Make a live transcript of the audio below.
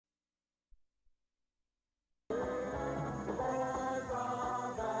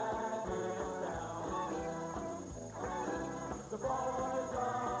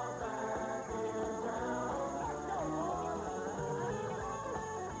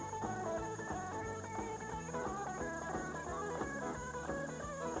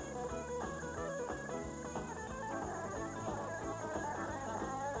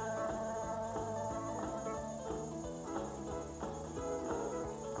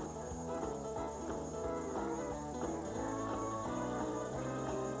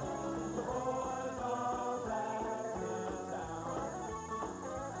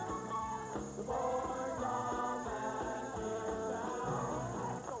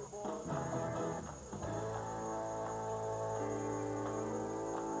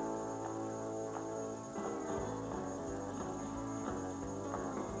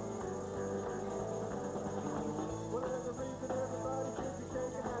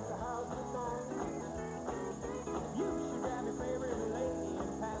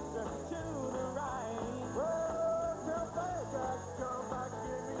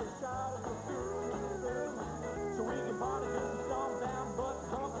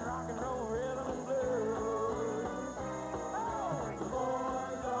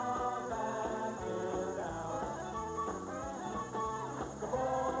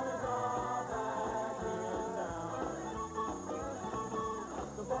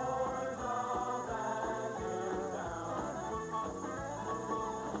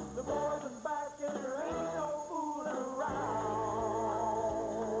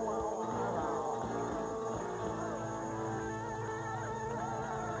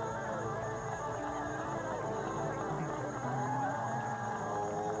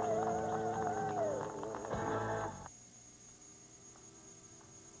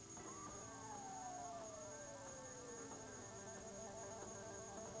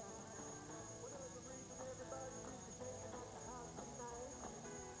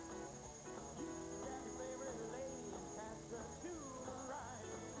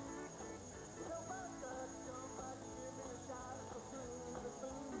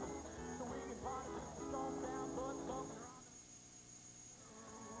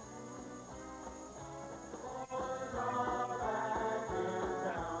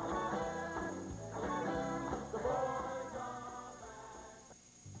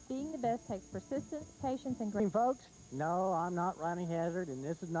Being the best takes persistence, patience, and great... Folks, no, I'm not Ronnie Hazard, and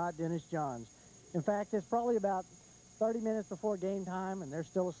this is not Dennis Johns. In fact, it's probably about 30 minutes before game time, and they're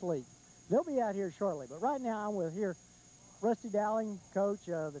still asleep. They'll be out here shortly, but right now I'm with here Rusty Dowling, coach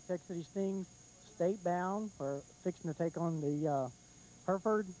of the Tech City Stings, state bound, for fixing to take on the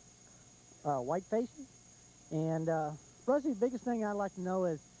Hereford Whitefaces. And Rusty, the biggest thing I'd like to know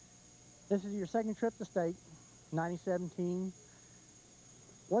is, this is your second trip to state, 2017.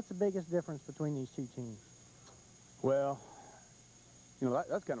 What's the biggest difference between these two teams? Well, you know,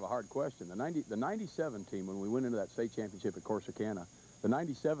 that's kind of a hard question. The 97 team, when we went into that state championship at Corsicana, the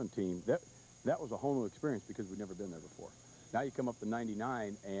 97 team, that was a whole new experience because we'd never been there before. Now you come up to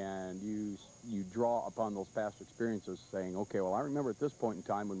 99 and you draw upon those past experiences saying, okay, well, I remember at this point in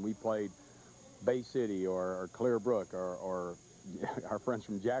time when we played Bay City or Clear Brook or our friends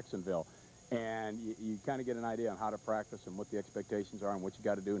from Jacksonville, and you kind of get an idea on how to practice and what the expectations are and what you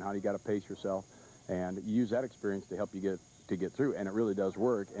got to do and how you got to pace yourself, and you use that experience to help you get through, and it really does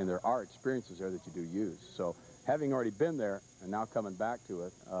work, and there are experiences there that you do use. So having already been there and now coming back to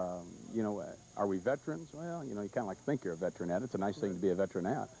it, you know, are we veterans? Well, you know, you kind of like to think you're a veteran at it. It's a nice thing to be a veteran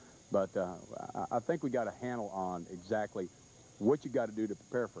at, but I think we got a handle on exactly what you got to do to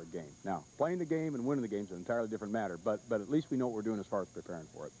prepare for a game. Now, playing the game and winning the game is an entirely different matter, but at least we know what we're doing as far as preparing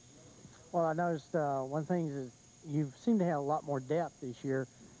for it. Well, I noticed one thing is you seem to have a lot more depth this year,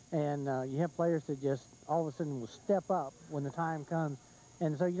 and you have players that just all of a sudden will step up when the time comes,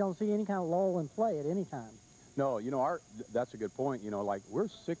 and so you don't see any kind of lull in play at any time. No, you know, that's a good point. You know, like we're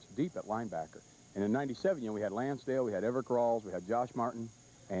 6 deep at linebacker, and in 97, you know, we had Lansdale, we had Everett Rawls, we had Josh Martin,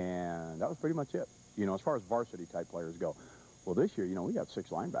 and that was pretty much it, you know, as far as varsity type players go. Well, this year, you know, we got 6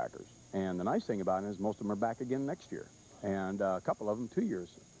 linebackers, and the nice thing about it is most of them are back again next year, and a couple of them 2 years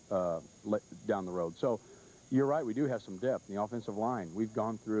down the road. So you're right, we do have some depth in the offensive line. We've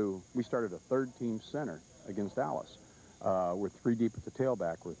gone through, we started a third-team center against Dallas. We're 3 deep at the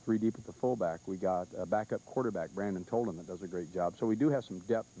tailback. We're 3 deep at the fullback. We got a backup quarterback, Brandon Tolan, that does a great job. So we do have some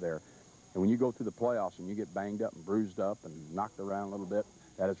depth there. And when you go through the playoffs and you get banged up and bruised up and knocked around a little bit,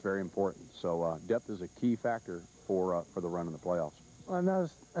 that is very important. So depth is a key factor for the run in the playoffs. Well,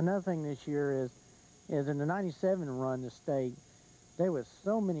 another thing this year is in the 97 run to state, there was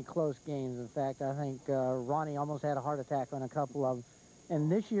so many close games. In fact, I think Ronnie almost had a heart attack on a couple of them.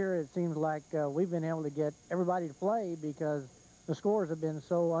 And this year, it seems like we've been able to get everybody to play because the scores have been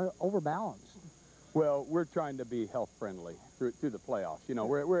so overbalanced. Well, we're trying to be health friendly through the playoffs. You know,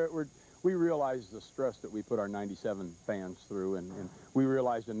 we realize the stress that we put our 97 fans through, and we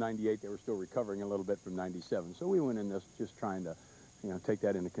realized in 98 they were still recovering a little bit from 97. So we went in this just trying to, you know, take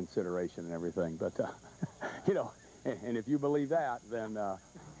that into consideration and everything. But, you know, and if you believe that, then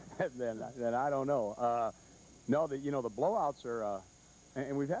then I don't know. No, you know, the blowouts are,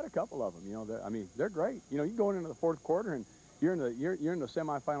 and we've had a couple of them. You know, I mean, they're great. You know, you're going into the 4th quarter and you're in the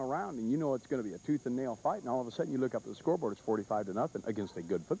semifinal round, and you know it's going to be a tooth and nail fight, and all of a sudden you look up at the scoreboard, it's 45-0 against a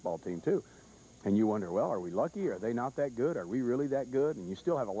good football team too, and you wonder, well, are we lucky? Are they not that good? Are we really that good? And you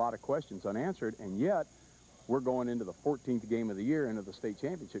still have a lot of questions unanswered, and yet we're going into the 14th game of the year, into the state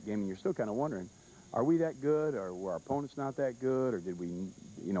championship game, and you're still kind of wondering, are we that good, or were our opponents not that good, or did we,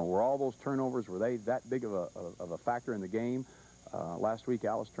 you know, were all those turnovers, were they that big of a factor in the game? Last week,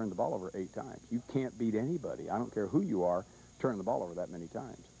 Alice turned the ball over 8 times. You can't beat anybody. I don't care who you are, turning the ball over that many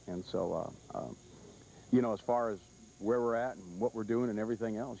times. And so, you know, as far as where we're at and what we're doing and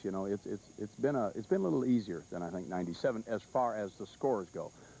everything else, you know, it's been a little easier than I think 97 as far as the scores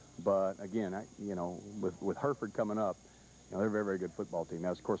go. But again, you know, with Hereford coming up, you know, they're a very, very good football team,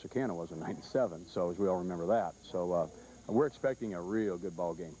 as Corsicana was in 97. So as we all remember that. So we're expecting a real good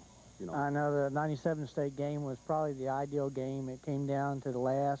ball game. You know. I know the 97 state game was probably the ideal game. It came down to the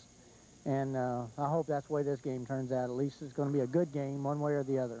last, and I hope that's the way this game turns out. At least it's going to be a good game one way or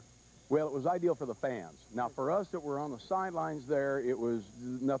the other. Well, it was ideal for the fans. Now, for us that were on the sidelines there, it was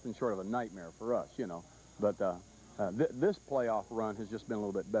nothing short of a nightmare for us, you know. But this playoff run has just been a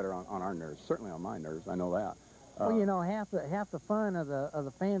little bit better on our nerves, certainly on my nerves. I know that. Well, you know, half the fun of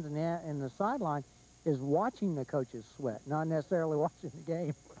the fans in the sideline is watching the coaches sweat, not necessarily watching the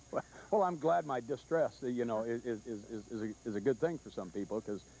game. Well, I'm glad my distress, you know, is a good thing for some people,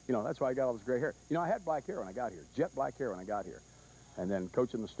 because, you know, that's why I got all this gray hair. You know, I had black hair when I got here, jet black hair when I got here. And then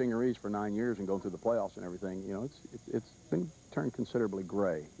coaching the Stingarees for 9 years and going through the playoffs and everything, you know, it's been turned considerably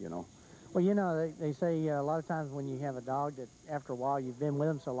gray, you know. Well, you know, they say a lot of times when you have a dog that after a while you've been with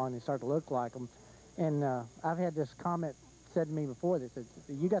them so long, they start to look like them. And I've had this comment said to me before that said,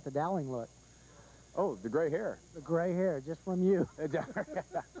 you got the Dowling look. Oh, the gray hair. The gray hair, just from you.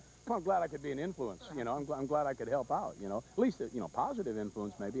 I'm glad I could be an influence. You know, I'm glad I could help out. You know, at least positive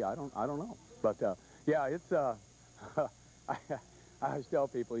influence maybe. I don't know. But yeah, it's I always tell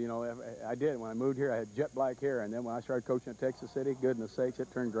people, I did when I moved here. I had jet black hair, and then when I started coaching at Texas City, goodness sakes,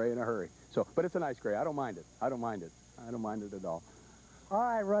 it turned gray in a hurry. So, but it's a nice gray. I don't mind it. I don't mind it. I don't mind it at all. All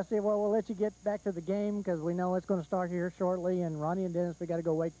right, Rusty. Well, we'll let you get back to the game because we know it's going to start here shortly. And Ronnie and Dennis, we got to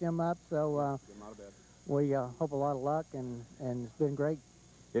go wake them up. So Get them out of bed. we hope a lot of luck, and it's been great.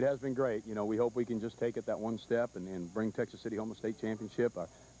 It has been great. We hope we can just take it that one step and bring Texas City home a state championship. Our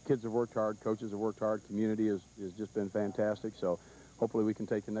kids have worked hard. Coaches have worked hard. Community has just been fantastic. So hopefully we can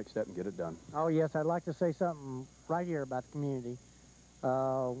take the next step and get it done. Oh, yes. I'd like to say something right here about the community.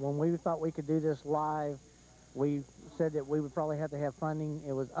 When we thought we could do this live, we said that we would probably have to have funding.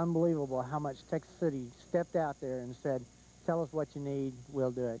 It was unbelievable how much Texas City stepped out there and said, tell us what you need,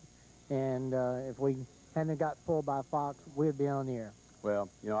 we'll do it. And if we hadn't got pulled by Fox, we'd be on the air. Well,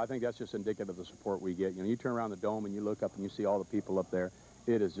 I think that's just indicative of the support we get. You turn around the dome and you look up and you see all the people up there.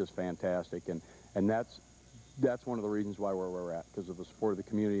 It is just fantastic. And that's one of the reasons why we're where we're at, because of the support of the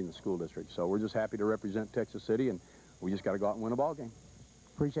community and the school district. So we're just happy to represent Texas City, and we just got to go out and win a ball game.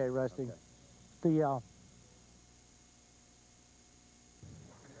 Appreciate it, Rusty. Okay.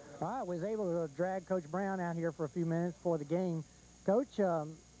 All right, was able to drag Coach Brown out here for a few minutes before the game. Coach,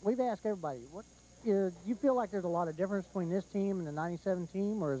 we've asked everybody, do you feel like there's a lot of difference between this team and the 97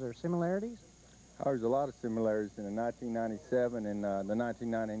 team, or is there similarities? There's a lot of similarities in the 1997 and the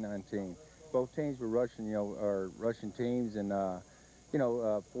 1999 team. Both teams were Russian teams, and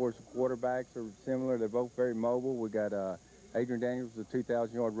Ford's quarterbacks are similar. They're both very mobile. We got Adrian Daniels, a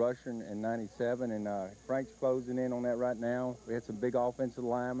 2,000-yard rusher in 97, and Frank's closing in on that right now. We had some big offensive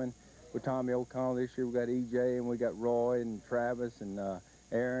linemen with Tommy O'Connell this year. We got EJ, and we got Roy and Travis and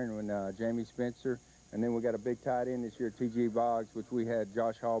Aaron and Jamie Spencer. And then we got a big tight end this year, T.G. Boggs, which we had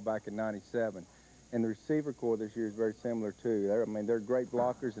Josh Hall back in 97. And the receiver corps this year is very similar, too. They're great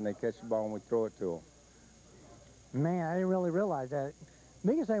blockers, and they catch the ball and we throw it to them. Man, I didn't really realize that. The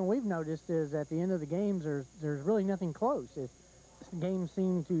biggest thing we've noticed is at the end of the games, there's really nothing close. Games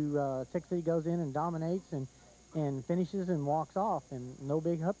seem to, Texas City goes in and dominates and finishes and walks off, and no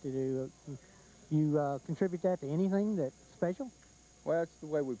big hup to do. You contribute that to anything that's special? Well, it's the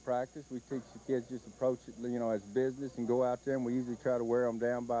way we practice. We teach the kids just approach it, as business and go out there, and we usually try to wear them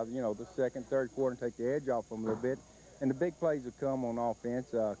down by, the second, third quarter and take the edge off them a little bit. And the big plays will come on offense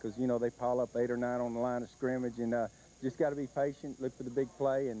because, they pile up 8 or 9 on the line of scrimmage, and just got to be patient, look for the big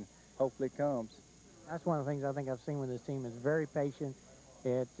play, and hopefully it comes. That's one of the things I think I've seen with this team is very patient.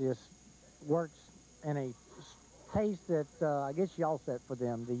 It just works in a pace that I guess y'all set for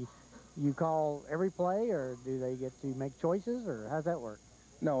them. Do you call every play, or do they get to make choices, or how's that work?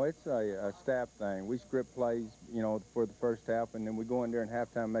 No, it's a staff thing. We script plays, for the first half, and then we go in there in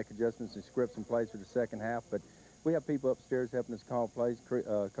halftime, make adjustments and script some plays for the second half. But we have people upstairs helping us call plays,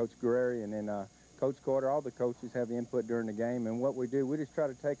 Coach Guerreri and then Coach Carter. All the coaches have input during the game, and what we do, we just try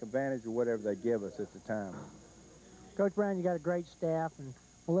to take advantage of whatever they give us at the time. Coach Brown, you got a great staff, and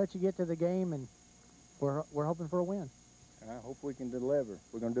we'll let you get to the game, and we're hoping for a win. I hope we can deliver.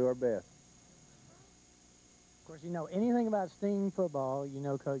 We're going to do our best. Of course, anything about Sting football,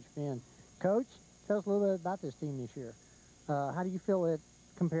 Coach Finn. Coach, tell us a little bit about this team this year. How do you feel it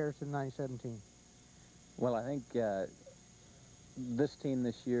compares to the 97 team? Well, I think this team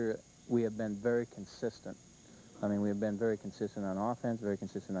this year, we have been very consistent. I mean, we have been very consistent on offense, very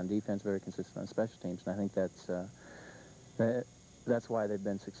consistent on defense, very consistent on special teams, and I think that's why they've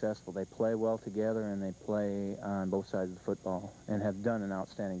been successful. They play well together, and they play on both sides of the football and have done an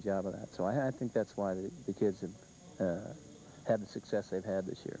outstanding job of that. So I think that's why the kids have had the success they've had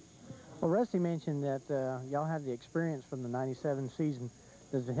this year. Well, Rusty mentioned that y'all have the experience from the 97 season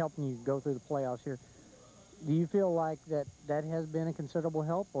that's helping you go through the playoffs here. Do you feel like that has been a considerable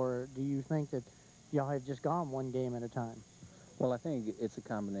help, or do you think that y'all have just gone one game at a time? Well, I think it's a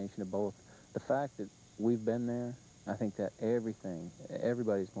combination of both. The fact that we've been there, I think that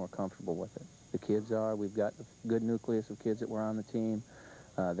everybody's more comfortable with it. The kids are. We've got a good nucleus of kids that were on the team.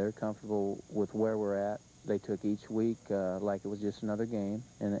 They're comfortable with where we're at. They took each week like it was just another game,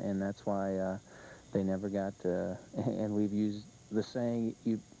 and that's why they never got, and we've used the saying,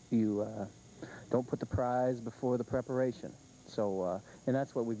 you don't put the prize before the preparation. So, and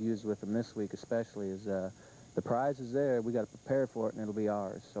that's what we've used with them this week especially, is the prize is there, we got to prepare for it, and it'll be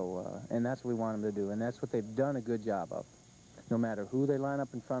ours. So, and that's what we want them to do, and that's what they've done a good job of. No matter who they line up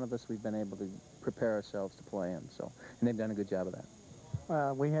in front of us, we've been able to prepare ourselves to play them. So, and they've done a good job of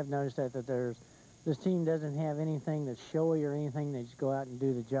that. We have noticed that this team doesn't have anything that's showy or anything. They just go out and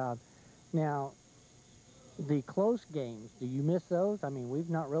do the job. Now, The close games, do you miss those? I mean, we've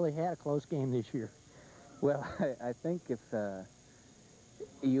not really had a close game this year. Well, I think if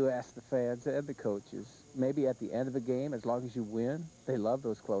you ask the fans and the coaches, maybe at the end of a game, as long as you win, they love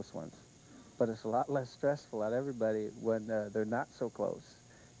those close ones. But it's a lot less stressful on everybody when they're not so close.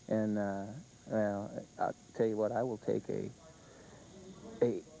 And, well, I'll tell you what, I will take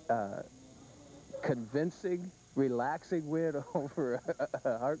a convincing, relaxing win over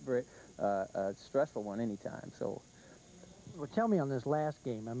a heartbreak, a stressful one anytime. So, Well, tell me on this last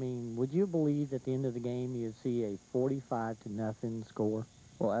game, I mean, would you believe at the end of the game you'd see a 45-0 score?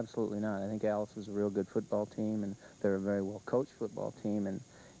 well, absolutely not. I think Alice was a real good football team, and they're a very well-coached football team. And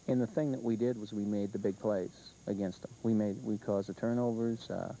the thing that we did was we made the big plays against them. We caused the turnovers.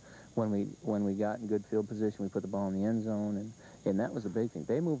 When we got in good field position, we put the ball in the end zone, and that was the big thing.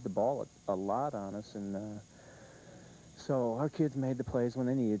 They moved the ball a lot on us, and so our kids made the plays when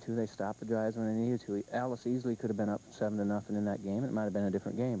they needed to. They stopped the drives when they needed to. Alice easily could have been up 7-0 in that game. It might have been a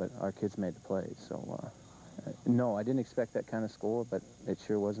different game, but our kids made the plays. So, no, I didn't expect that kind of score, but it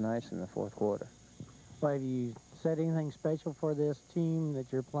sure was nice in the fourth quarter. Well, have you said anything special for this team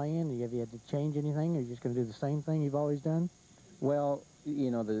that you're playing? Have you had to change anything, or are you just going to do the same thing you've always done? Well,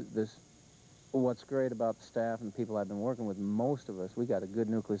 you know, what's great about the staff and the people I've been working with, most of us, we got a good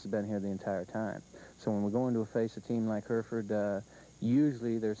nucleus that's been here the entire time. So when we go into face a team like Hereford,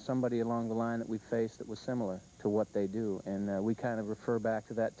 usually there's somebody along the line that we faced that was similar to what they do. And we kind of refer back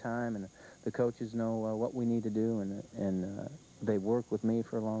to that time, and the coaches know what we need to do, and they work with me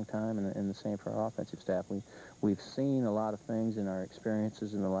for a long time, and the same for our offensive staff. We've seen a lot of things in our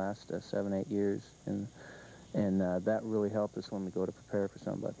experiences in the last 7-8 years, and that really helped us when we go to prepare for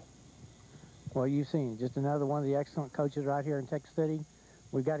somebody. Well, you've seen just another one of the excellent coaches right here in Texas City.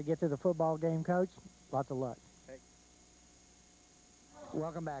 We've got to get to the football game, Coach. Lots of luck. Hey.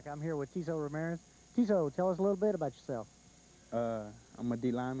 Welcome back. I'm here with Tiso Ramirez. Tiso, tell us a little bit about yourself. I'm a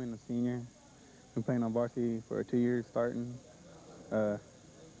D lineman, a senior. Been playing on varsity for 2 years starting. That's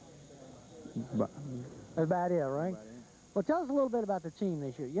about it, right? Well, tell us a little bit about the team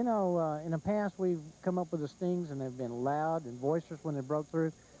this year. You know, in the past we've come up with the Stings, and they've been loud and boisterous when they broke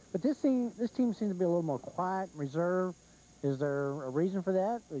through. But this team seems to be a little more quiet and reserved. Is there a reason for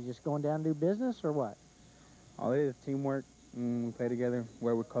that? Are you just going down to do business, or what? All it is teamwork. We play together,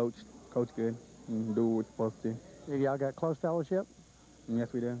 where we're coached, coach good, and do what we're supposed to. Have y'all got close fellowship?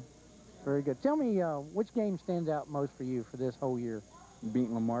 Yes, we do. Very good. Tell me, which game stands out most for you for this whole year?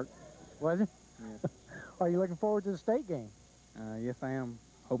 Beating Lamarck. Was it? Yes. Are you looking forward to the state game? Yes, I am.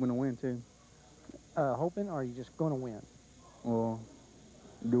 Hoping to win, too. Hoping, or are you just going to win? Well,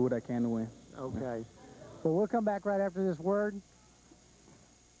 do what I can to win. Okay. Well, we'll come back right after this word.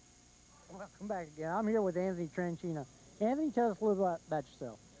 Welcome back again. I'm here with Anthony Tranchina. Anthony, tell us a little bit about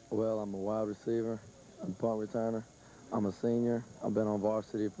yourself. Well, I'm a wide receiver. I'm a punt returner. I'm a senior. I've been on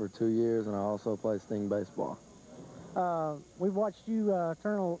varsity for 2 years, and I also play Sting baseball. We've watched you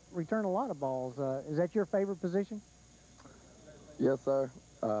return a lot of balls. Is that your favorite position? Yes, sir.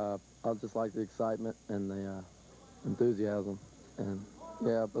 I just like the excitement and the enthusiasm. And,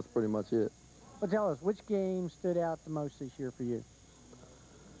 yeah, that's pretty much it. Well, tell us, which game stood out the most this year for you?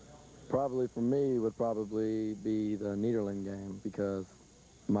 Probably for me would probably be the Niederland game because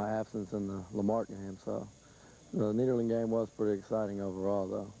my absence in the Lamarck game. So the Niederland game was pretty exciting overall,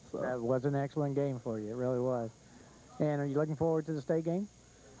 though. So. That was an excellent game for you. It really was. And are you looking forward to the state game?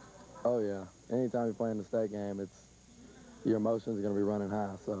 Oh, yeah. Anytime you play in the state game, your emotions are going to be running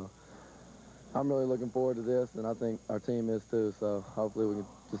high. So I'm really looking forward to this, and I think our team is too. So hopefully we can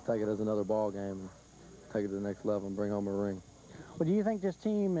just take it as another ball game and take it to the next level and bring home a ring. Well, do you think this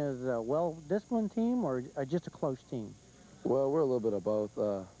team is a well-disciplined team or just a close team? Well, we're a little bit of both.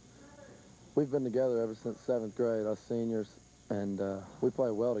 We've been together ever since 7th grade, us seniors, and we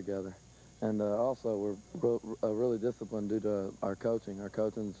play well together. And also, we're really disciplined due to our coaching. Our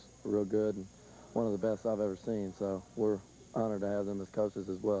coaching's real good and one of the best I've ever seen. So we're honored to have them as coaches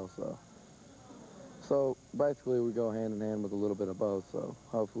as well. So basically, we go hand in hand with a little bit of both. So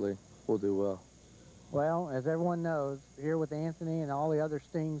hopefully, we'll do well. Well, as everyone knows, here with Anthony and all the other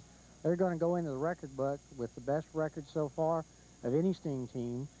Stings, they're going to go into the record book with the best record so far of any Sting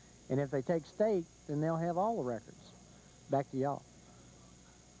team. And if they take state, then they'll have all the records. Back to y'all.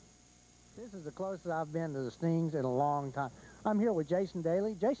 This is the closest I've been to the Stings in a long time. I'm here with Jason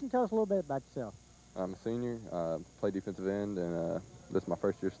Daly. Jason, tell us a little bit about yourself. I'm a senior, play defensive end, and this is my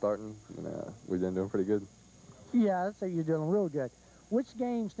first year starting, and we've been doing pretty good. Yeah, I'd say you're doing real good. Which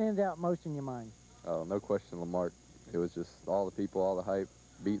game stands out most in your mind? No question, Lamarck. It was just all the people, all the hype,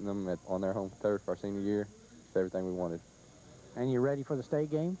 beating them on their home turf our senior year. It's everything we wanted. And you ready for the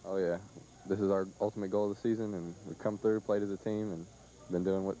state game? Oh, yeah. this is our ultimate goal of the season, and we come through, played as a team, and been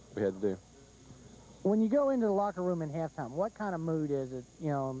doing what we had to do. When you go into the locker room in halftime, what kind of mood is it? You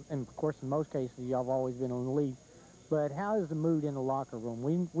know, and of course, in most cases, y'all have always been on the lead. But how is the mood in the locker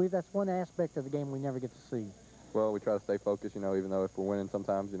room? That's one aspect of the game we never get to see. Well, we try to stay focused, you know, even though if we're winning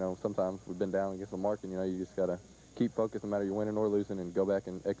sometimes, you know, sometimes we've been down against Lamarck, and, you know, you just got to keep focused no matter you're winning or losing, and go back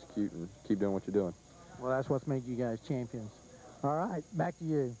and execute and keep doing what you're doing. Well, that's what's made you guys champions. All right, back to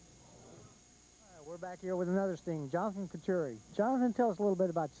you. All right, we're back here with another Sting, Jonathan Couturi. Jonathan, tell us a little bit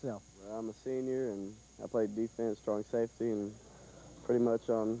about yourself. Well, I'm a senior, and I played defense, strong safety, and pretty much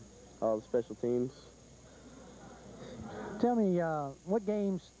on all the special teams. Tell me, what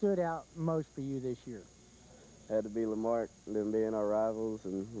game stood out most for you this year? Had to beat Lamarck, them being our rivals,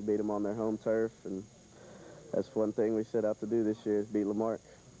 and we beat them on their home turf, and that's one thing we set out to do this year, is beat Lamarck.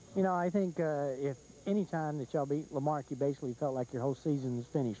 You know, I think if any time that y'all beat Lamarck, you basically felt like your whole season is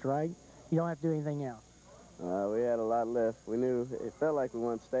finished, right? You don't have to do anything else. We had a lot left. We knew, it felt like we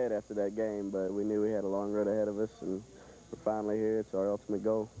wanted to stay it after that game, but we knew we had a long road ahead of us, and we're finally here. It's our ultimate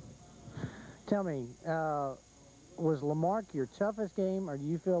goal. Tell me, was Lamarck your toughest game, or do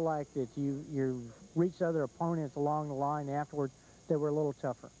you feel like that you reached other opponents along the line afterwards that were a little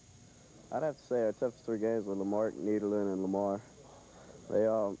tougher? I'd have to say our toughest 3 games were Lamarck, Nederland, and Lamar. They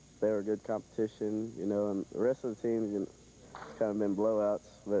were good competition, you know, and the rest of the teams, you know, it's kind of been blowouts,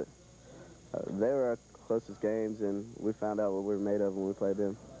 but they were our closest games, and we found out what we were made of when we played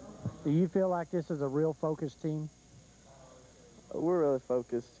them. Do you feel like this is a real focused team? We're really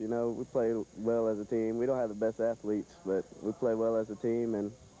focused, you know, we play well as a team. We don't have the best athletes, but we play well as a team, and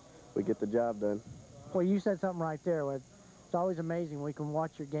we get the job done. Well, you said something right there. It's always amazing. We can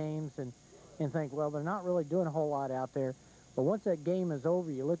watch your games and think, well, they're not really doing a whole lot out there. But once that game is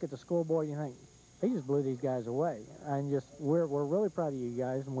over, you look at the scoreboard and you think, they just blew these guys away. And we're really proud of you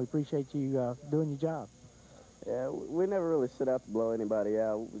guys, and we appreciate you doing your job. Yeah, we never really set out to blow anybody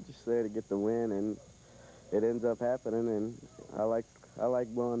out. We're just there to get the win, and it ends up happening. And I like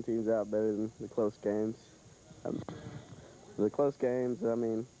blowing teams out better than the close games. The close games, I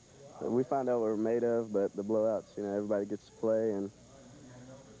mean, we find out what we're made of, but the blowouts, you know, everybody gets to play, and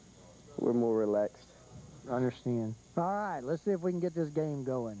we're more relaxed. I understand. All right, let's see if we can get this game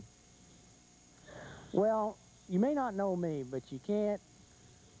going. Well, you may not know me, but you can't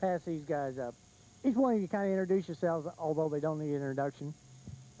pass these guys up. Each one of you kind of introduce yourselves, although they don't need an introduction.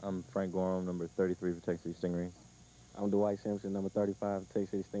 I'm Frank Gorom, number 33 for Texas City Stingarees. I'm Dwight Simpson, number 35 for Texas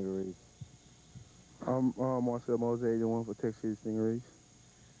City Stingarees. I'm Marcel Mose, the one for Texas City Stingarees.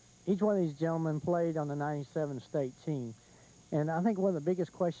 Each one of these gentlemen played on the 97 state team. And I think one of the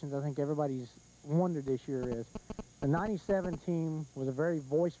biggest questions I think everybody's wondered this year is, the 97 team was a very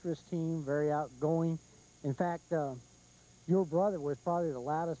boisterous team, very outgoing. In fact, your brother was probably the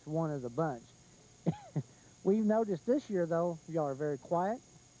loudest one of the bunch. We've noticed this year, though, y'all are very quiet,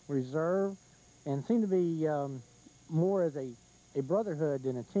 reserved, and seem to be more as a brotherhood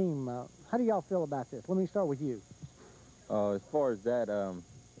than a team. How do y'all feel about this? Let me start with you. As far as that,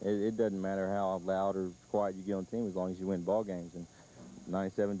 it doesn't matter how loud or quiet you get on the team as long as you win ball games. And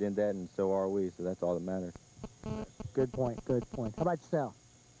 97 did that, and so are we, so that's all that matters. Good point, good point. How about yourself?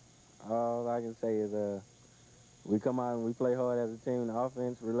 All I can say is we come out and we play hard as a team. The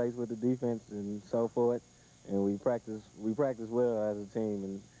offense relates with the defense and so forth, and we practice well as a team,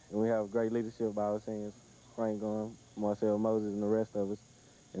 and we have great leadership by our seniors, Frank Gorom, Marcel Moses, and the rest of us.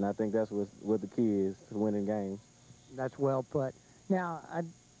 And I think that's what the key is to winning games. That's well put. Now,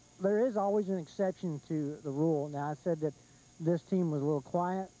 there is always an exception to the rule. Now, I said that this team was a little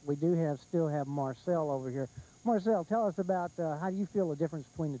quiet. We do still have Marcel over here. Marcel, tell us about how do you feel the difference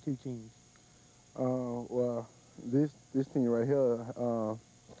between the two teams? Well, this team right here,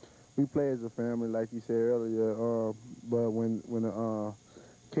 we play as a family, like you said earlier. But when the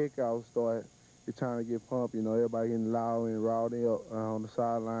kickoff start, you're trying to get pumped. You know, everybody getting loud and rowdy up on the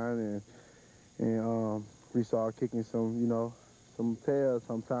sideline, and we start kicking some tails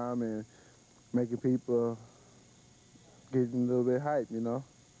sometime and making people getting a little bit hype, you know.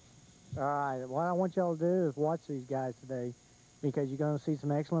 All right, what I want y'all to do is watch these guys today, because you're going to see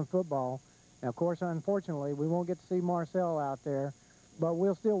some excellent football. Now, of course, unfortunately, we won't get to see Marcel out there, but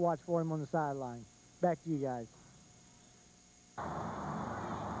we'll still watch for him on the sideline. Back to you guys.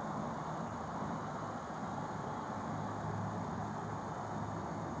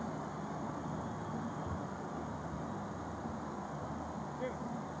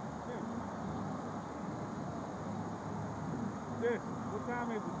 What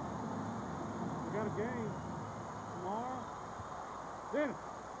time is it? We got a game tomorrow. Dennis.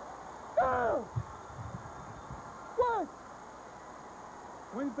 Go! What?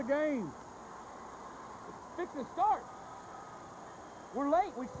 When's the game? fixing to start. We're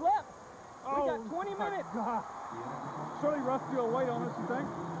late. We slept. We got 20 minutes. God. Surely Rusty will wait on us, you think?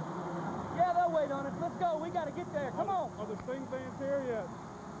 Yeah, they'll wait on us. Let's go. We got to get there. Come on. Are the Sting fans here yet?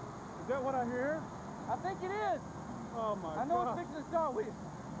 Is that what I hear? I think it is. Oh, my God. I know it's fixing to start.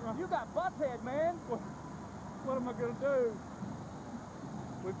 You got butts head, man. What am I going to do?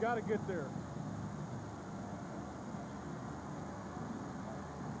 We've got to get there.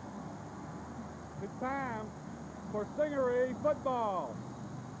 It's time for Stingaree football.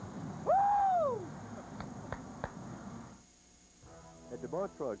 Woo! At the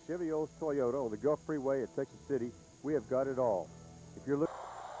Montreux Chevy O's Toyota on the Gulf Freeway at Texas City, we have got it all. If you're looking...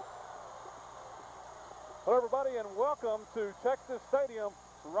 Hello, everybody, and welcome to Texas Stadium.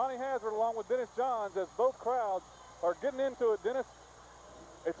 Ronnie Hazard along with Dennis Johns as both crowds are getting into it. Dennis,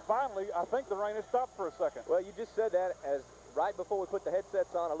 it's finally, I think the rain has stopped for a second. Well, you just said that as right before we put the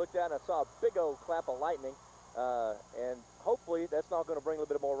headsets on, I looked out and I saw a big old clap of lightning. And hopefully that's not going to bring a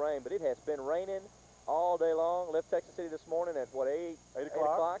little bit more rain, but it has been raining all day long. Left Texas City this morning at, what, 8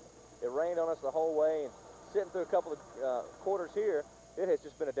 o'clock? It rained on us the whole way, and sitting through a couple of quarters here, it has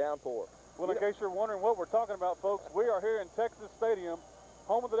just been a downpour. Well, in case you're wondering what we're talking about, folks, we are here in Texas Stadium,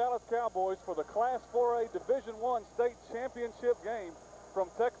 home of the Dallas Cowboys, for the Class 4A Division I State Championship game from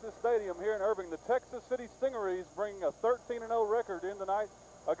Texas Stadium here in Irving. The Texas City Stingarees bringing a 13-0 record in tonight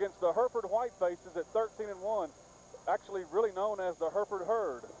against the Hereford Whitefaces at 13-1, actually really known as the Hereford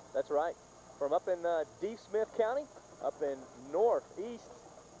Herd. That's right. From up in D. Smith County, up in northwest,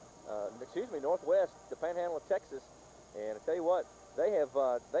 the Panhandle of Texas, and I tell you what, they have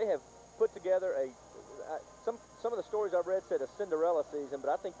put together some of the stories I've read said a Cinderella season, but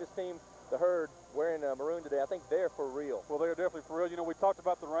I think this team, the Herd, wearing maroon today, I think they're for real. Well, they're definitely for real. You know, we talked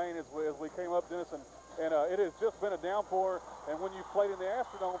about the rain as we came up, Dennis, and it has just been a downpour, and when you've played in the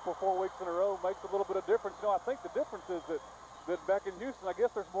Astrodome for 4 weeks in a row, it makes a little bit of difference. You know, I think the difference is that back in Houston, I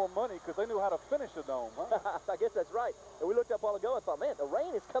guess there's more money because they knew how to finish a dome, huh? I guess that's right. And we looked up a while ago and thought, man, the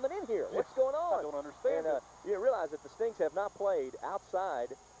rain is coming in here. What's going on? I don't understand it. You realize that the Stings have not played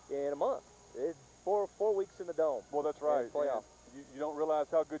outside in a month. It's 4 weeks in the dome. Well, that's right. Playoff. You don't realize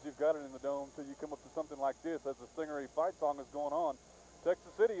how good you've got it in the dome until you come up to something like this as the Stingaree fight song is going on.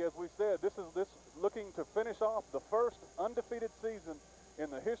 Texas City, as we said, this looking to finish off the first undefeated season in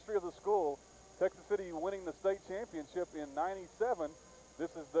the history of the school. Texas City winning the state championship in '97.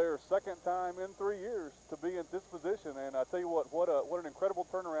 This is their second time in 3 years to be in this position, and I tell you what an incredible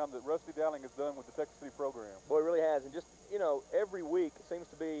turnaround that Rusty Dowling has done with the Texas City program. Boy, it really has, and just, you know, every week it seems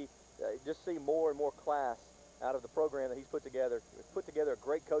to be just see more and more class out of the program that he's put together. He's put together a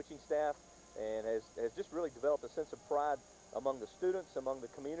great coaching staff and has just really developed a sense of pride among the students, among the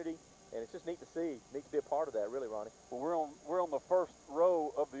community, and it's just neat to see, neat to be a part of that, really, Ronnie. Well, we're on the first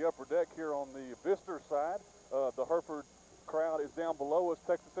row of the upper deck here on the visitor side. The Hereford crowd is down below us,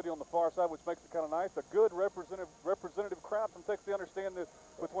 Texas City on the far side, which makes it kind of nice. A good representative crowd from Texas. I understand that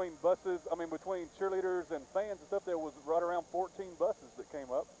between cheerleaders and fans and stuff, there was right around 14 buses that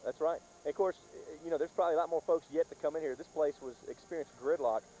came up. That's right. And of course, you know, there's probably a lot more folks yet to come in here. This place was experienced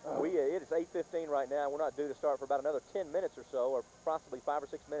gridlock. It is 8:15 right now. We're not due to start for about another 10 minutes or so, or possibly 5 or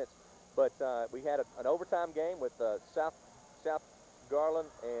 6 minutes. But we had an overtime game with South Garland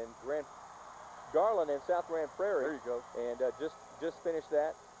and South Grand Prairie. There you go. And just finished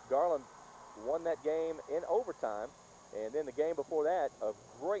that. Garland won that game in overtime. And then the game before that, a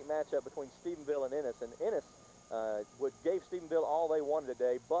great matchup between Stephenville and Ennis. And Ennis gave Stephenville all they wanted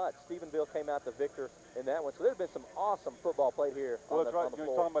today, but Stephenville came out the victor in that one. So there's been some awesome football played here on the floor. You're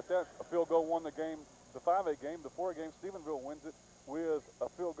talking about that. A field goal won the game, the 5A game. The 4A game, Stephenville wins it with a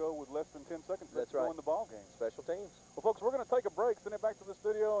field goal with less than 10 seconds to go in the ball game. Special teams. Well, folks, we're going to take a break, send it back to the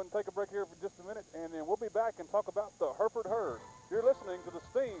studio, and take a break here for just a minute, and then we'll be back and talk about the Hereford Herd. You're listening to the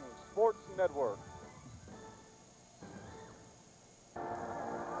Sting Sports Network.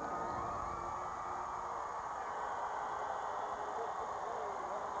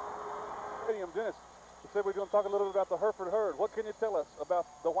 Dennis, you said we're going to talk a little bit about the Hereford Herd. What can you tell us about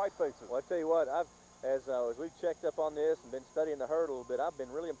the Whitefaces? Well, I tell you what, as we've checked up on this and been studying the Herd a little bit, I've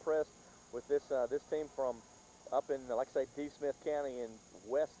been really impressed with this team from up in, like I say, D. Smith County in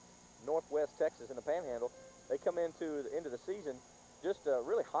northwest Texas in the Panhandle. They come into the season just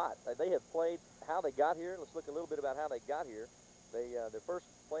really hot. They have played how they got here. Let's look a little bit about how they got here. Their first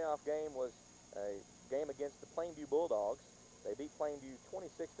playoff game was a game against the Plainview Bulldogs. They beat Plainview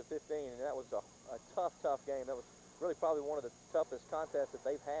 26-15, and that was a tough game. That was really probably one of the toughest contests that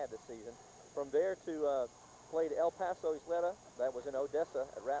they've had this season. From there to played El Paso Isleta. That was in Odessa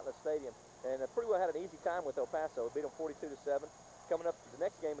at Ratliff Stadium, and pretty well had an easy time with El Paso. Beat them 42-7. Coming up to the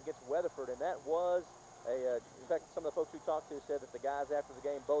next game against Weatherford, and that was a to said that the guys after the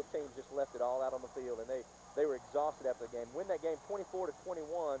game, both teams just left it all out on the field, and they were exhausted after the game. Win that game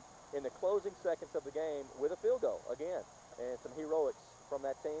 24-21 in the closing seconds of the game with a field goal again, and some heroics from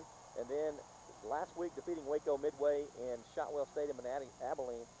that team. And then last week defeating Waco Midway in Shotwell Stadium in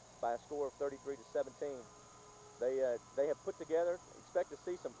Abilene by a score of 33-17. They have put together, expect to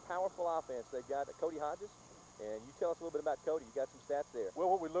see some powerful offense. They've got Cody Hodges, and you tell us a little bit about Cody. You got some stats there.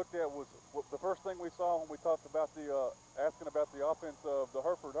 Well, what we looked at was the first thing we saw when we talked about the asking about the offense of the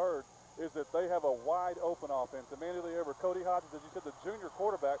Hereford Herd is that they have a wide open offense. Immediately over Cody Hodges, as you said, the junior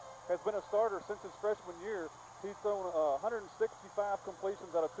quarterback, has been a starter since his freshman year. He's thrown 165 completions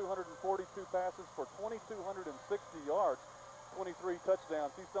out of 242 passes for 2,260 yards, 23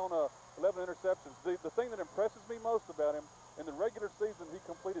 touchdowns. He's thrown 11 interceptions. The thing that impresses me most about him, in the regular season, he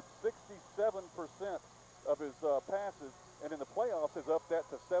completed 67% of his passes, and in the playoffs has upped that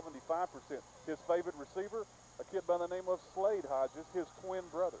to 75%. His favorite receiver, a kid by the name of Slade Hodges, his twin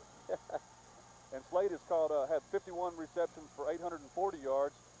brother. And Slade has had 51 receptions for 840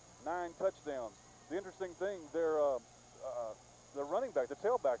 yards, 9 touchdowns. The interesting thing, their running back, the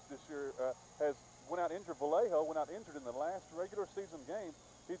tailback this year, went out injured. Vallejo went out injured in the last regular season game.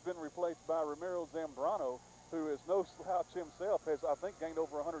 He's been replaced by Ramiro Zambrano, who is no slouch himself, has, I think, gained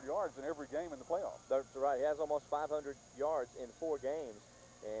over 100 yards in every game in the playoffs. That's right. He has almost 500 yards in 4 games,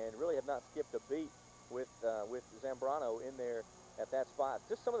 and really have not skipped a beat with Zambrano in there at that spot.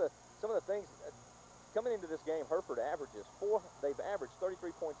 Just some of the things coming into this game. Hereford averages they've averaged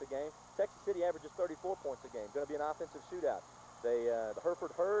 33 points a game. Texas City averages 34 points a game. Going to be an offensive shootout. The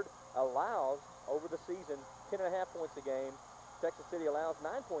Hereford Herd allows over the season 10.5 points a game. Texas City allows 9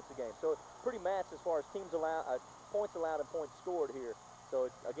 points a game. So it's pretty matched as far as points allowed and points scored here.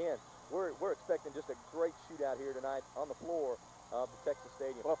 So again, we're expecting just a great shootout here tonight on the floor of the Texas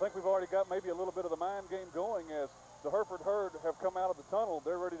Stadium. Well, I think we've already got maybe a little bit of the mind game going as the Hereford Herd have come out of the tunnel.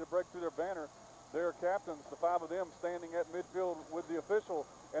 They're ready to break through their banner. Their captains, the 5 of them, standing at midfield with the official,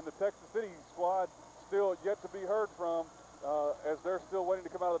 and the Texas City squad still yet to be heard from as they're still waiting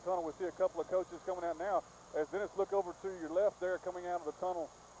to come out of the tunnel. We see a couple of coaches coming out now. As Dennis, look over to your left there, coming out of the tunnel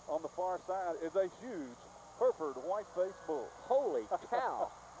on the far side is a huge Hereford white-faced bull. Holy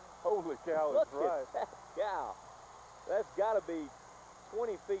cow. Holy cow, Look is right. at that cow. That's got to be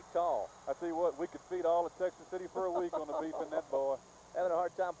 20 feet tall. I tell you what, we could feed all of Texas City for a week on the beef in that boy. Having a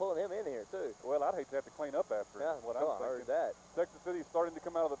hard time pulling him in here, too. Well, I'd hate to have to clean up after yeah, what I'm thinking. I heard that. Texas City starting to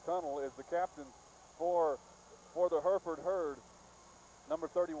come out of the tunnel as the captain for the Hereford Herd.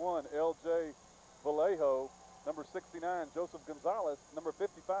 Number 31, L.J. Vallejo. Number 69, Joseph Gonzalez. Number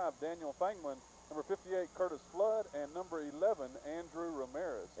 55, Daniel Fangman. Number 58, Curtis Flood. And number 11, Andrew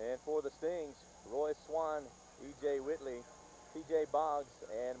Ramirez. And for the Stings, Roy Swan, E.J. Whitley, T.J. Boggs,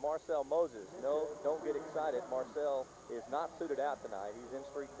 and Marcel Moses. No, don't get excited. Marcel is not suited out tonight. He's in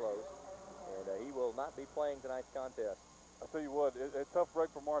street clothes, and he will not be playing tonight's contest. I tell you what, a tough break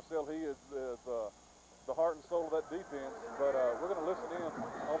for Marcel. He is the heart and soul of that defense, but we're going to listen in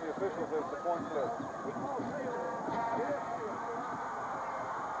on the officials as the coin flip.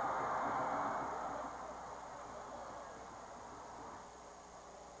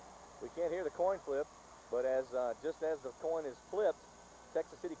 We can't hear the coin flip, but just as the coin is flipped,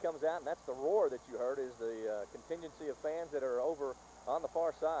 Texas City comes out, and that's the roar that you heard is the contingency of fans that are over on the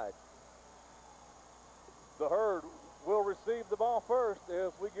far side. The Herd will receive the ball first as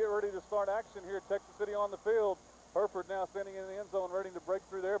we get ready to start action here. Texas City on the field. Hereford now standing in the end zone ready to break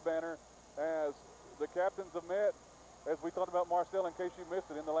through their banner as the captains have met. As we talked about Marcel, in case you missed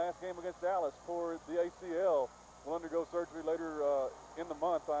it, in the last game against Dallas for the ACL, will undergo surgery later in the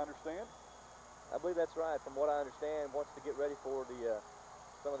month, I understand. I believe that's right. From what I understand, wants to get ready for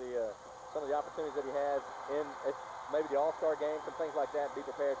some of the opportunities that he has in maybe the All-Star games and things like that. Be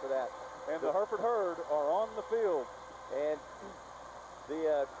prepared for that. And the Hereford Herd are on the field. And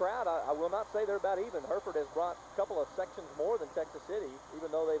the crowd, I will not say they're about even. Hereford has brought a couple of sections more than Texas City,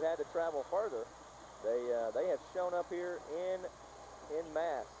 even though they've had to travel further. They have shown up here in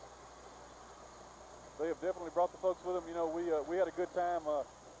mass. They have definitely brought the folks with them. You know, we had a good time.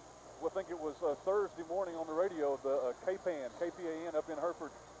 I think it was Thursday morning on the radio. The KPAN up in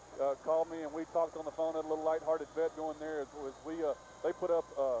Hereford called me, and we talked on the phone. Had a little lighthearted bet going there. They put up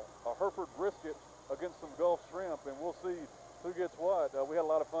a Hereford brisket against some Gulf shrimp, and we'll see who gets what. We had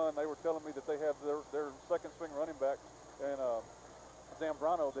a lot of fun. They were telling me that they have their second string running back, and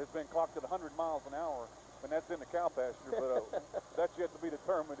Zambrano has been clocked at 100 miles an hour, and that's in the cow pasture, but that's yet to be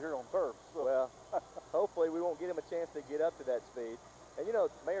determined here on turf. So. Well, hopefully we won't get him a chance to get up to that speed. And, you know,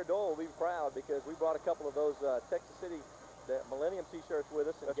 Mayor Dole will be proud because we brought a couple of those Texas City the Millennium T-shirts with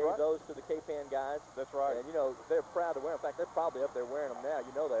us and That's gave right. those to the K-Pan guys. That's right. And, you know, they're proud to wear them. In fact, they're probably up there wearing them now.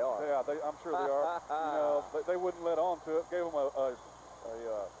 You know they are. Yeah, I'm sure they are. You know, they wouldn't let on to it. Gave them a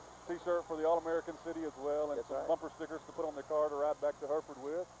T-shirt for the All-American City as well, and That's some right. bumper stickers to put on their car to ride back to Hereford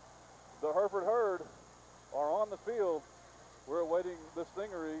with. The Hereford herd are on the field. We're awaiting the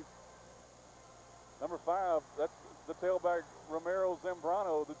Stingarees. Number 5, that's the tailback Romero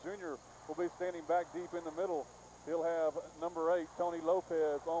Zambrano, the junior, will be standing back deep in the middle. He'll have number 8, Tony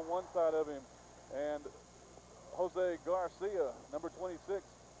Lopez, on one side of him, and Jose Garcia, number 26.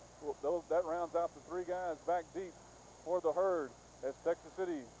 That rounds out the 3 guys back deep for the herd as Texas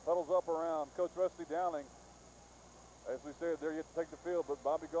City huddles up around Coach Rusty Dowling. As we said, they're yet to take the field, but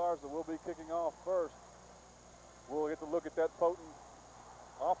Bobby Garza will be kicking off first. We'll get to look at that potent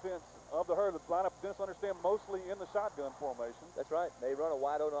offense of the herd. The lineup, Dennis, understand, mostly in the shotgun formation. That's right. They run a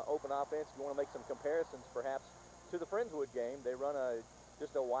wide open offense. If you want to make some comparisons, perhaps, to the Friendswood game, they run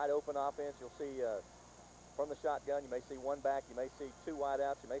just a wide open offense. You'll see from the shotgun, you may see 1 back, you may see 2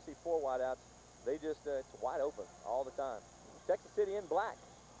 wideouts, you may see 4 wideouts. They just, it's wide open all the time. Texas City in black,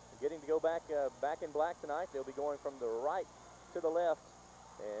 getting to go back in black tonight. They'll be going from the right to the left.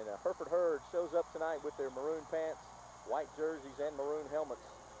 And Hereford Herd shows up tonight with their maroon pants, white jerseys, and maroon helmets.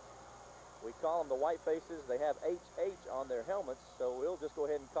 We call them the Whitefaces. They have HH on their helmets, so we'll just go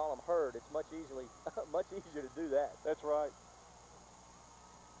ahead and call them Herd. It's much easier to do that. That's right.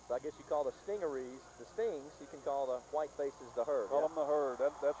 So I guess you call the Stingarees the Stings. You can call the Whitefaces the Herd. Call them the herd.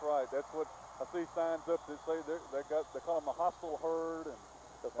 That's right. That's what I see signs up that say they call them the hostile herd. And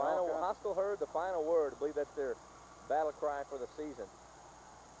the final hostile herd, the final word. I believe that's their battle cry for the season.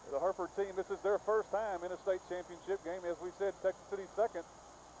 The Hereford team, this is their first time in a state championship game. As we said, Texas City second.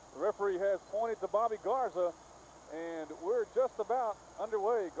 The referee has pointed to Bobby Garza, and we're just about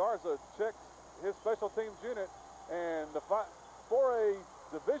underway. Garza checks his special teams unit, and for a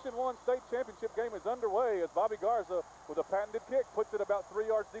Division I state championship game is underway as Bobby Garza, with a patented kick, puts it about 3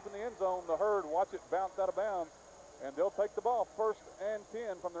 yards deep in the end zone. The herd watch it bounce out of bounds, and they'll take the ball 1st and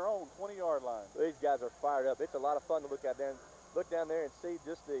 10 from their own 20-yard line. These guys are fired up. It's a lot of fun to look down there and see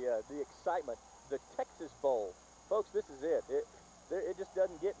just the excitement. The Texas Bowl, folks. This is it. It just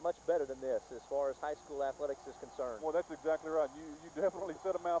doesn't get much better than this as far as high school athletics is concerned. Well, that's exactly right. You definitely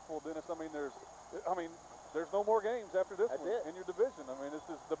said a mouthful, Dennis. I mean, there's no more games after this one in your division. I mean, this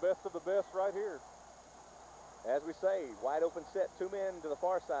is the best of the best right here. As we say, wide open set. 2 men to the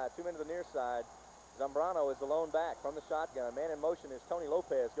far side, 2 men to the near side. Zambrano is the lone back from the shotgun. Man in motion is Tony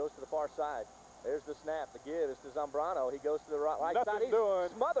Lopez, goes to the far side. There's the snap. The give is to Zambrano. He goes to the right side. He's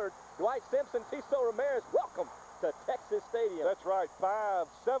smothered. Dwight Simpson, Tiso Ramirez, welcome to Texas Stadium. That's right.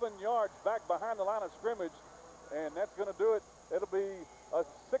 5-7 yards back behind the line of scrimmage, and that's going to do it. It'll be a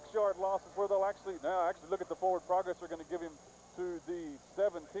 6-yard loss is where they'll actually look at the forward progress. They're going to give him to the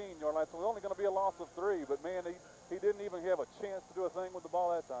 17-yard line. So it's only going to be a loss of 3. But man, he didn't even have a chance to do a thing with the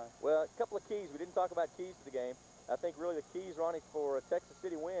ball that time. Well, a couple of keys. We didn't talk about keys to the game. I think really the keys, Ronnie, for a Texas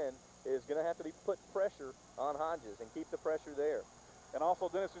City win is going to have to be put pressure on Hodges and keep the pressure there. And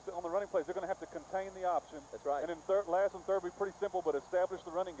also, Dennis, on the running plays, they're going to have to contain the option. That's right. And in last and third, be pretty simple, but establish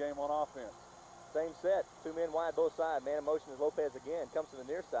the running game on offense. Same set. 2 men wide both sides. Man in motion is Lopez again. Comes to the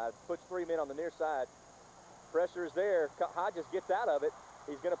near side. Puts 3 men on the near side. Pressure is there. Hodges gets out of it.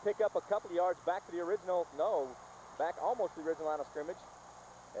 He's going to pick up a couple of yards back to the original. Back almost to the original line of scrimmage,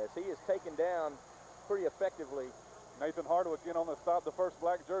 as he is taken down pretty effectively. Nathan Hardwick in on the stop, the first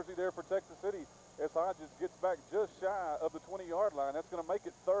black jersey there for Texas City, as Hodges gets back just shy of the 20-yard line. That's going to make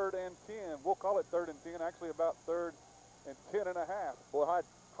it 3rd and 10. We'll call it 3rd and 10, actually about 3rd and 10 and a half. Boy,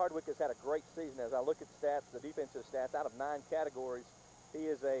 Hardwick has had a great season. As I look at stats, the defensive stats, out of 9 categories,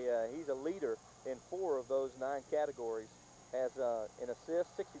 he's a leader in 4 of those 9 categories. Has an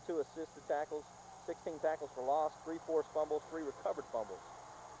assist, 62 assisted tackles, 16 tackles for loss, 3 forced fumbles, 3 recovered fumbles.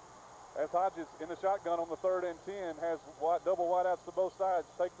 As Hodges in the shotgun on the 3rd and 10 has double wideouts to both sides,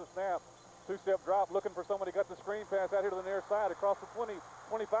 takes the snap, 2-step drop, looking for somebody, got the screen pass out here to the near side across the 20,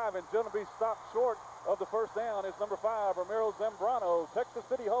 25, and going to be stopped short of the first down is number 5, Romero Zambrano. Texas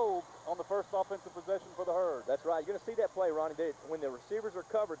City holds on the first offensive possession for the herd. That's right. You're going to see that play, Ronnie. When the receivers are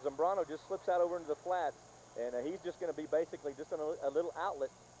covered, Zambrano just slips out over into the flats, and he's just going to be basically just a little outlet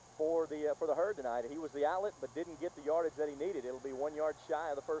for the herd tonight. He was the outlet, but didn't get the yardage that he needed. It'll be 1 yard shy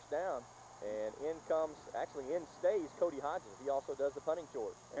of the first down. And in stays Cody Hodges. He also does the punting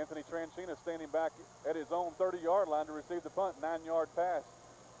chores. Anthony Tranchina standing back at his own 30-yard line to receive the punt. 9-yard pass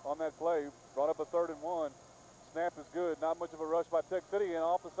on that play. Brought up a 3rd and 1. Snap is good. Not much of a rush by Tech City. And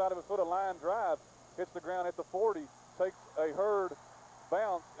off the side of his foot, a line drive. Hits the ground at the 40. Takes a herd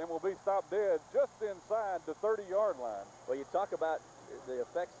bounce and will be stopped dead just inside the 30-yard line. Well, you talk about the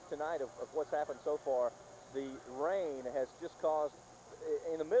effects tonight of what's happened so far. The rain has just caused,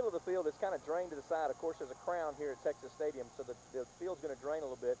 in the middle of the field, it's kind of drained to the side. Of course, there's a crown here at Texas Stadium, so the field's going to drain a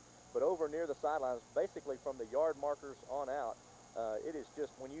little bit. But over near the sidelines, basically from the yard markers on out, it is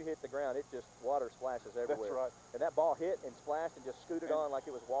just, when you hit the ground, it just water splashes everywhere. That's right. And that ball hit and splashed and just scooted on like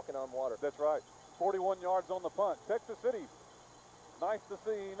it was walking on water. That's right. 41 yards on the punt. Texas City, nice to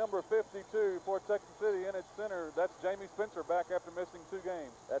see number 52 for Texas City in its center. That's Jamie Spencer back after missing 2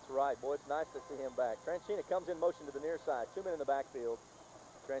 games. That's right, boy. It's nice to see him back. Tranchina comes in motion to the near side. 2 men in the backfield.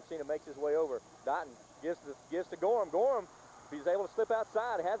 Tranchina makes his way over. Dottin gives to Gorom. Gorom, he's able to slip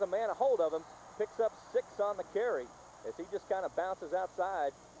outside, has a man a hold of him, picks up 6 on the carry as he just kind of bounces outside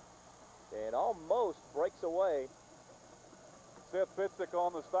and almost breaks away. Seth Fitzik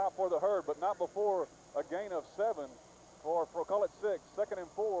on the stop for the herd, but not before a gain of 7, or call it 6, 2nd and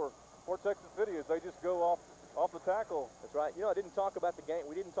 4 for Texas City as they just go off the tackle. That's right. You know, I didn't talk about the game.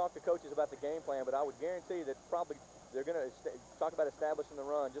 We didn't talk to coaches about the game plan, but I would guarantee that probably they're going to talk about establishing the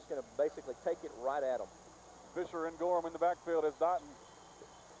run, just going to basically take it right at them. Fisher and Gorom in the backfield as Dottin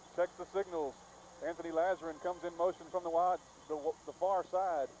checks the signals. Anthony Lazarin comes in motion from the far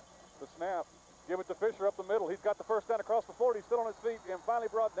side. The snap, give it to Fisher up the middle. He's got the first down across the 40, still on his feet, and finally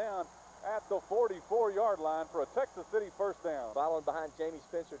brought down at the 44-yard line for a Texas City first down. Following behind Jamie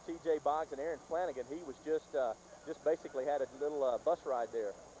Spencer, T.J. Boggs, and Aaron Flanagan, he was just basically had a little bus ride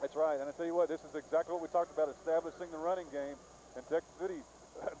there. That's right, and I tell you what, this is exactly what we talked about, establishing the running game. And Texas City,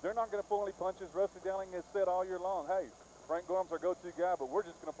 they're not going to pull any punches. Rusty Dowling has said all year long, hey, Frank Gorom's our go-to guy, but we're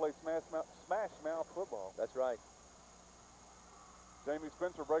just going to play smash mouth football. That's right. Jamie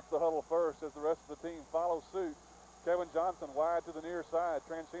Spencer breaks the huddle first as the rest of the team follows suit. Kevin Johnson wide to the near side.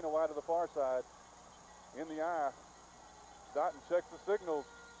 Tranchina wide to the far side. In the eye. Dottin checks the signals.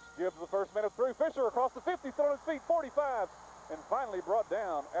 Gives the first man through. Fisher across the 50, still on his feet, 45. And finally brought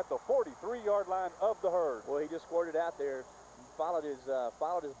down at the 43-yard line of the herd. Well, he just squirted out there. Followed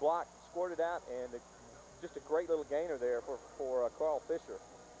his block, squirted out, and just a great little gainer there for Carl Fisher.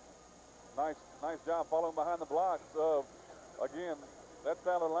 Nice job following behind the blocks of, again, that's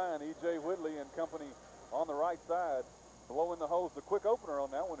out of line. E.J. Whitley and company on the right side, blowing the hose. The quick opener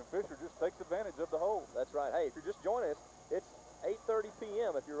on that one, and Fisher just takes advantage of the hole. That's right. Hey, if you're just joining us, it's 8:30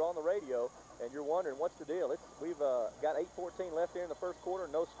 p.m. if you're on the radio and you're wondering what's the deal. We've got 8:14 left here in the first quarter,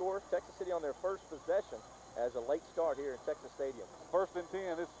 no score. Texas City on their first possession as a late start here at Texas Stadium. 1st and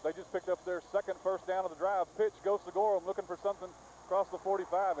 10. They just picked up their second first down of the drive. Pitch goes to Gorom looking for something across the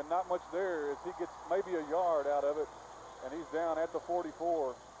 45, and not much there as he gets maybe a yard out of it, and he's down at the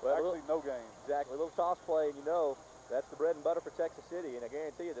 44. Well, actually, no gain. Exactly. A little toss play, and you know that's the bread and butter for Texas City, and I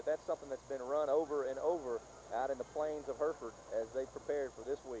guarantee you that that's something that's been run over and over out in the plains of Hereford as they prepared for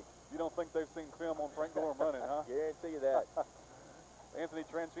this week. You don't think they've seen film on Frank Gorom running, huh? Guarantee you that. Anthony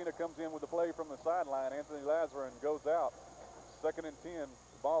Tranchina comes in with the play from the sideline. Anthony Lazarin goes out. 2nd and 10.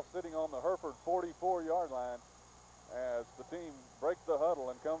 Ball sitting on the Hereford 44-yard line as the team breaks the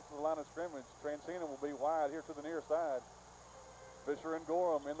huddle and comes to the line of scrimmage. Tranchina will be wide here to the near side. Fisher and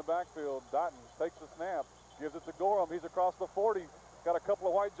Gorom in the backfield. Dottin takes the snap, gives it to Gorom. He's across the 40. Got a couple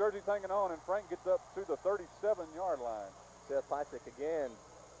of white jerseys hanging on, and Frank gets up to the 37-yard line. Seth Pysick again,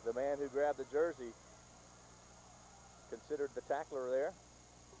 the man who grabbed the jersey, considered the tackler there.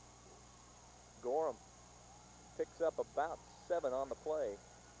 Gorom picks up about 7 on the play,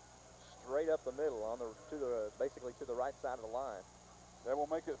 straight up the middle basically to the right side of the line. That will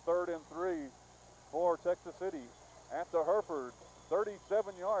make it 3rd and 3 for Texas City at the Hereford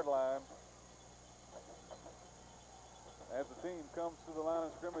 37-yard line as the team comes to the line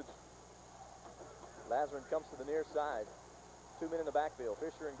of scrimmage. Lazarin comes to the near side. 2 men in the backfield,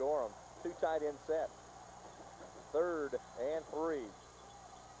 Fisher and Gorom. 2 tight end set. 3rd and 3.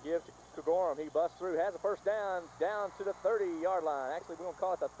 Give to Gorom. He busts through, has a first down to the 30-yard line. Actually, we're going to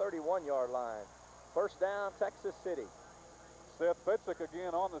call it the 31-yard line. First down, Texas City. Seth Fitzik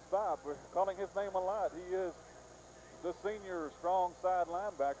again on the stop. We're calling his name a lot. He is the senior strong side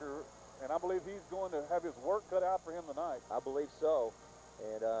linebacker, and I believe he's going to have his work cut out for him tonight. I believe so.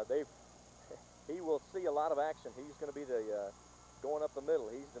 And he will see a lot of action. He's going to be the going up the middle.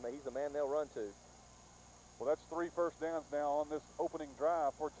 He's the man they'll run to. Well, that's 3 first downs now on this opening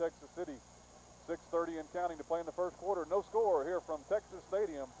drive for Texas City. 6:30 and counting to play in the first quarter. No score here from Texas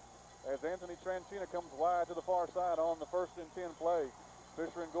Stadium as Anthony Tranchina comes wide to the far side on the 1st and 10 play.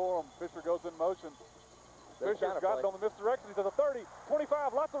 Fisher and Gorom. Fisher goes in motion. Fisher's got it on the misdirection to the 30,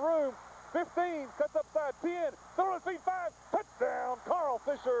 25, lots of room. 15, cuts upside, 10, still on his feet, 5, touchdown, Carl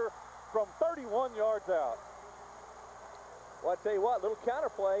Fisher from 31 yards out. Well, I tell you what, little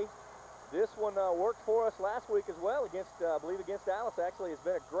counterplay. This one worked for us last week as well against, I believe against Alice, actually. It's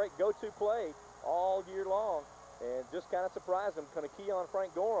been a great go-to play all year long. And just kind of surprised them, kind of key on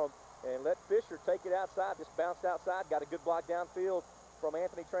Frank Gorom and let Fisher take it outside. Just bounced outside, got a good block downfield from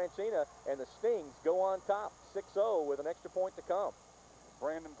Anthony Tranchina, and the Stings go on top, 6-0 with an extra point to come.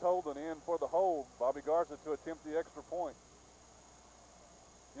 Brandon Tolden in for the hold. Bobby Garza to attempt the extra point.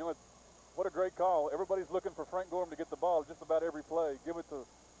 You know, what a great call. Everybody's looking for Frank Gorom to get the ball just about every play. Give it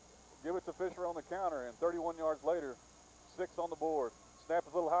to Fisher on the counter, and 31 yards later, 6 on the board. Snap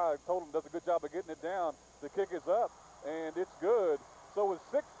is a little high. Tolden does a good job of getting it down. The kick is up, and it's good. So with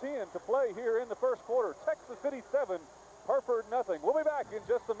 6:10 to play here in the first quarter, Texas City 7, Hereford nothing. We'll be back in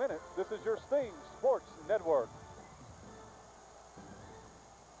just a minute. This is your Sting Sports Network.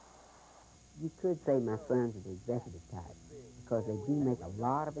 You could say my sons are the executive type because they do make a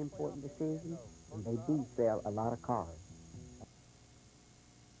lot of important decisions and they do sell a lot of cars.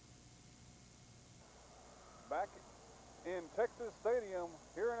 Back in Texas Stadium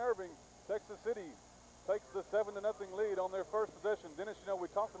here in Irving, Texas City takes the 7-0 lead on their first possession. Dennis, you know, we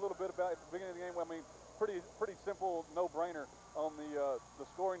talked a little bit about at the beginning of the game. I mean, pretty simple no-brainer on the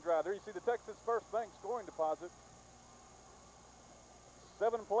scoring drive. There you see the Texas First Bank scoring deposit.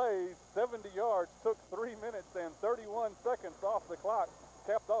 7 plays, 70 yards, took 3 minutes and 31 seconds off the clock,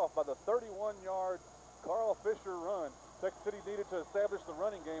 capped off by the 31-yard Carl Fisher run. Texas City needed to establish the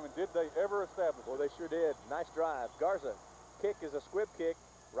running game, and did they ever establish it? Well, they sure did. Nice drive. Garza, kick is a squib kick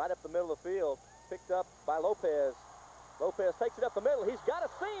right up the middle of the field, picked up by Lopez. Lopez takes it up the middle. He's got a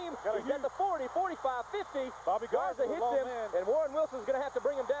seam. He's at the 40, 45, 50. Bobby Garza hits him, and Warren Wilson's going to have to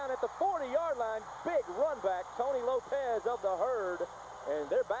bring him down at the 40-yard line. Big run back, Tony Lopez of the Herd, and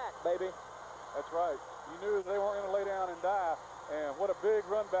they're back, baby. That's right. You knew they weren't going to lay down and die, and what a big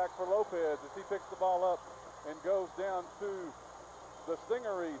run back for Lopez as he picks the ball up and goes down to the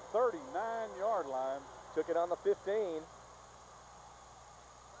Stingaree 39-yard line. Took it on the 15.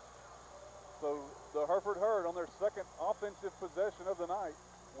 So the Hereford Herd, on their second offensive possession of the night,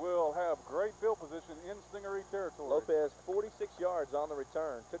 will have great field position in Stingaree territory. Lopez, 46 yards on the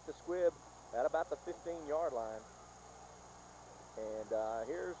return. Took the squib at about the 15-yard line. And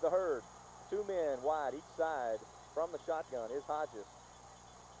here's the Herd. 2 men wide each side from the shotgun. Here's Hodges.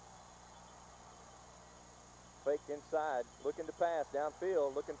 Faked inside, looking to pass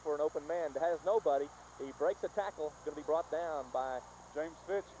downfield, looking for an open man. Has nobody. He breaks a tackle. Going to be brought down by James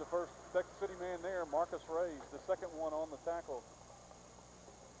Fitch, the first Texas City man there. Marcus Reyes, the second one on the tackle.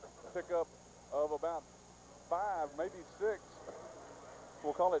 Pickup of about 5, maybe 6.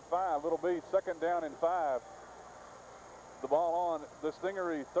 We'll call it 5. Little B, second down and 5. The ball on the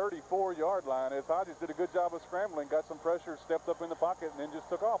Stingaree 34-yard line as Hodges did a good job of scrambling, got some pressure, stepped up in the pocket, and then just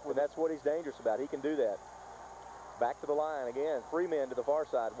took off with it. That's what he's dangerous about. He can do that. Back to the line again. 3 men to the far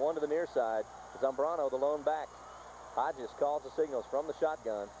side, 1 to the near side. Zambrano, the lone back. Hodges calls the signals from the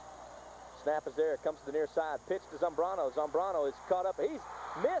shotgun. Snap is there, comes to the near side. Pitch to Zambrano. Zambrano is caught up. He's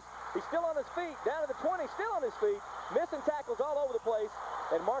missed. He's still on his feet. Down to the 20, still on his feet. Missing tackles all over the place.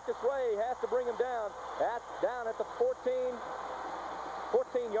 And Marcus Ray has to bring him down at the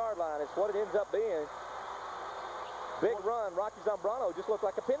 14-yard line. It's what it ends up being. Big run. Rocky Zambrano just looked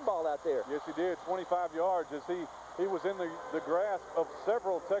like a pinball out there. Yes, he did. 25 yards as he was in the grasp of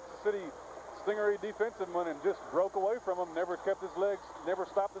several Texas City Stingaree defensive men and just broke away from him. Never kept his legs, never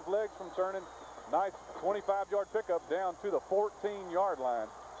stopped his legs from turning. Nice 25-yard pickup down to the 14-yard line.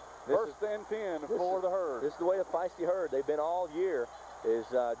 First and 10 for the Herd. This is the way the feisty Herd, they've been all year, is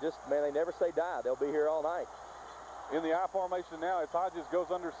just, man, they never say die. They'll be here all night. In the I formation now as Hodges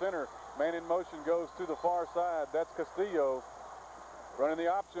goes under center. Man in motion goes to the far side. That's Castillo. Running the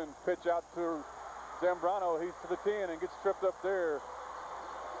option, pitch out to Zambrano. He's to the 10 and gets tripped up there.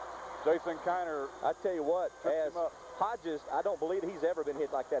 Jason Kiner. I tell you what, as Hodges, I don't believe he's ever been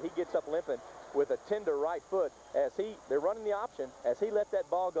hit like that. He gets up limping with a tender right foot. They're running the option. As he let that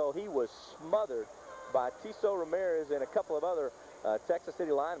ball go, he was smothered by Tiso Ramirez and a couple of other Texas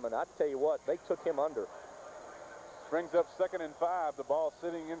City linemen. I tell you what, they took him under. Brings up 2nd and 5. The ball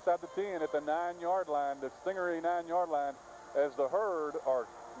sitting inside the 10 at the 9-yard line, the Stingaree 9-yard line, as the Herd are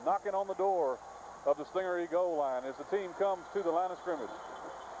knocking on the door of the Stingaree goal line as the team comes to the line of scrimmage.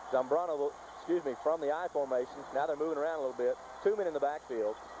 Zambrano, from the I formation. Now they're moving around a little bit. 2 men in the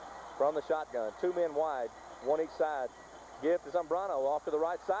backfield from the shotgun. 2 men wide, 1 each side. Give to Zambrano off to the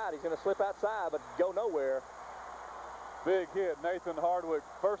right side. He's going to slip outside, but go nowhere. Big hit, Nathan Hardwick.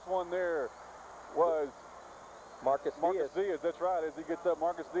 First one there was Marcus Diaz. That's right. As he gets up,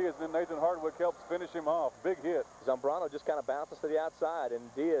 Marcus Diaz, then Nathan Hardwick helps finish him off. Big hit. Zambrano just kind of bounces to the outside, and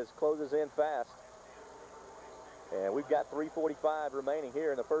Diaz closes in fast. And we've got 3:45 remaining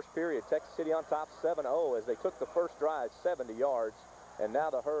here in the first period. Texas City on top 7-0 as they took the first drive 70 yards. And now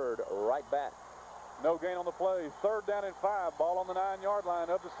the Herd right back. No gain on the play. 3rd down and 5. Ball on the 9-yard line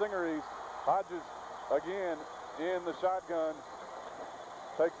of the Stingarees. Hodges again in the shotgun.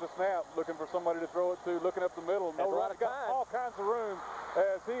 Takes the snap, looking for somebody to throw it to, looking up the middle. No run, got all kinds of room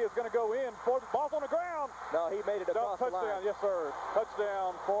as he is going to go in. Ball's on the ground. No, he made it across the line. Touchdown, yes, sir.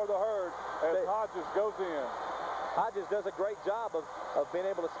 Touchdown for the Herd as Hodges goes in. Hodges does a great job of being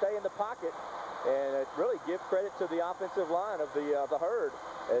able to stay in the pocket and really give credit to the offensive line of the Herd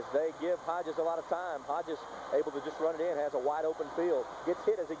as they give Hodges a lot of time. Hodges able to just run it in, has a wide open field, gets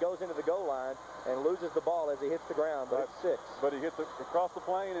hit as he goes into the goal line and loses the ball as he hits the ground, but it's 6. But he hits it across the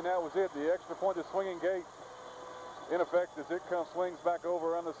plane, and that was it. The extra point, the swinging gate, in effect, as it swings back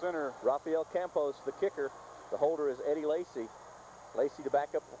over on the center. Rafael Campos, the kicker. The holder is Eddie Lacey. Lacey to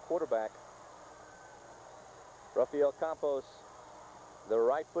back up the quarterback. Rafael Campos, the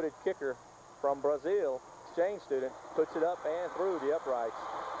right-footed kicker from Brazil, exchange student, puts it up and through the uprights.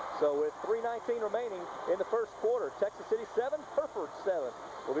 So with 3:19 remaining in the first quarter, Texas City 7, Hereford 7.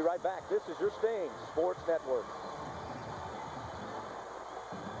 We'll be right back. This is your Sting Sports Network.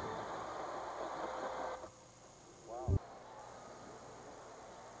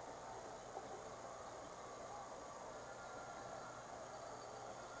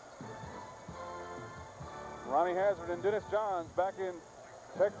 Ronnie Hazard and Dennis Johns back in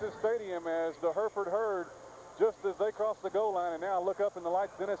Texas Stadium as the Hereford Herd, just as they cross the goal line, and now look up in the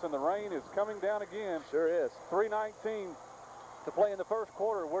lights, Dennis, and the rain is coming down again. Sure is. 3:19 to play in the first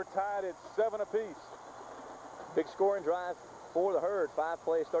quarter. We're tied at 7 apiece. Big scoring drive for the Herd. 5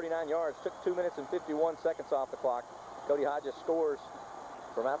 plays, 39 yards. Took 2 minutes and 51 seconds off the clock. Cody Hodges scores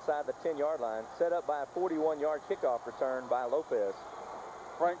from outside the 10-yard line, set up by a 41-yard kickoff return by Lopez.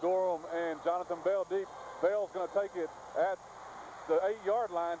 Frank Gorom and Jonathan Bell deep. Bell's going to take it at the 8-yard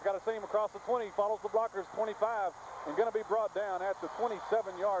line. Got to see him across the 20. Follows the blockers 25 and going to be brought down at the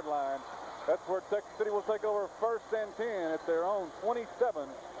 27-yard line. That's where Texas City will take over 1st and 10 at their own 27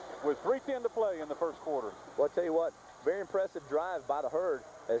 with 3:10 to play in the first quarter. Well, I'll tell you what, very impressive drive by the Herd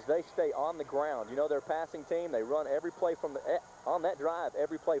as they stay on the ground. You know, they're a passing team. They run every play from on that drive,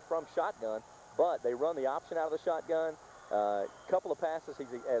 every play from shotgun, but they run the option out of the shotgun. Couple of passes,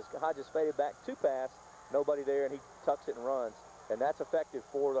 as Hodges faded back to pass, nobody there, and he tucks it and runs. And that's effective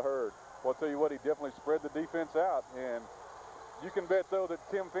for the Herd. Well, I'll tell you what, he definitely spread the defense out. And you can bet, though, that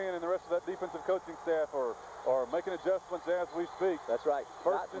Tim Finn and the rest of that defensive coaching staff are making adjustments as we speak. That's right.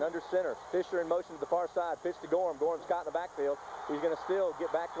 Dottin under center. Fisher in motion to the far side. Pitch to Gorom. Gorom's caught in the backfield. He's going to still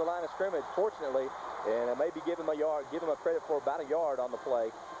get back to the line of scrimmage, fortunately, and maybe give him a yard, give him a credit for about a yard on the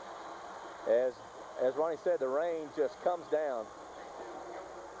play. As Ronnie said, the rain just comes down.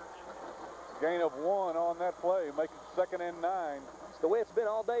 Gain of 1 on that play, making 2nd and 9. It's the way it's been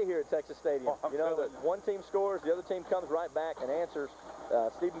all day here at Texas Stadium. Oh, you know, that one team scores, the other team comes right back and answers.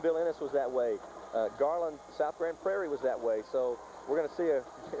 Stephenville Ennis was that way. Garland, South Grand Prairie was that way. So we're going to see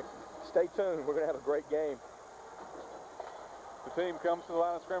stay tuned, we're going to have a great game. The team comes to the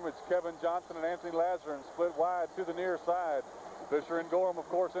line of scrimmage. Kevin Johnson and Anthony Lazarin split wide to the near side. Fisher and Gorom, of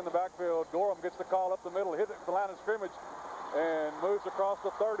course, in the backfield. Gorom gets the call up the middle, hits it to the line of scrimmage, and moves across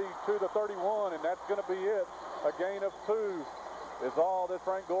the 30 to the 31, and that's going to be it. A gain of 2 is all that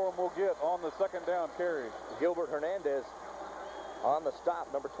Frank Gorom will get on the 2nd down carry. Gilbert Hernandez on the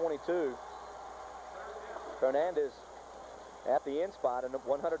stop, number 22. Hernandez at the end spot, and a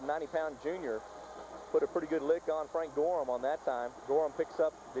 190-pound junior put a pretty good lick on Frank Gorom on that time. Gorom picks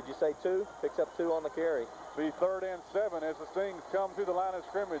up, did you say 2? Picks up 2 on the carry. Be 3rd and 7 as the Stings come to the line of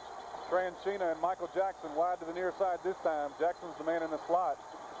scrimmage. Tranchina and Michael Jackson wide to the near side this time. Jackson's the man in the slot.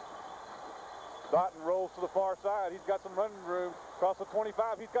 Dottin rolls to the far side. He's got some running room. Across the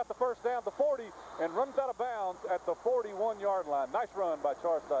 25, he's got the first down, the 40, and runs out of bounds at the 41-yard line. Nice run by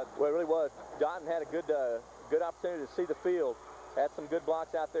Charis Dottin. Well, it really was. Dottin had a good opportunity to see the field. Had some good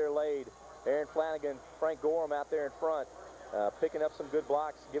blocks out there laid. Aaron Flanagan, Frank Gorom out there in front, picking up some good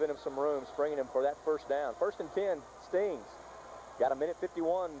blocks, giving him some room, springing him for that first down. 1st and 10, Stings. Got a minute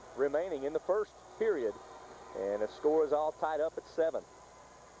 51 remaining in the first period, and the score is all tied up at 7.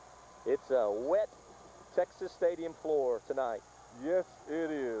 It's a wet Texas Stadium floor tonight. Yes,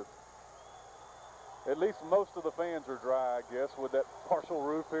 it is. At least most of the fans are dry, I guess, with that partial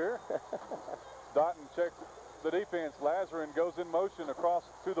roof here. Dottin checks the defense. Lazarin goes in motion across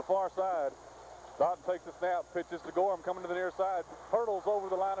to the far side. Dottin takes the snap, pitches to Gorom coming to the near side, hurdles over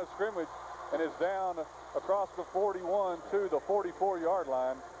the line of scrimmage, and is down across the 41 to the 44-yard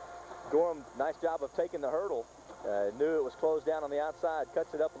line. Gorom, nice job of taking the hurdle. Knew it was closed down on the outside,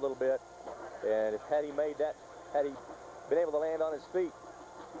 cuts it up a little bit, and had he made that had he been able to land on his feet,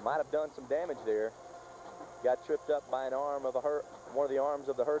 might have done some damage there. Got tripped up by an arm of one of the arms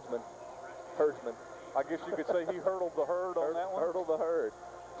of the herdsman. I guess you could say he hurdled the herd on that one. Hurdled the herd.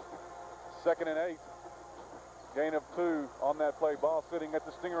 2nd and 8. Gain of 2 on that play. Ball sitting at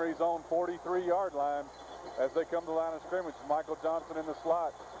the Stingarees' own 43-yard line as they come to the line of scrimmage. Michael Johnson in the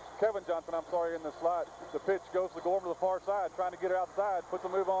slot. Kevin Johnson, I'm sorry, in the slot. The pitch goes to Gorom to the far side, trying to get it outside. Puts a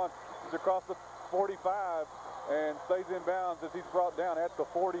move on. He's across the 45 and stays in bounds as he's brought down at the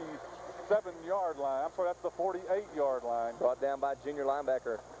 47-yard line. I'm sorry, that's the 48-yard line. Brought down by junior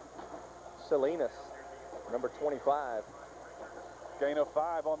linebacker Salinas, number 25. Gain of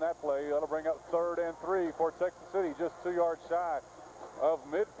 5 on that play. That'll bring up 3rd and 3 for Texas City, just 2 yards shy of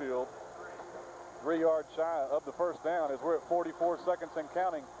midfield. 3 yards shy of the first down as we're at 44 seconds and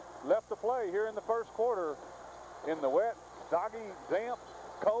counting left to play here in the first quarter in the wet, soggy, damp,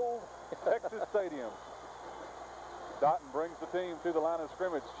 cold Texas Stadium. Dottin brings the team to the line of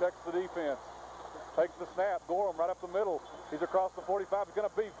scrimmage, checks the defense, takes the snap. Gorom right up the middle. He's across the 45. He's going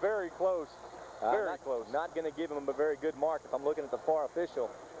to be very close. Very close. Not going to give him a very good mark if I'm looking at the far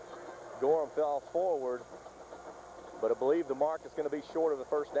official. Gorom fell forward, but I believe the mark is going to be short of the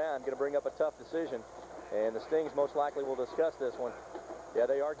first down. Going to bring up a tough decision, and the Stings most likely will discuss this one. Yeah,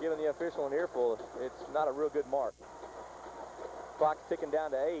 they are giving the official an earful. It's not a real good mark. Clock's ticking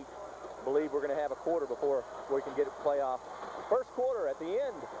down to 8. I believe we're going to have a quarter before we can get a playoff. First quarter at the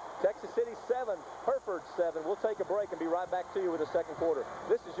end. Texas City 7, Hereford 7. We'll take a break and be right back to you with the second quarter.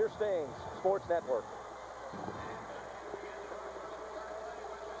 This is your Stings Sports Network.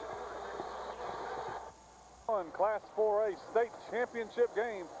 On Class 4A state championship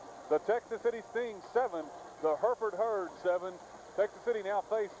game, the Texas City Stings 7, the Hereford Herd 7. Texas City now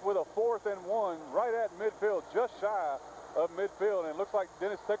faced with a 4th and 1 right at midfield, just shy of midfield, and it looks like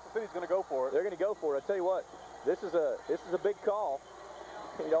Texas City's going to go for it. They're going to go for it. I tell you what, this is a big call.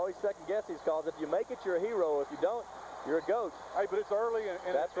 You always second guess these calls. If you make it, you're a hero. If you don't, you're a ghost. Hey, but it's early,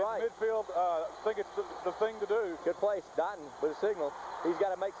 and that's right. Midfield, I think it's the thing to do. Good place. Dottin with a signal. He's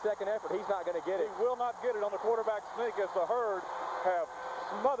got to make second effort. He's not going to get it. He will not get it on the quarterback sneak as the Herd have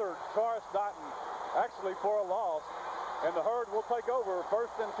smothered Charis Dottin, actually for a loss. And the Herd will take over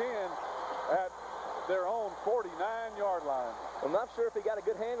 1st and 10 at their own 49-yard line. I'm not sure if he got a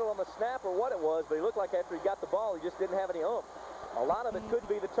good handle on the snap or what it was, but he looked like after he got the ball, he just didn't have any oomph. A lot of it could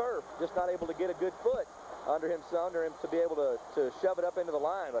be the turf, just not able to get a good foot under him to be able to shove it up into the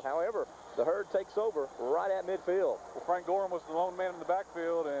line. But however, the Herd takes over right at midfield. Well, Frank Gorom was the lone man in the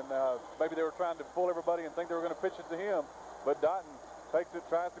backfield, and maybe they were trying to fool everybody and think they were going to pitch it to him. But Dottin takes it,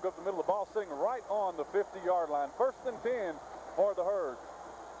 tries to go up the middle. The ball sitting right on the 50-yard line. 1st and 10 for the Herd.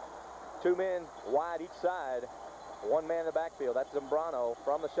 2 men wide each side. 1 man in the backfield. That's Zambrano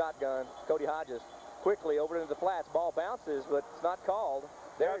from the shotgun. Cody Hodges quickly over into the flats. Ball bounces, but it's not called.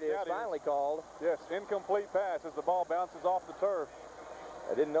 There it is, finally called. Yes, incomplete pass as the ball bounces off the turf.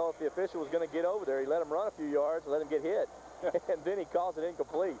 I didn't know if the official was going to get over there. He let him run a few yards, let him get hit, and then he calls it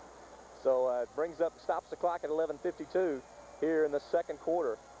incomplete. So it stops the clock at 11:52 here in the second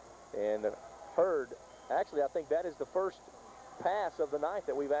quarter. And the Herd, actually, I think that is the first pass of the night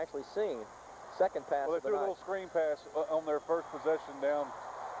that we've actually seen. Second pass of the night. Well, they threw a little screen pass on their first possession down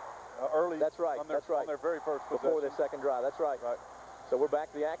early. That's right. On their very first possession. Before their second drive. That's right. So we're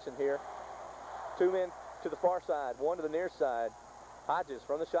back to the action here. 2 men to the far side, 1 to the near side. Hodges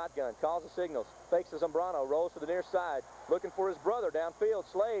from the shotgun calls the signals, fakes the Zambrano, rolls to the near side, looking for his brother downfield.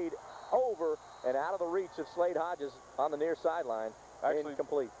 Slade over and out of the reach of Slade Hodges on the near sideline. Actually,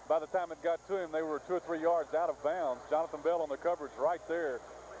 incomplete. By the time it got to him, they were 2 or 3 yards out of bounds. Jonathan Bell on the coverage right there.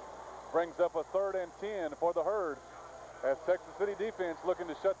 Brings up a 3rd and 10 for the Herd as Texas City defense looking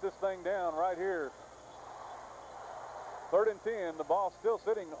to shut this thing down right here. 3rd and 10, the ball still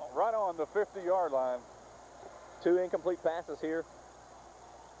sitting right on the 50-yard line. 2 incomplete passes here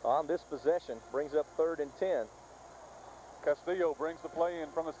on this possession. Brings up 3rd and 10. Castillo brings the play in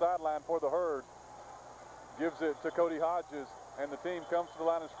from the sideline for the Herd. Gives it to Cody Hodges, and the team comes to the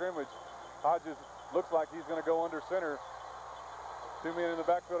line of scrimmage. Hodges looks like he's going to go under center. 2 men in the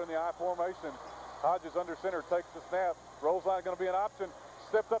backfield in the I formation. Hodges under center, takes the snap. Rolls line going to be an option.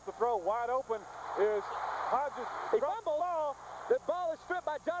 Steps up the throw. Wide open is Hodges. He fumbles. The ball is stripped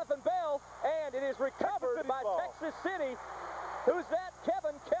by Jonathan Bell, and it is recovered by Texas City. Who's that?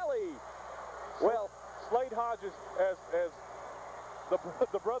 Kevin Kelly. Well, Slade Hodges, as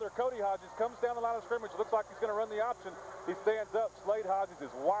the brother Cody Hodges comes down the line of scrimmage, looks like he's going to run the option. He stands up. Slade Hodges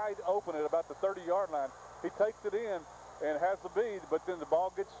is wide open at about the 30-yard line. He takes it in and has the bead, but then the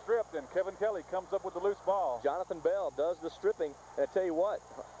ball gets stripped, and Kevin Kelly comes up with the loose ball. Jonathan Bell does the stripping, and I tell you what,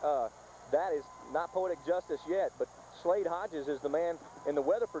 that is not poetic justice yet, but Slade Hodges is the man in the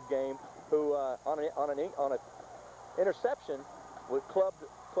Weatherford game who, on an interception,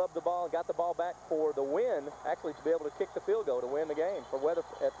 clubbed the ball and got the ball back for the win, actually to be able to kick the field goal to win the game for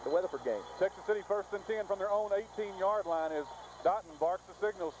at the Weatherford game. Texas City 1st and 10 from their own 18-yard line as Dottin barks the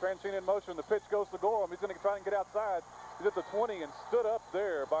signals. Transcina in motion. The pitch goes to Gorom. He's going to try and get outside. He's at the 20 and stood up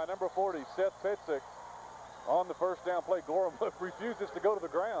there by number 40, Seth Petzik. On the first down play, Gorom refuses to go to the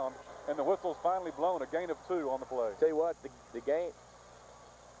ground, and the whistle's finally blown. A gain of 2 on the play. Tell you what, the game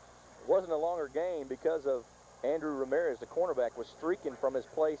wasn't a longer game because of Andrew Ramirez, the cornerback, was streaking from his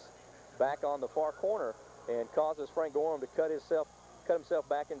place back on the far corner and causes Frank Gorom to cut himself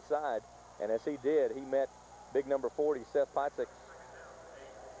back inside. And as he did, he met big number 40, Seth Petzik,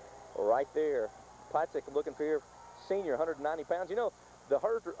 right there. Petzik looking for your senior, 190 pounds. You know, the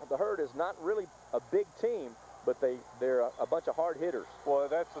Herd is not really a big team, but they're a bunch of hard hitters. Well,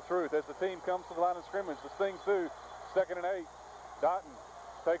 that's the truth. As the team comes to the line of scrimmage, the Sting Sioux, 2nd and 8. Dottin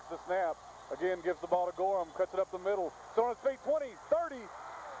takes the snap. Again, gives the ball to Gorom, cuts it up the middle. Still on his feet, 20, 30,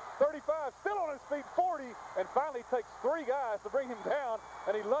 35, still on his feet, 40, and finally takes 3 guys to bring him down,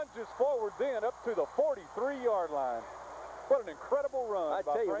 and he lunges forward then up to the 43-yard line. What an incredible run I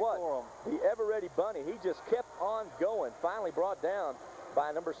by tell you Frank what, Gorom. the ever-ready bunny, he just kept on going, finally brought down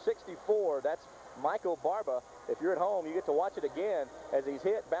by number 64. That's Michael Barba. If you're at home, you get to watch it again as he's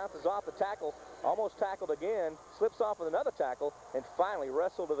hit, bounces off the tackle, almost tackled again, slips off with another tackle, and finally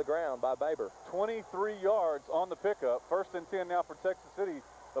wrestled to the ground by Baber. 23 yards on the pickup. 1st and 10 now for Texas City.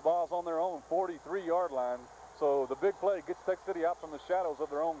 The ball's on their own 43-yard line. So the big play gets Texas City out from the shadows of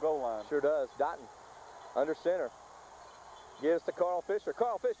their own goal line. Sure does. Dottin under center. Gives to Carl Fisher.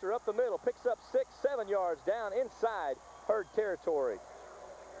 Carl Fisher up the middle, picks up 6, 7 yards down inside Herd territory.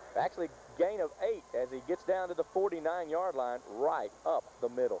 Actually, gain of 8 as he gets down to the 49-yard line, right up the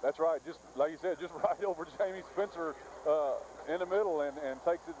middle. That's right. Just like you said, just right over Jamie Spencer in the middle and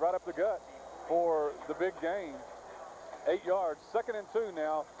takes it right up the gut for the big gain. 8 yards. 2nd and 2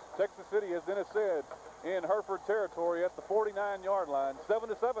 now. Texas City, as Dennis said, in Hereford territory at the 49-yard line.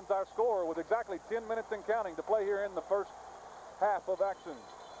 7-7 is our score with exactly 10 minutes and counting to play here in the first half of action.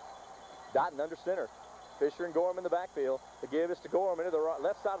 Dottin under center. Fisher and Gorom in the backfield. The give is to Gorom into the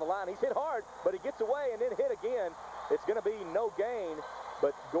left side of the line. He's hit hard, but he gets away and then hit again. It's going to be no gain,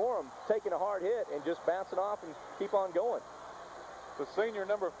 but Gorom taking a hard hit and just bouncing off and keep on going. The senior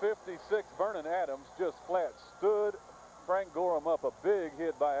number 56, Vernon Adams, just flat stood Frank Gorom up. A big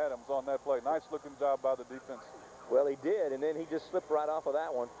hit by Adams on that play. Nice looking job by the defense. Well, he did, and then he just slipped right off of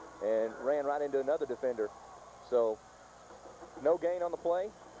that one and ran right into another defender. So no gain on the play.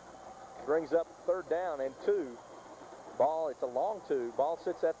 Brings up 3rd down and 2. Ball, it's a long 2. Ball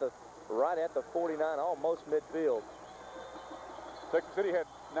sits at right at the 49, almost midfield. Texas City had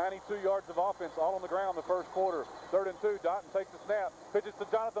 92 yards of offense all on the ground the first quarter. 3rd and 2, Dottin takes the snap, pitches to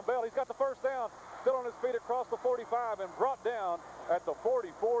Jonathan Bell. He's got the first down, still on his feet across the 45 and brought down at the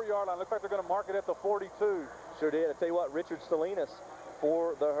 44-yard line. Looks like they're going to mark it at the 42. Sure did. I tell you what, Richard Salinas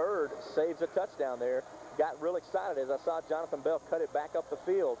for the Herd saves a touchdown there. Got real excited as I saw Jonathan Bell cut it back up the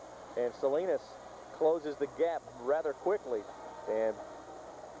field. And Salinas closes the gap rather quickly. And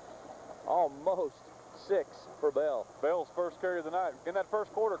almost 6 for Bell. Bell's first carry of the night. In that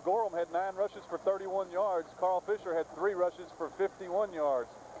first quarter, Gorom had 9 rushes for 31 yards. Carl Fisher had 3 rushes for 51 yards.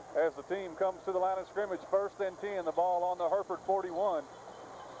 As the team comes to the line of scrimmage, 1st and 10, the ball on the Hereford 41.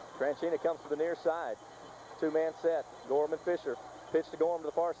 Transcina comes to the near side. 2-man set. Gorom and Fisher. Pitch to Gorom to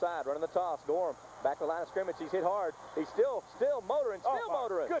the far side. Running the toss. Gorom back to the line of scrimmage. He's hit hard. He's still motoring. Still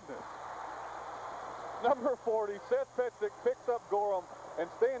motoring. Goodness. Number 40, Seth Petzik picks up Gorom and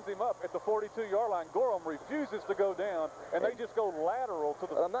stands him up at the 42-yard line. Gorom refuses to go down, and they just go lateral to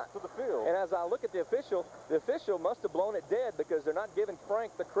the field. And as I look at the official must have blown it dead because they're not giving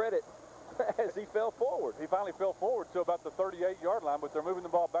Frank the credit as he fell forward. He finally fell forward to about the 38-yard line, but they're moving the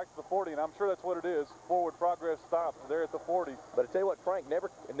ball back to the 40, and I'm sure that's what it is. Forward progress stops there at the 40. But I tell you what, Frank never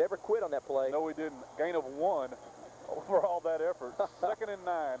quit on that play. No, he didn't. Gain of 1 for all that effort. 2nd and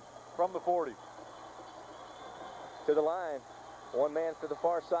 9 from the 40. To the line. 1 man to the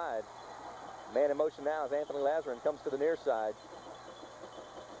far side. Man in motion now as Anthony Lazarin comes to the near side.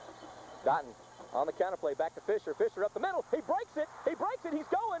 Dottin on the counterplay, back to Fisher. Fisher up the middle. He breaks it. He breaks it. He's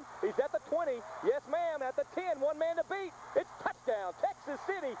going. He's at the 20. Yes, ma'am. At the 10. 1 man to beat. It's touchdown. Texas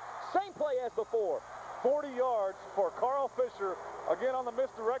City. Same play as before. 40 yards for Carl Fisher. Again on the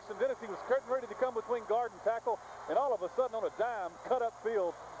misdirection. Dennis, he was ready to come between guard and tackle, and all of a sudden on a dime, cut up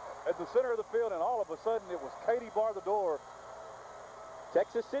field at the center of the field, and all of a sudden it was Katie bar the door.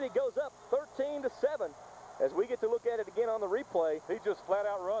 Texas City goes up 13-7. As we get to look at it again on the replay, he just flat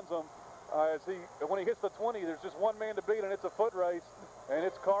out runs them. when he hits the 20, there's just one man to beat, and it's a foot race, and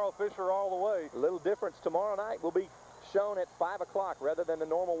it's Carl Fisher all the way. A little difference tomorrow night will be shown at 5 o'clock rather than the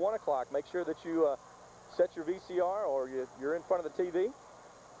normal 1 o'clock. Make sure that you set your VCR or you're in front of the TV.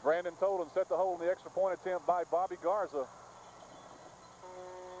 Brandon Tolan set the hole in the extra point attempt by Bobby Garza.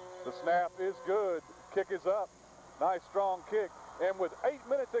 The snap is good. Kick is up. Nice strong kick. And with 8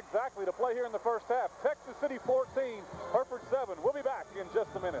 minutes exactly to play here in the first half, Texas City 14, Hereford 7. We'll be back in just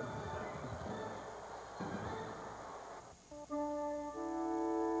a minute.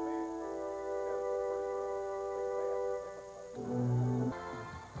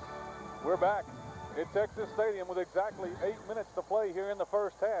 We're back at Texas Stadium with exactly 8 minutes to play here in the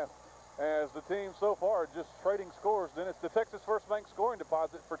first half. As the team so far just trading scores. Then it's the Texas First Bank scoring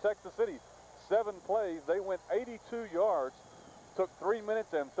deposit for Texas City. 7 plays. They went 82 yards. Took 3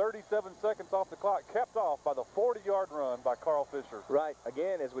 minutes and 37 seconds off the clock. Capped off by the 40-yard run by Carl Fisher. Right.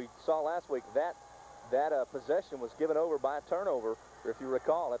 Again, as we saw last week, that possession was given over by a turnover. If you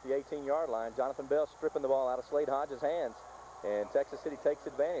recall, at the 18-yard line, Jonathan Bell stripping the ball out of Slade Hodges' hands. And Texas City takes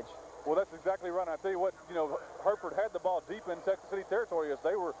advantage. Well, that's exactly right. I tell you what, Hereford had the ball deep in Texas City territory as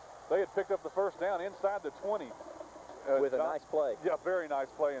they had picked up the first down inside the 20. With a nice play. Yeah, very nice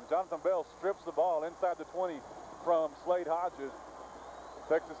play. And Jonathan Bell strips the ball inside the 20 from Slade Hodges.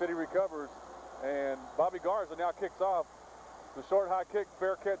 Texas City recovers, and Bobby Garza now kicks off. The short high kick,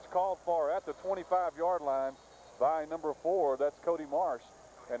 fair catch called for at the 25-yard line by number 4. That's Cody Marsh.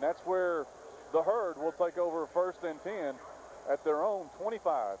 And that's where the Herd will take over 1st and 10 at their own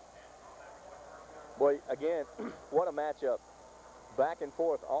 25. Boy, again, what a matchup. Back and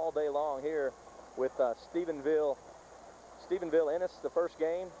forth all day long here with Stephenville Ennis the first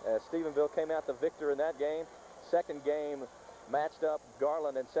game. Stephenville came out the victor in that game. Second game matched up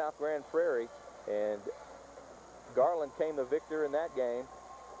Garland and South Grand Prairie, and Garland came the victor in that game.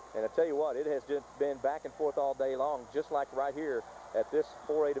 And I tell you what, it has just been back and forth all day long, just like right here at this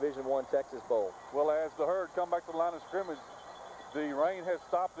 4A Division I Texas Bowl. Well, as the Herd come back to the line of scrimmage, the rain has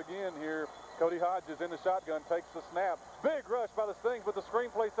stopped again here. Cody Hodges in the shotgun, takes the snap. Big rush by the Stings, but the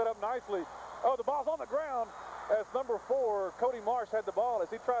screenplay set up nicely. Oh, the ball's on the ground as number 4, Cody Marsh, had the ball as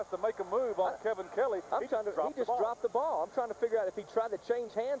he tries to make a move on Kevin Kelly. He just dropped the ball. I'm trying to figure out if he tried to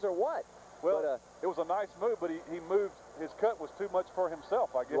change hands or what. Well, but, it was a nice move, but he moved. His cut was too much for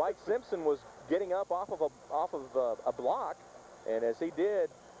himself, I guess. Dwight Simpson was getting up off of a block, and as he did,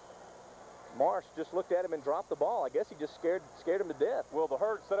 Marsh just looked at him and dropped the ball. I guess he just scared him to death. Well, the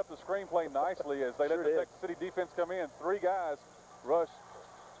Herd set up the screenplay nicely as they let the Texas City defense come in. 3 guys rush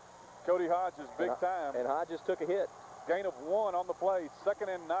Cody Hodges big time. And Hodges took a hit. Gain of 1 on the play. 2nd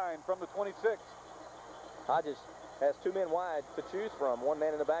and 9 from the 26. Hodges has 2 men wide to choose from. 1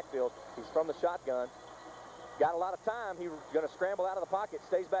 man in the backfield. He's from the shotgun. Got a lot of time. He's going to scramble out of the pocket.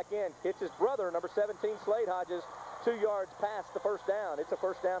 Stays back in. Hits his brother, number 17, Slade Hodges. 2 yards past the first down. It's a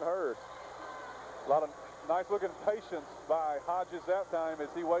first down Herd. A lot of nice-looking patience by Hodges that time as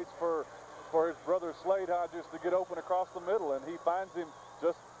he waits for his brother Slade Hodges to get open across the middle, and he finds him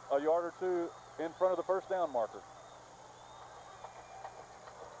just a yard or 2 in front of the first down marker.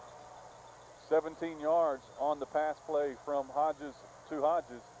 17 yards on the pass play from Hodges to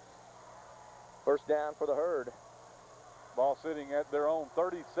Hodges. First down for the Herd. Ball sitting at their own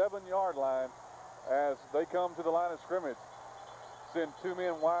 37-yard line as they come to the line of scrimmage. Send 2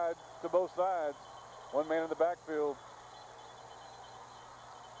 men wide to both sides. 1 man in the backfield.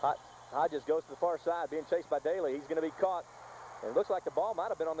 Hodges goes to the far side, being chased by Daly. He's going to be caught. And it looks like the ball might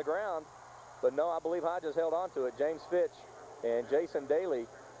have been on the ground, but no, I believe Hodges held on to it. James Fitch and Jason Daly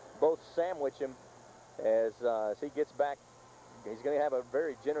both sandwich him as he gets back. He's going to have a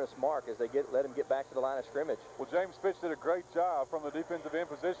very generous mark as they let him get back to the line of scrimmage. Well, James Fitch did a great job from the defensive end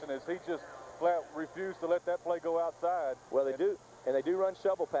position as he just flat refused to let that play go outside. Well, they do, and they do run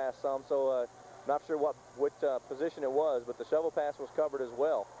shovel pass some, so not sure what position it was, but the shovel pass was covered as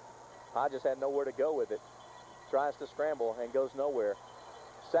well. Hodges had nowhere to go with it. Tries to scramble and goes nowhere.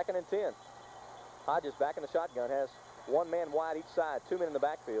 2nd and 10. Hodges back in the shotgun, has 1 man wide each side, 2 men in the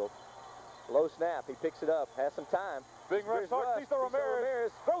backfield. Low snap, he picks it up, has some time. Big rush, Tiso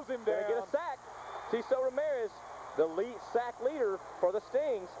Ramirez throws him down. Gonna get a sack. Tiso Ramirez, the sack leader for the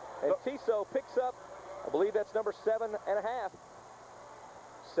Stings, and Tiso picks up, I believe that's number 7.5.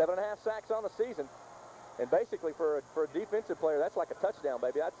 7.5 sacks on the season. And basically for a defensive player, that's like a touchdown,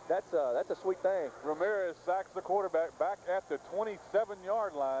 baby. That's a sweet thing. Ramirez sacks the quarterback back at the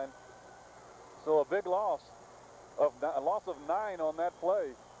 27-yard line. So a big loss of 9 on that play.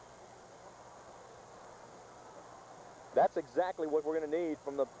 That's exactly what we're going to need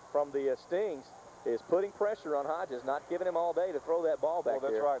from the Stings is putting pressure on Hodges, not giving him all day to throw that ball back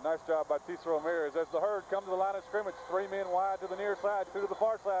that's there. right. Nice job by Tisa Ramirez. As the herd come to the line of scrimmage, 3 men wide to the near side, 2 to the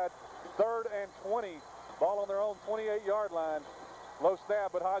far side. 3rd and 20. Ball on their own 28-yard line. Low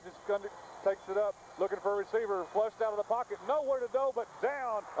snap, but Hodges takes it up, looking for a receiver, flushed out of the pocket. Nowhere to go but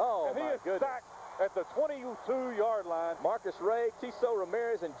down. Oh, and he my is goodness. sacked at the 22-yard line. Marcus Ray, Tiso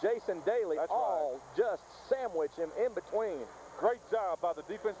Ramirez, and Jason Daly all just sandwich him in between. Great job by the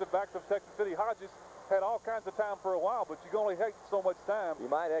defensive backs of Texas City. Hodges had all kinds of time for a while, but you can only take so much time. You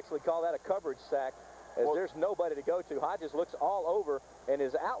might actually call that a coverage sack, as there's nobody to go to. Hodges looks all over, and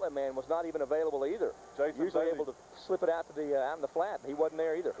his outlet man was not even available either. Jason Usually Daly, able to slip it out to the out in the flat. He wasn't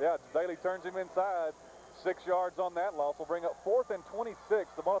there either. Yeah, Daly turns him inside. 6 yards on that loss will bring up 4th and 26.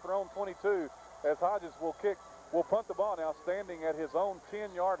 The ball at their own 22, as Hodges will punt the ball now, standing at his own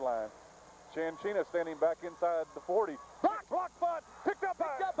 10-yard line. Chanchina standing back inside the 40. Block punt, picked up by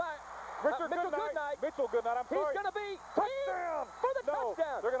Mitchell Goodnight. Mitchell Goodnight, I'm sorry. He's going to be touchdown for the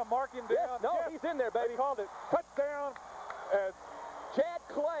touchdown. They're going to mark him down. He's in there, baby. They called it touchdown as Chad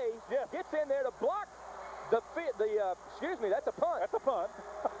Clay gets in there to block excuse me, that's a punt. That's a punt.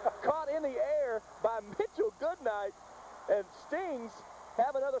 Caught in the air by Mitchell Goodnight, and Stings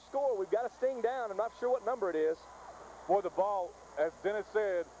have another score. We've got a Sting down. I'm not sure what number it is. Boy, the ball, as Dennis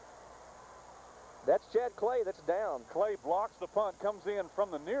said, that's Chad Clay that's down. Clay blocks the punt, comes in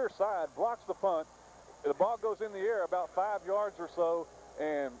from the near side, blocks the punt. The ball goes in the air about 5 yards or so,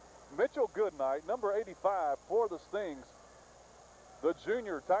 and Mitchell Goodnight, number 85 for the Stings, the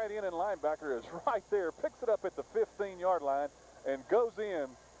junior tight end and linebacker, is right there, picks it up at the 15-yard line, and goes in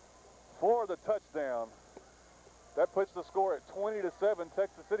for the touchdown. That puts the score at 20-7,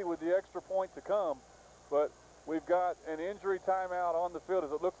 Texas City with the extra point to come. But we've got an injury timeout on the field,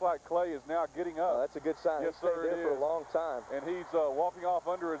 as it looks like Clay is now getting up. That's a good sign. Yes, He's stayed sir, there for a long time. And he's walking off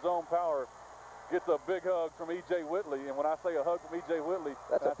under his own power. Gets a big hug from E.J. Whitley. And when I say a hug from E.J. Whitley,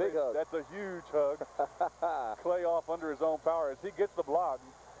 that's a big hug. That's a huge hug. Clay off under his own power as he gets the block.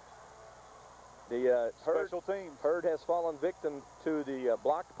 The special teams. Herd has fallen victim to the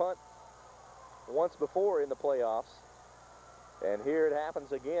blocked punt once before in the playoffs. And here it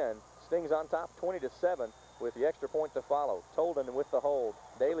happens again. Stings on top 20-7 with the extra point to follow. Tolden with the hold.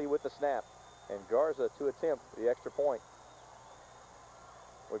 Daly with the snap. And Garza to attempt the extra point.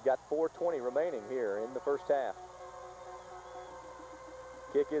 We've got 4:20 remaining here in the first half.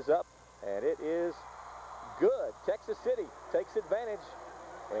 Kick is up, and it is good. Texas City takes advantage,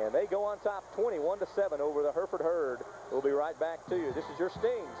 and they go on top 21-7 over the Hereford Herd. We'll be right back to you. This is your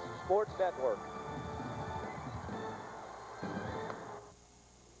Stings Sports Network.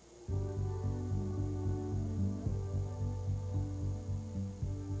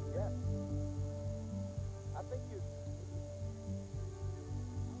 Yes. I think you...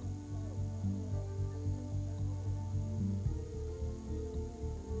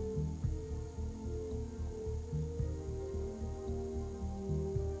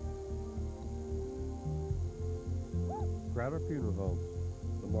 Crowder Funeral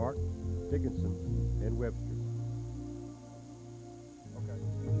Homes, Lamarck, Dickinson, and Webster.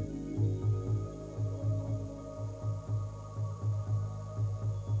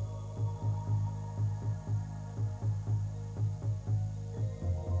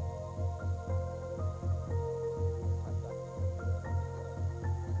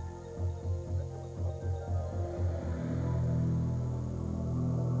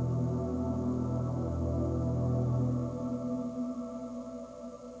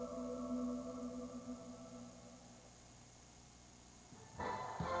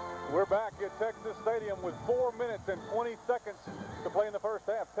 We're back at Texas Stadium with 4 minutes and 20 seconds to play in the first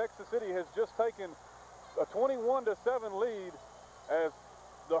half. Texas City has just taken a 21-7 lead as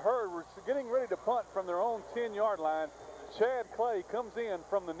the Herd were getting ready to punt from their own 10-yard line. Chad Clay comes in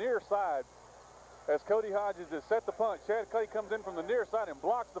from the near side as Cody Hodges has set the punt. Chad Clay comes in from the near side and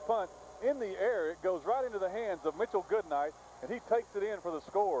blocks the punt in the air. It goes right into the hands of Mitchell Goodnight, and he takes it in for the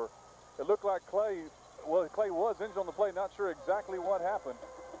score. It looked like Clay was injured on the play. Not sure exactly what happened,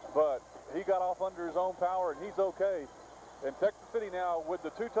 but he got off under his own power, and he's okay. And Texas City now with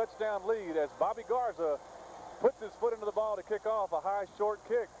the 2-touchdown lead as Bobby Garza puts his foot into the ball to kick off a high short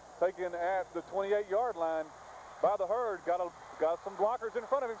kick taken at the 28-yard line by the Herd. Got some blockers in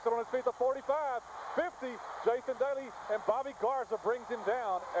front of him, still on his feet, the 45, 50. Jason Daly and Bobby Garza brings him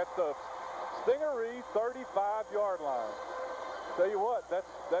down at the Stingaree 35-yard line. Tell you what,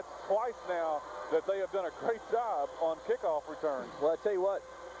 that's twice now that they have done a great job on kickoff returns. Well, I tell you what,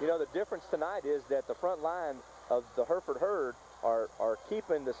 you know, the difference tonight is that the front line of the Hereford Herd are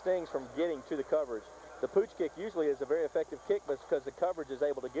keeping the Stings from getting to the coverage. the pooch kick usually is a very effective kick, but it's because the coverage is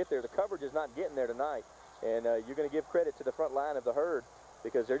able to get there. The coverage is not getting there tonight, and you're going to give credit to the front line of the Herd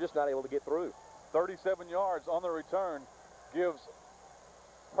because they're just not able to get through. 37 yards on the return gives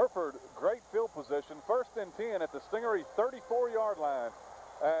Hereford great field position. 1st and 10 at the Stingaree 34-yard line.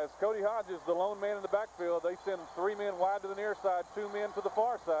 As Cody Hodges, the lone man in the backfield, they send 3 men wide to the near side, 2 men to the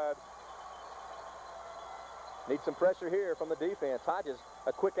far side. Need some pressure here from the defense. Hodges,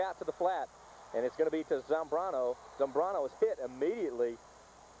 a quick out to the flat, and it's going to be to Zambrano. Zambrano is hit immediately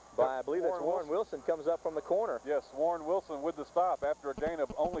by, I believe it's Warren Wilson, comes up from the corner. Yes, Warren Wilson with the stop after a gain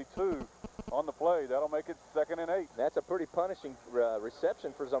of only 2 on the play. That'll make it 2nd and 8. That's a pretty punishing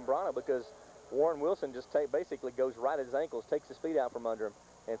reception for Zambrano because Warren Wilson just basically goes right at his ankles, takes his feet out from under him,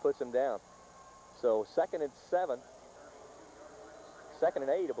 and puts him down. So 2nd and 7, 2nd and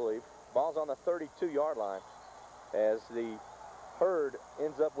 8, I believe. Ball's on the 32-yard line as the Herd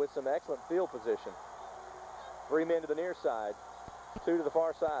ends up with some excellent field position. 3 men to the near side, 2 to the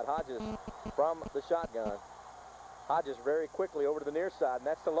far side. Hodges from the shotgun. Hodges very quickly over to the near side, and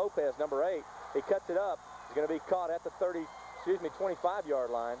that's to Lopez, number 8. He cuts it up. He's going to be caught at the 25-yard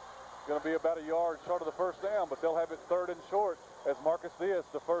line. It's going to be about a yard short of the first down, but they'll have it 3rd and short as Marcus Diaz,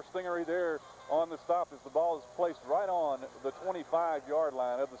 the first Stingaree there on the stop, as the ball is placed right on the 25-yard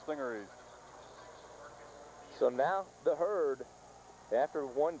line of the Stingarees. So now the Herd, after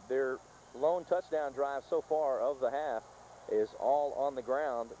their lone touchdown drive so far of the half, is all on the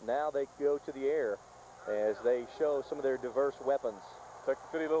ground. Now they go to the air as they show some of their diverse weapons. Texas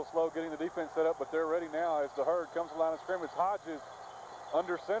City a little slow getting the defense set up, but they're ready now as the Herd comes to the line of scrimmage. Hodges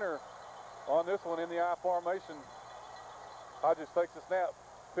under center on this one in the I formation. Hodges takes the snap,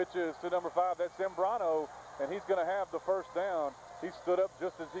 pitches to number 5. That's Zambrano, and he's going to have the first down. He stood up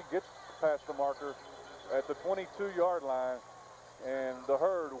just as he gets past the marker at the 22-yard line, and the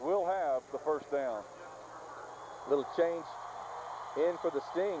Herd will have the first down. Little change in for the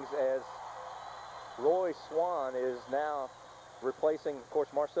Stings as Roy Swan is now replacing, of course,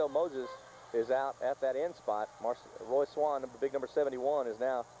 Marcel Moses is out at that end spot. Roy Swan, the big number 71, is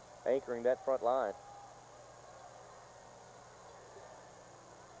now anchoring that front line.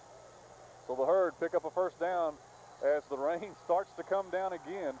 So the Herd pick up a first down as the rain starts to come down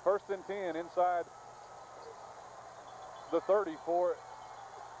again. 1st and 10 inside the 30 for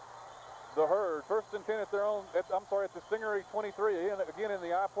the Herd. 1st and 10 at their own, at the Stingaree 23. Again in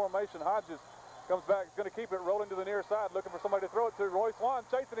the I formation. Hodges comes back, going to keep it rolling to the near side, looking for somebody to throw it to. Roy Swan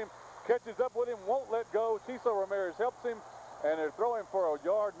chasing him, catches up with him, won't let go. Tiso Ramirez helps him, and they're throwing for a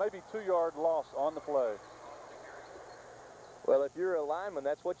yard, maybe 2-yard loss on the play. Well, if you're a lineman,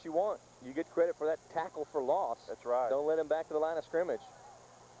 that's what you want. You get credit for that tackle for loss. That's right. Don't let him back to the line of scrimmage.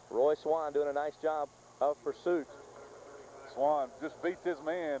 Roy Swan doing a nice job of pursuit. Swan just beats his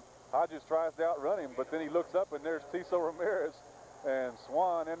man. Hodges tries to outrun him, but then he looks up, and there's Tiso Ramirez, and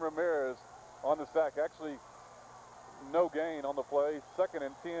Swan and Ramirez on the sack. Actually, no gain on the play. 2nd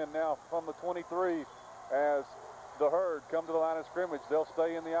and 10 now from the 23 as the Herd come to the line of scrimmage. They'll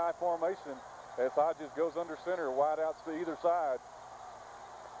stay in the I formation as Hodges goes under center, wide outs to either side.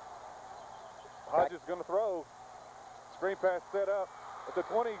 Hodges going to throw. Screen pass set up at the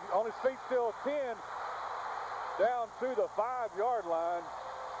 20, on his feet still, 10, down to the 5-yard line.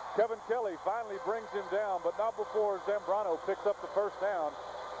 Kevin Kelly finally brings him down, but not before Zambrano picks up the first down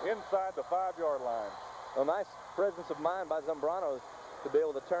inside the 5-yard line. A nice presence of mind by Zambrano to be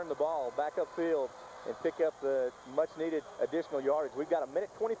able to turn the ball back upfield and pick up the much-needed additional yardage. We've got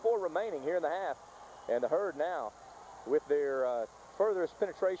 1:24 remaining here in the half, and the Herd now, with their furthest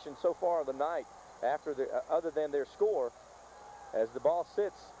penetration so far of the night, after other than their score, as the ball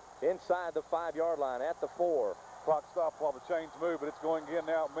sits inside the 5-yard line at the 4. Clock stopped while the chains move, but it's going again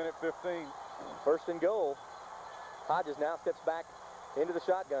now, 1:15. 1st and goal. Hodges now steps back into the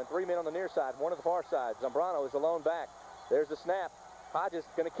shotgun. 3 men on the near side, 1 on the far side. Zambrano is alone back. There's the snap. Hodges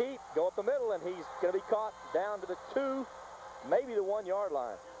going to go up the middle, and he's going to be caught down to the 2, maybe the 1-yard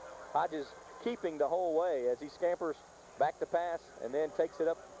line. Hodges keeping the whole way as he scampers back to pass and then takes it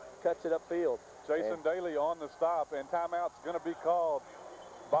up, cuts it upfield. Jason Daly on the stop, and timeout's going to be called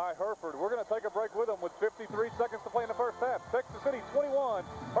by Hereford. We're going to take a break with them with 53 seconds to play in the first half. Texas City 21,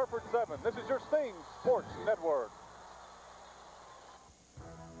 Hereford 7. This is your Sting Sports Network.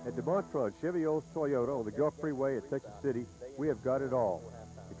 At DeMontrose Chevy Olds Toyota on the Gulf Freeway at Texas City, we have got it all.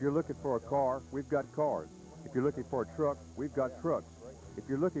 If you're looking for a car, we've got cars. If you're looking for a truck, we've got trucks. If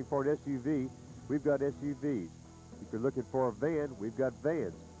you're looking for an SUV, we've got SUVs. If you're looking for a van, we've got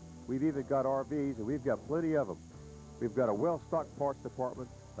vans. We've even got RVs, and we've got plenty of them. We've got a well-stocked parts department,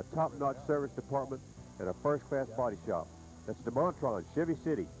 a top-notch service department, and a first-class body shop. That's DeMontrose Chevy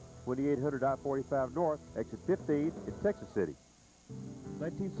City. 2800 I-45 North, exit 15 in Texas City.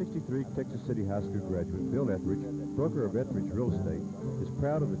 1963 Texas City High School graduate Bill Etheridge, broker of Etheridge Real Estate, is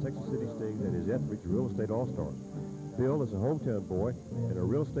proud of the Texas City Stings and his Etheridge Real Estate All-Stars. Bill is a hometown boy and a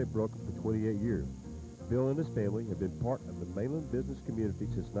real estate broker for 28 years. Bill and his family have been part of the mainland business community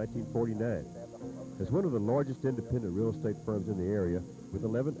since 1949. As one of the largest independent real estate firms in the area, with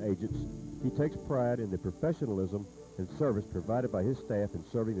 11 agents, he takes pride in the professionalism and service provided by his staff in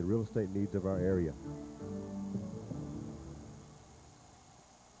serving the real estate needs of our area.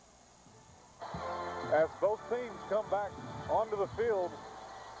 As both teams come back onto the field,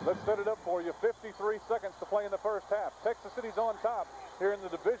 let's set it up for you. 53 seconds to play in the first half. Texas City's on top here in the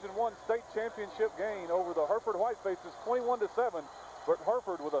Division I state championship game over the Hereford Whitefaces, 21-7. But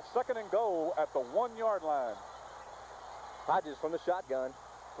Hereford with a 2nd and goal at the 1-yard line. Hodges from the shotgun.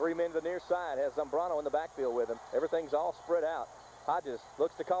 3 men to the near side. Has Zambrano in the backfield with him. Everything's all spread out. Hodges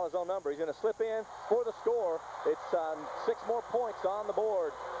looks to call his own number. He's going to slip in for the score. It's 6 more points on the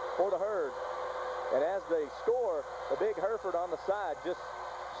board for the Herd. And as they score, the big Hereford on the side just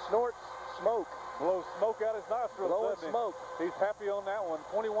snorts smoke. Blows smoke out his nostrils. Blowing smoke. He's happy on that one.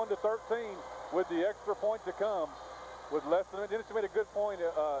 21-13 with the extra point to come. With less than a minute. Dennis made a good point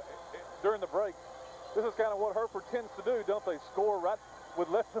during the break. This is kind of what Hereford tends to do, don't they? Score right with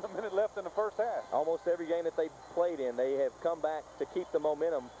less than a minute left in the first half. Almost every game that they've played in, they have come back to keep the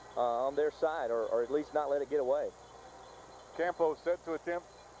momentum on their side, or at least not let it get away. Campo set to attempt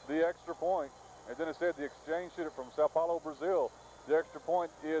the extra point. And then it said the exchange shooter from Sao Paulo, Brazil. The extra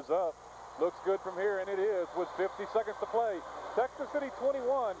point is up. Looks good from here, and it is with 50 seconds to play. Texas City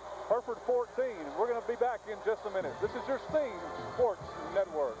 21, Hereford 14. We're going to be back in just a minute. This is your Sting Sports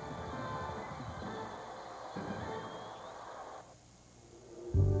Network.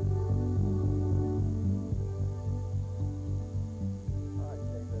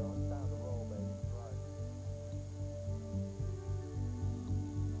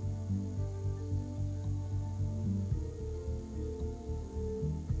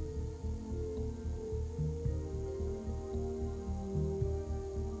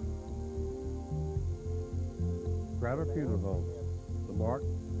 Crowder Funeral Homes, Lamarck,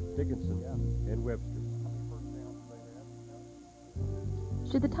 Dickinson, and Webster.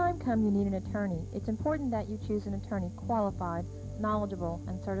 Should the time come you need an attorney, it's important that you choose an attorney qualified, knowledgeable,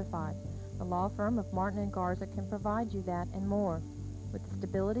 and certified. The law firm of Martin & Garza can provide you that and more. With the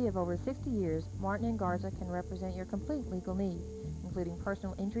stability of over 60 years, Martin & Garza can represent your complete legal needs, including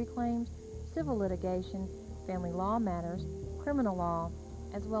personal injury claims, civil litigation, family law matters, criminal law,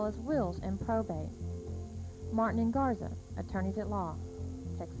 as well as wills and probate. Martin & Garza, attorneys at law,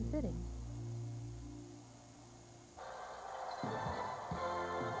 Texas City.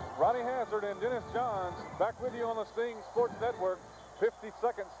 Ronnie Hazard and Dennis Johns back with you on the Sting Sports Network. 50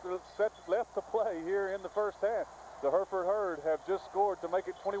 seconds left to play here in the first half. The Hereford Herd have just scored to make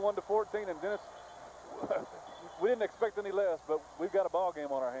it 21-14, and Dennis, we didn't expect any less, but we've got a ball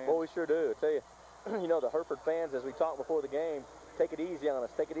game on our hands. Well, we sure do. I tell you, you know, the Hereford fans, as we talked before the game, take it easy on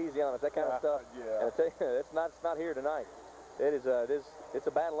us, take it easy on us, that kind of stuff. Yeah. And I tell you, it's not here tonight. It's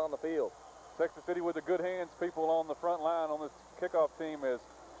a battle on the field. Texas City with the good hands, people on the front line on this kickoff team is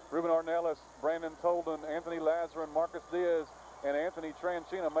Ruben Arnellis, Brandon Tolden, Anthony Lazarin, Marcus Diaz, and Anthony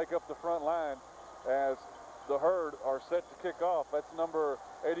Tranchina make up the front line as the Herd are set to kick off. That's number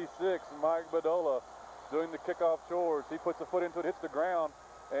 86, Mike Badola, doing the kickoff chores. He puts a foot into it, hits the ground,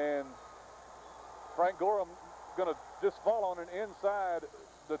 and Frank Gorom going to just fall on it inside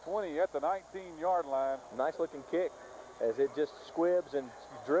the 20 at the 19-yard line. Nice looking kick as it just squibs and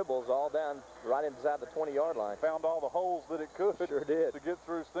dribbles all down right inside the 20-yard line. Found all the holes that it could. Sure did. To get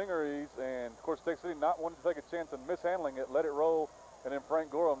through Stingarees, and of course Texas City not wanting to take a chance in mishandling it, let it roll, and then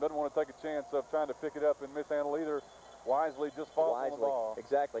Frank Gorom doesn't want to take a chance of trying to pick it up and mishandle either. Wisely just falls on the ball.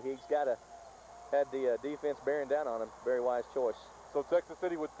 Exactly. He's got to had the defense bearing down on him. Very wise choice. So Texas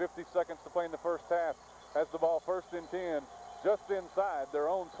City with 50 seconds to play in the first half has the ball 1st and 10 just inside their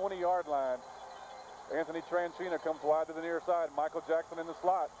own 20-yard line. Anthony Tranchina comes wide to the near side. Michael Jackson in the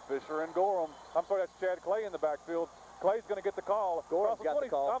slot. Fisher and Gorom. I'm sorry, that's Chad Clay in the backfield. Clay's going to get the call. Gorom's got the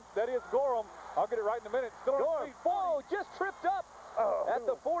call. That is Gorom. I'll get it right in a minute. Gorom, whoa, just tripped up at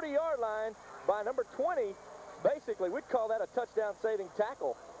the 40-yard line by number 20. Basically, we'd call that a touchdown-saving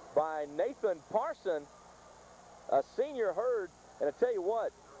tackle by Nathan Parson, a senior Herd. And I tell you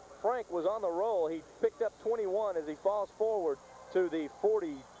what, Frank was on the roll. He picked up 21 as he falls forward to the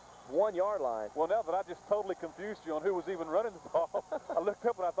 41-yard line. Well, now that I just totally confused you on who was even running the ball, I looked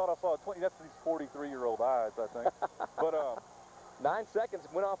up and I thought I saw a 20. That's these 43-year-old eyes, I think. But 9 seconds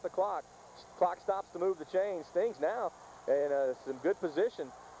went off the clock. Clock stops to move the chain. Stings now in some good position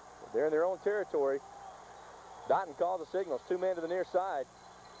They're in their own territory. Dottin calls the signals. 2 men to the near side.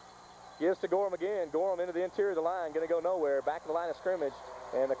 Gives to Gorom again. Gorom into the interior of the line. Going to go nowhere. Back to the line of scrimmage.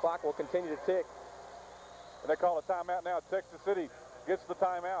 And the clock will continue to tick. And they call a timeout now. Texas City gets the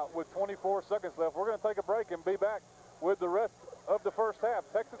timeout with 24 seconds left. We're going to take a break and be back with the rest of the first half.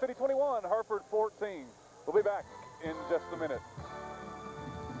 Texas City 21, Hereford 14. We'll be back in just a minute.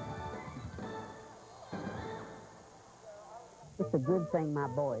 It's a good thing my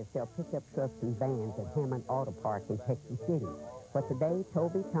boys sell pickup trucks and vans at Hammond Auto Park in Texas City. For today,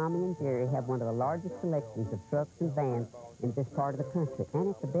 Toby, Tommy, and Jerry have one of the largest selections of trucks and vans in this part of the country, and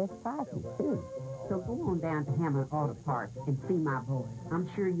it's the best prices, too. So go on down to Hammond Auto Park and see my boys. I'm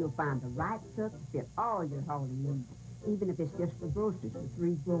sure you'll find the right truck to fit all your hauling needs, even if it's just for groceries for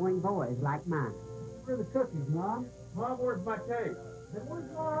 3 growing boys like mine. Where are the cookies, Mom? Mom, where's my cake? Then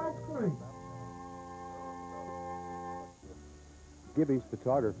where's my ice cream? Gibby's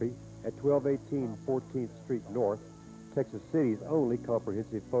Photography at 1218 14th Street North, Texas City's only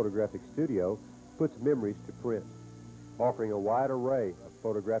comprehensive photographic studio, puts memories to print, offering a wide array of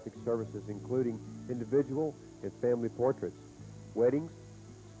photographic services including individual and family portraits, weddings,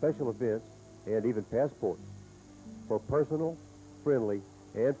 special events, and even passports. For personal, friendly,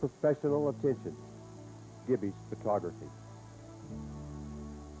 and professional attention, Gibby's Photography.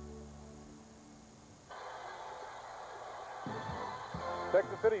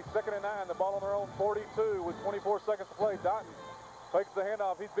 Texas City, 2nd and 9. The ball on their own 42 with 24 seconds to play. Dottin takes the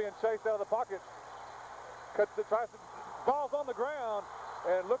handoff. He's being chased out of the pocket. Cuts it, tries to, ball's on the ground,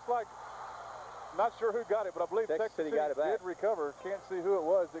 and looks like, not sure who got it, but I believe Texas City got it back. Did recover. Can't see who it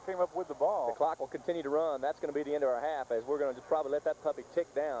was that came up with the ball. The clock will continue to run. That's going to be the end of our half, as we're going to just probably let that puppy tick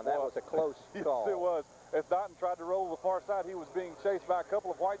down. That was a close call. Yes, it was. As Dottin tried to roll to the far side, he was being chased by a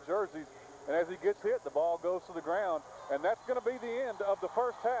couple of white jerseys. And as he gets hit, the ball goes to the ground. And that's going to be the end of the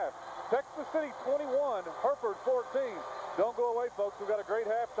first half. Texas City 21, Hereford 14. Don't go away, folks. We've got a great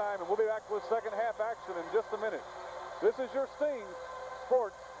halftime, and we'll be back with second half action in just a minute. This is your Sting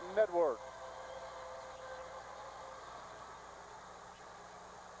Sports Network.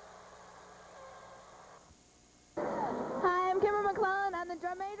 Hi, I'm Kimber McClellan. I'm the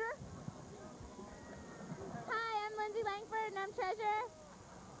drum major. Hi, I'm Lindsay Langford, and I'm treasurer.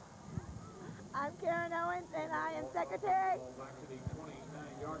 I'm Karen Owens, and I am secretary.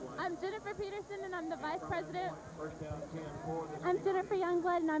 I'm Jennifer Peterson, and I'm the vice president. I'm Jennifer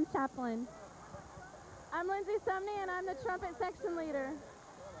Youngblood, and I'm chaplain. I'm Lindsay Sumney, and I'm the trumpet section leader.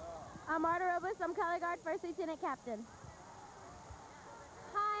 I'm Marta Robles. I'm color guard, first lieutenant captain.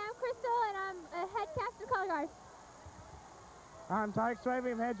 Hi, I'm Crystal, and I'm a head captain color guard. I'm Tyke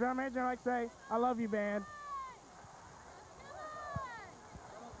Swavey, I'm head drum major. I'd like to say, I love you, band.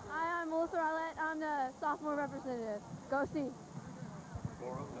 Hi, I'm Melissa Rowlett. I'm the sophomore representative. Go see.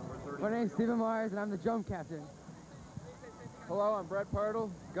 My name's Stephen Myers, and I'm the drum captain. Hello, I'm Brett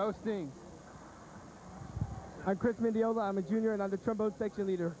Pirtle. Go Stings. I'm Chris Mendiola. I'm a junior, and I'm the trombone section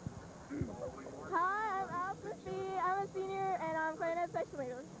leader. Hi, I'm Allison Speedy. I'm a senior, and I'm clarinet section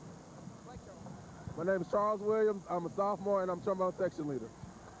leader. My name is Charles Williams. I'm a sophomore, and I'm trombone section leader.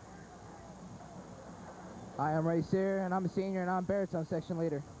 Hi, I'm Ray Sear, and I'm a senior, and I'm baritone section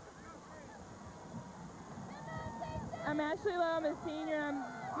leader. I'm Ashley Lowe. I'm a senior. I'm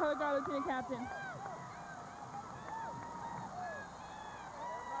color guard lieutenant captain.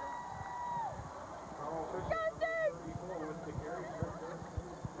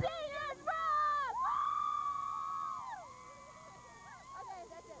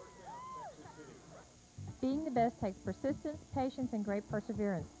 Being the best takes persistence, patience, and great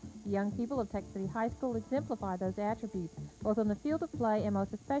perseverance. The young people of Texas City High School exemplify those attributes, both on the field of play and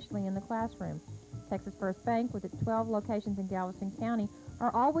most especially in the classroom. Texas First Bank, with its 12 locations in Galveston County,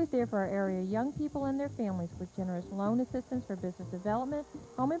 are always there for our area young people and their families with generous loan assistance for business development,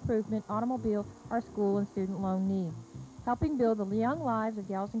 home improvement, automobile, or school and student loan needs. Helping build the young lives of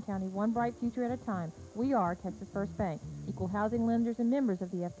Galveston County one bright future at a time, we are Texas First Bank, equal housing lenders and members of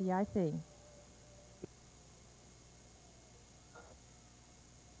the FDIC.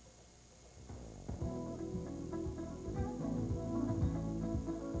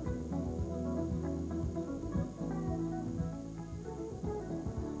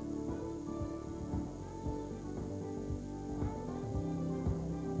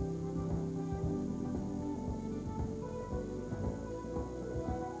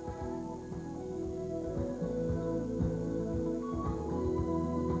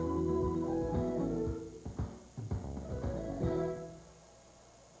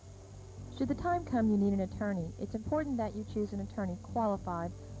 Should the time come you need an attorney, it's important that you choose an attorney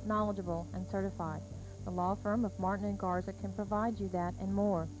qualified, knowledgeable, and certified. The law firm of Martin & Garza can provide you that and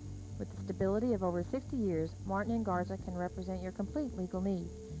more. With the stability of over 60 years, Martin & Garza can represent your complete legal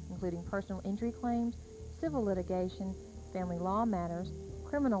needs, including personal injury claims, civil litigation, family law matters,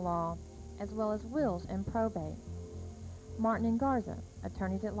 criminal law, as well as wills and probate. Martin & Garza,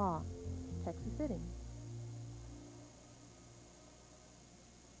 Attorneys at Law, Texas City.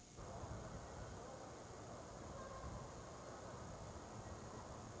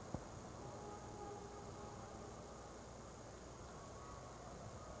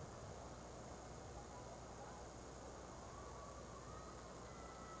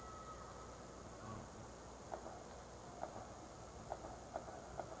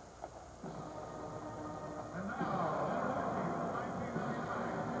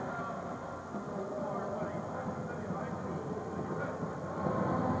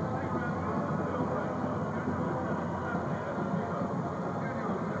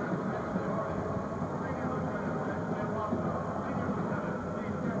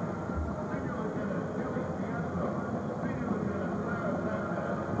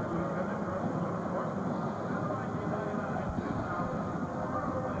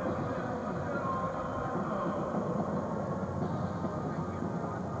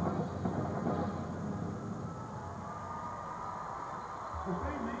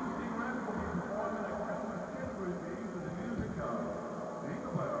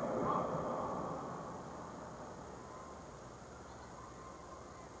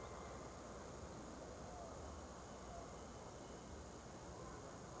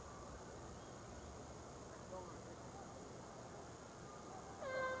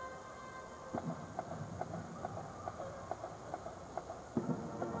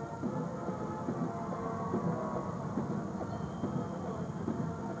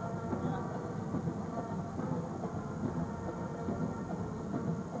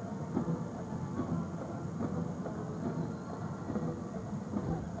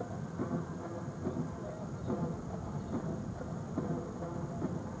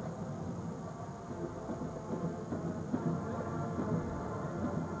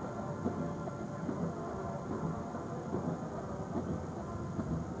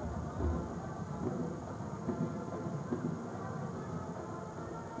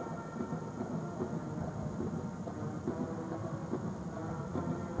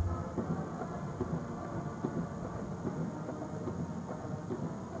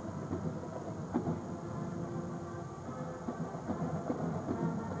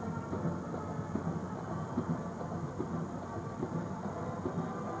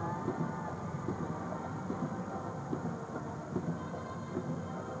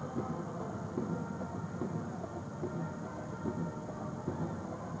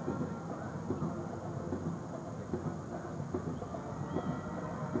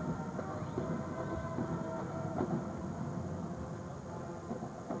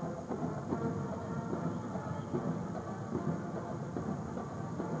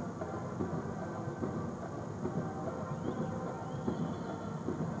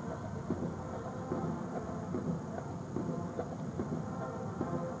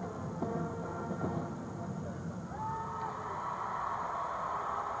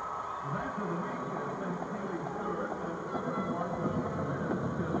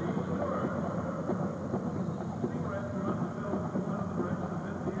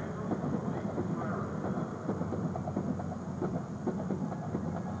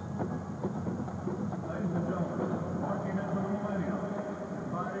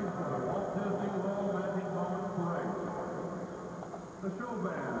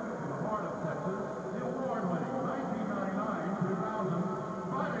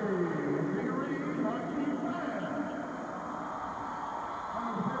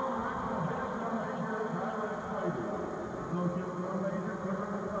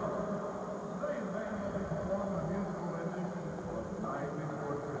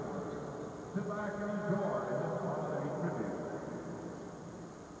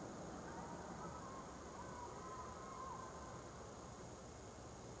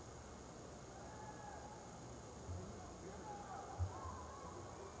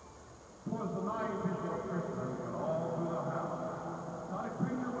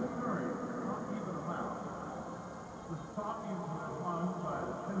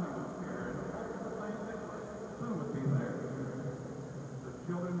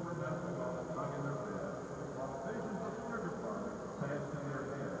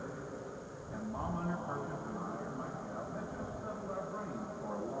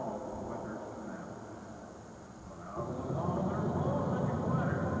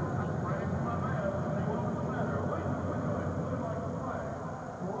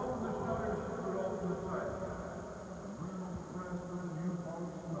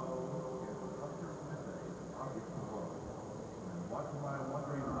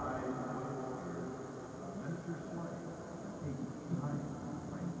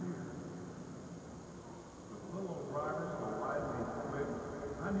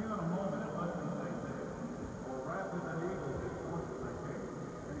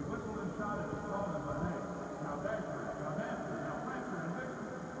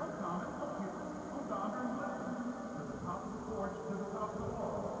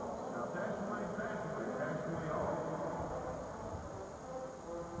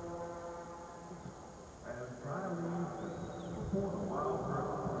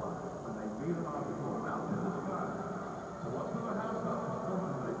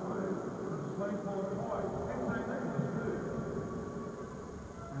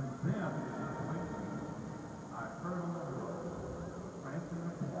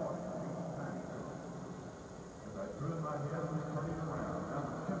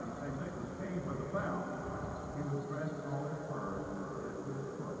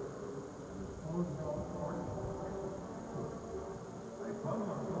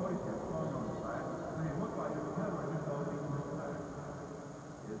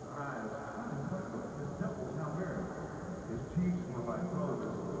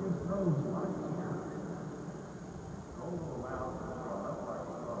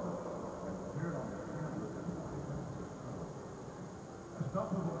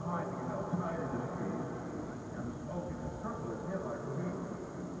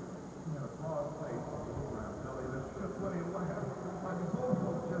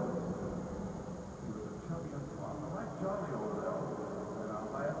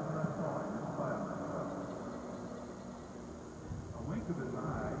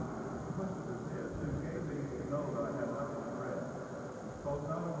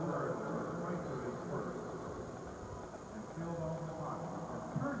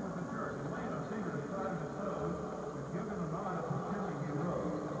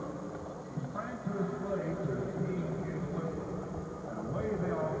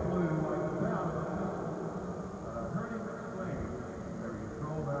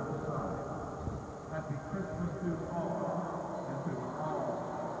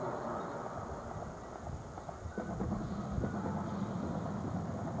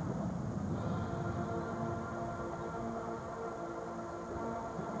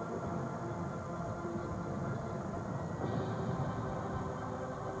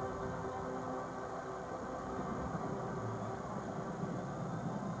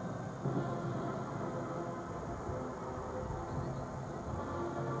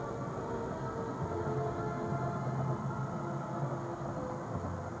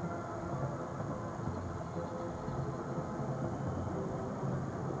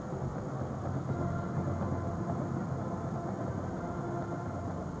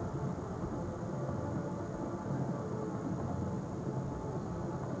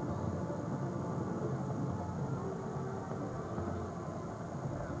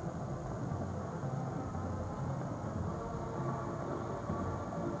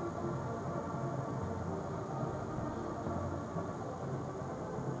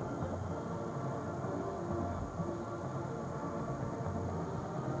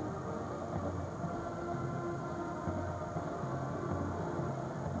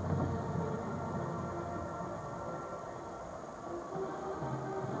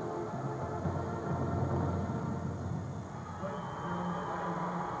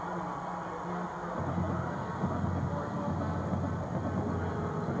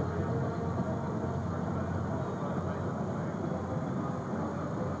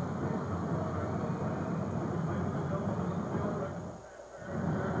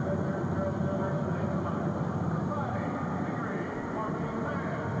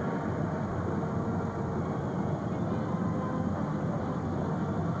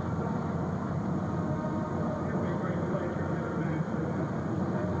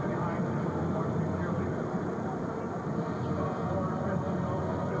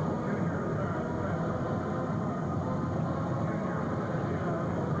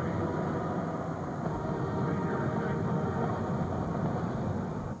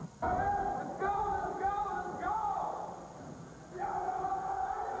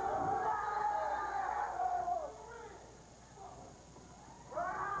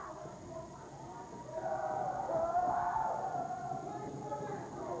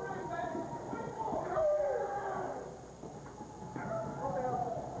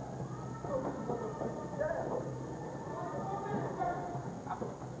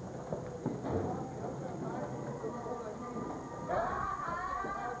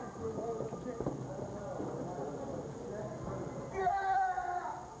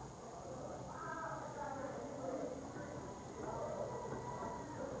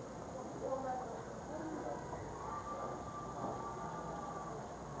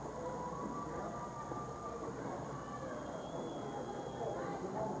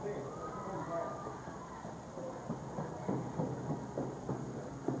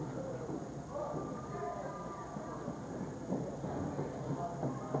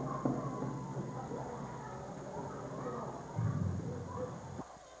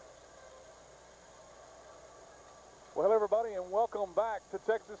 Well, everybody, and welcome back to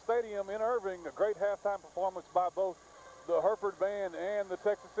Texas Stadium in Irving. A great halftime performance by both the Hereford band and the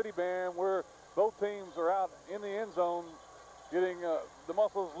Texas City band, where both teams are out in the end zone getting the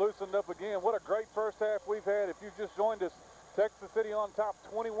muscles loosened up again. What a great first half we've had. If you've just joined us, Texas City on top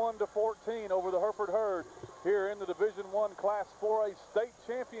 21-14 over the Hereford Herd here in the Division I Class 4A state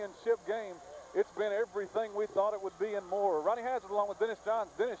championship game. It's been everything we thought it would be and more. Ronnie Hazard along with Dennis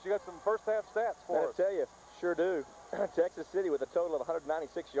Johns. Dennis, you got some first half stats for us. I tell you, sure do. Texas City with a total of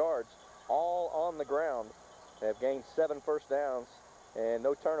 196 yards, all on the ground. They have gained 7 first downs and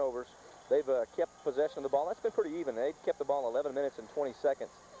no turnovers. They've kept possession of the ball. That's been pretty even. They've kept the ball 11 minutes and 20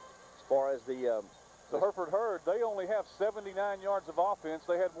 seconds. As far as the Hereford Herd, they only have 79 yards of offense.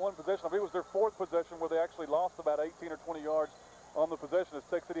 They had one possession. I think it was their 4th possession where they actually lost about 18 or 20 yards on the possession, as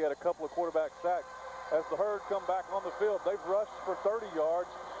Texas City had a couple of quarterback sacks. As the Herd come back on the field, they've rushed for 30 yards.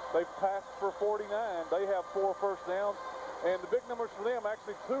 They've passed for 49. They have 4 first downs. And the big numbers for them,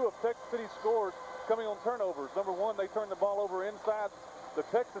 actually 2 of Texas City's scores coming on turnovers. Number 1, they turned the ball over inside the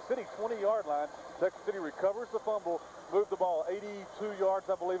Texas City 20-yard line. Texas City recovers the fumble, moved the ball 82 yards,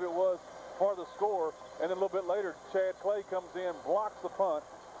 I believe it was, for the score. And then a little bit later, Chad Clay comes in, blocks the punt.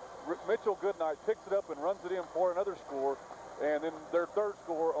 Mitchell Goodnight picks it up and runs it in for another score. And then their third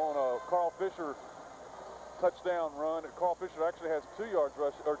score on a Carl Fisher touchdown run. Carl Fisher actually has 2 yards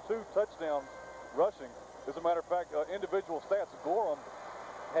rush, or 2 touchdowns rushing. As a matter of fact, individual stats, Gorom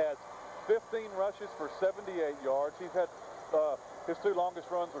has 15 rushes for 78 yards. He's had his 2 longest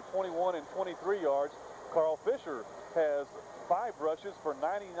runs were 21 and 23 yards. Carl Fisher has 5 rushes for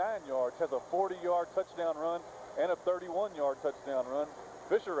 99 yards, has a 40-yard touchdown run and a 31-yard touchdown run.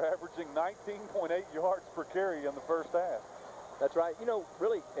 Fisher averaging 19.8 yards per carry in the first half. That's right. You know,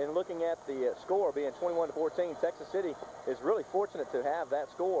 really, in looking at the score being 21-14, Texas City is really fortunate to have that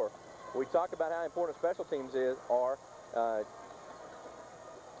score. We talk about how important special teams are.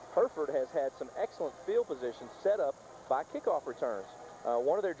 Hereford has had some excellent field positions set up by kickoff returns.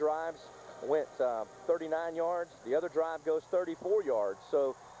 One of their drives went 39 yards. The other drive goes 34 yards.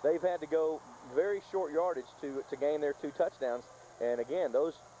 So they've had to go very short yardage to gain their 2 touchdowns. And again,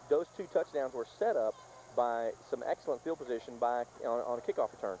 those 2 touchdowns were set up by some excellent field position on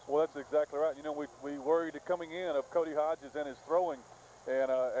kickoff returns. Well, that's exactly right. You know, we worried coming in of Cody Hodges and his throwing.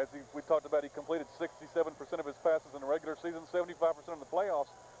 And as we talked about, he completed 67% of his passes in the regular season, 75% in the playoffs.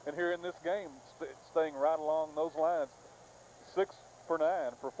 And here in this game, staying right along those lines, 6 for 9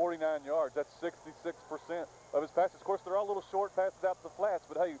 for 49 yards. That's 66% of his passes. Of course, they're all little short passes out to the flats,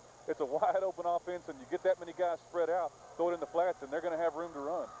 but hey, it's a wide open offense, and you get that many guys spread out, throw it in the flats, and they're going to have room to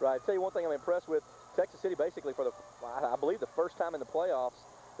run. Right. I'll tell you one thing I'm impressed with. Texas City basically for I believe the first time in the playoffs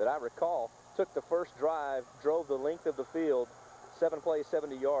that I recall, took the first drive, drove the length of the field, 7 plays,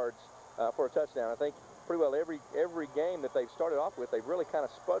 70 yards for a touchdown. I think pretty well every game that they've started off with, they've really kind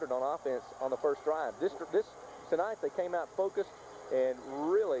of sputtered on offense on the first drive. This tonight they came out focused and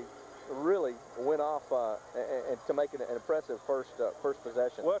really went off and to make an impressive first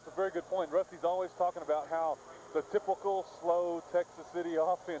possession. Well, that's a very good point. Rusty's always talking about how the typical slow Texas City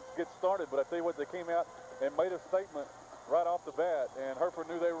offense gets started, but I tell you what, they came out and made a statement right off the bat, and Hereford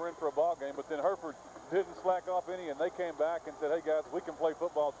knew they were in for a ball game, but then Hereford didn't slack off any, and they came back and said, hey guys, we can play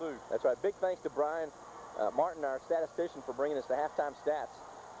football too. That's right. Big thanks to Brian Martin, our statistician, for bringing us the halftime stats.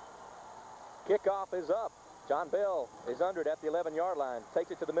 Kickoff is up. John Bell is under it at the 11-yard line,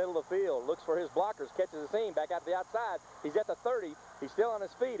 takes it to the middle of the field, looks for his blockers, catches the seam, back out to the outside. He's at the 30. He's still on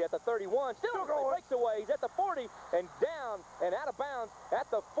his feet at the 31. Still breaks away. He's at the 40 and down and out of bounds at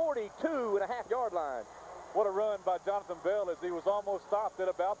the 42.5-yard line. What a run by Jonathan Bell, as he was almost stopped at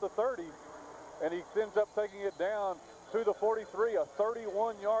about the 30, and he ends up taking it down to the 43, a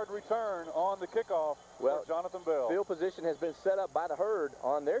 31-yard return on the kickoff for Jonathan Bell. Field position has been set up by the Herd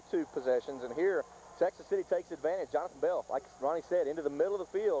on their 2 possessions, and here Texas City takes advantage. Jonathan Bell, like Ronnie said, into the middle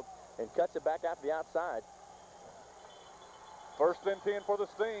of the field and cuts it back out to the outside. First and 10 for the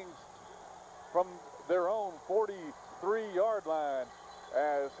Stings from their own 43-yard line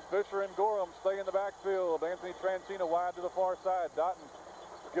as Fisher and Gorom stay in the backfield. Anthony Tranchina wide to the far side. Dottin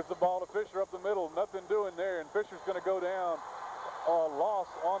gives the ball to Fisher up the middle. Nothing doing there, and Fisher's going to go down. A loss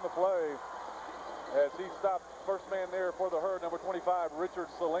on the play as he stopped first man there for the Herd, number 25, Richard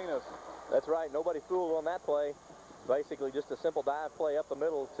Salinas. That's right. Nobody fooled on that play. Basically just a simple dive play up the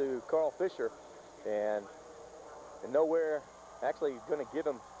middle to Carl Fisher, and nowhere actually going to give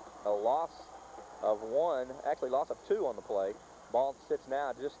him a loss of 1, actually loss of 2 on the play. Ball sits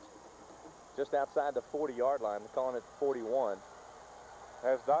now just outside the 40-yard line. They're calling it 41.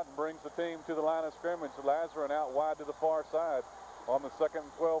 As Dottin brings the team to the line of scrimmage, Lazarin out wide to the far side on the 2nd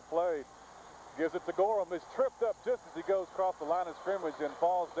and 12 play. Gives it to Gorom. Is tripped up just as he goes across the line of scrimmage and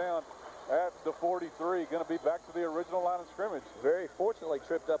falls down at the 43. Going to be back to the original line of scrimmage. Very fortunately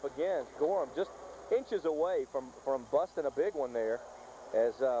tripped up again. Gorom just inches away from busting a big one there,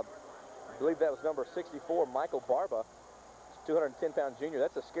 as I believe that was number 64, Michael Barba, 210-pound junior.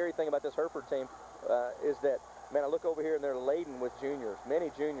 That's the scary thing about this Hereford team, is that, man, I look over here and they're laden with juniors,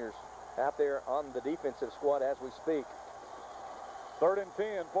 many juniors out there on the defensive squad as we speak. 3rd and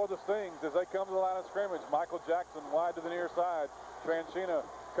 10 for the Stings as they come to the line of scrimmage. Michael Jackson wide to the near side. Tranchina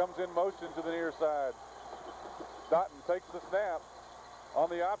comes in motion to the near side. Dottin takes the snap on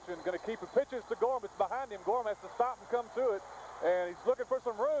the option, going to keep it. Pitches to Gorom. It's behind him. Gorom has to stop and come to it, and he's looking for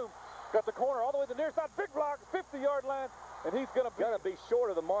some room. Got the corner all the way to the near side. Big block, 50-yard line, and he's going to be short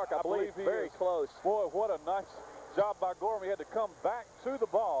of the mark. I believe very close. Boy, what a nice job by Gorom. He had to come back to the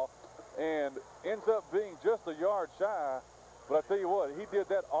ball and ends up being just a yard shy. But I tell you what, he did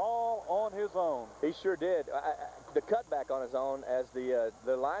that all on his own. He sure did. The cutback on his own, as the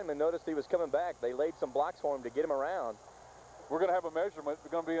lineman noticed he was coming back, they laid some blocks for him to get him around. We're going to have a measurement. It's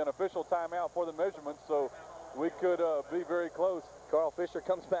going to be an official timeout for the measurement, so we could be very close. Carl Fisher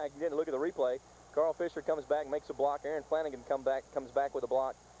comes back. You didn't look at the replay. Carl Fisher comes back, makes a block. Aaron Flanagan comes back with a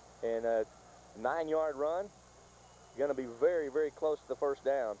block. And a 9-yard run. Going to be very, very close to the first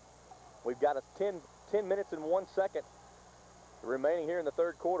down. We've got a 10 minutes and 1 second remaining here in the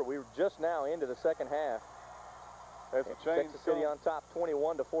third quarter. We're just now into the second half. As the chains Texas City on top,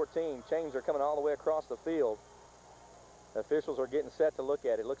 21-14. Chains are coming all the way across the field. Officials are getting set to look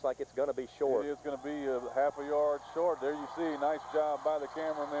at it. Looks like it's going to be short. It is going to be a half a yard short. There you see, nice job by the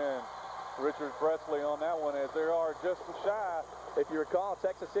cameraman, Richard Presley, on that one, as they are just shy. If you recall,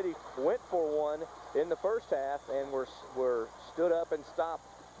 Texas City went for one in the first half and were stood up and stopped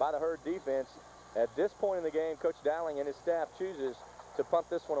by the Herd defense. At this point in the game, Coach Dowling and his staff chooses to punt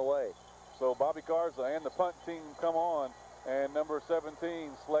this one away. So Bobby Garza and the punt team come on, and number 17,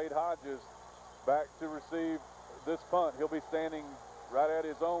 Slade Hodges, back to receive this punt. He'll be standing right at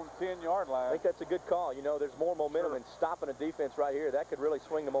his own 10-yard line. I think that's a good call. You know, there's more momentum in stopping a defense right here. That could really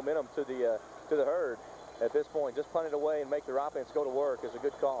swing the momentum to the Herd at this point. Just punt it away and make their offense go to work is a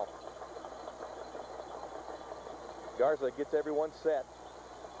good call. Garza gets everyone set.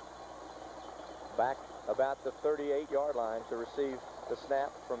 Back about the 38-yard line to receive the snap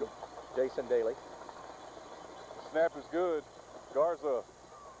from Jason Daly. Snap is good. Garza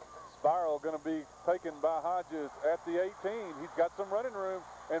spiral going to be taken by Hodges at the 18. He's got some running room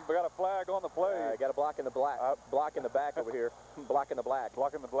and got a flag on the play. Got a block in the block in the back over here. Block in the black.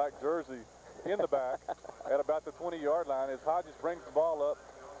 Block in the black jersey in the back at about the 20-yard line as Hodges brings the ball up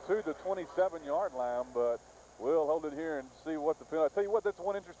to the 27-yard line, but we'll hold it here and see what the penalty. I tell you what, that's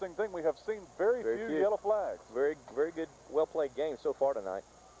one interesting thing. We have seen very few yellow flags. Very, very good, well-played game so far tonight.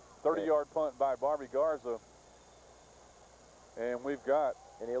 30-yard punt by Barbie Garza. And we've got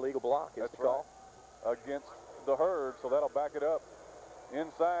an illegal block is the call against the Herd, so that'll back it up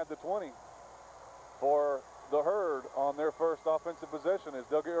inside the 20 for the Herd on their first offensive possession. As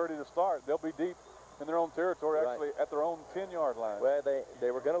they'll get ready to start, they'll be deep in their own territory, actually at their own 10-yard line. Well,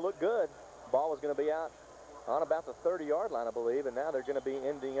 they were going to look good. Ball was going to be out on about the 30-yard line, I believe, and now they're going to be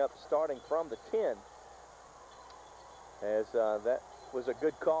ending up starting from the 10. As that was a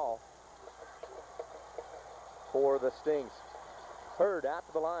good call for the Stings. Herd out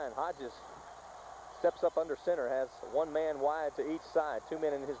to the line. Hodges steps up under center, has one man wide to each side, 2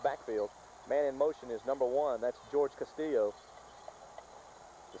 men in his backfield. Man in motion is number 1. That's George Castillo.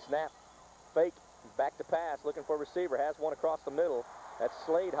 The snap, fake, back to pass, looking for a receiver, has one across the middle. That's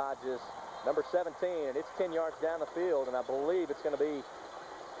Slade Hodges, number 17, and it's 10 yards down the field, and I believe it's going to be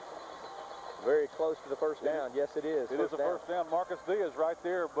very close to the first down. Yes, it is. It is a first down. Marcus Diaz right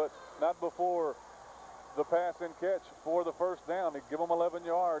there, but not before the pass and catch for the first down. They give them 11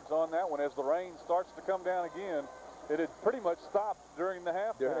 yards on that one as the rain starts to come down again. It had pretty much stopped during the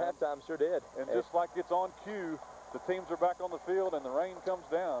halftime. During halftime, sure did. And just like it's on cue, the teams are back on the field and the rain comes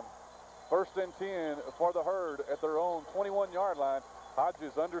down. First and 10 for the Herd at their own 21-yard line.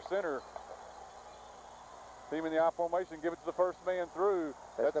 Hodges under center. Team in the I formation, give it to the first man through.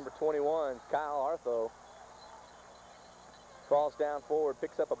 That's number 21, Kyle Artho. Falls down forward,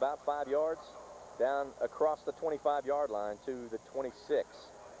 picks up about 5 yards. Down across the 25-yard line to the 26.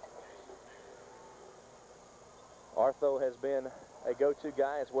 Artho has been a go-to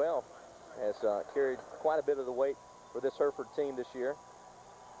guy as well. Has carried quite a bit of the weight for this Hereford team this year.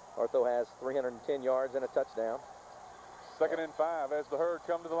 Artho has 310 yards and a touchdown. Second and 5 as the Herd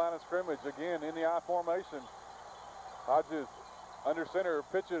come to the line of scrimmage. Again in the I formation. Hodges under center,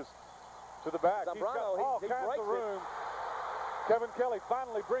 pitches to the back. Zambrano, He's got all kinds of room. Kevin Kelly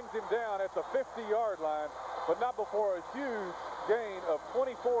finally brings him down at the 50-yard line, but not before a huge gain of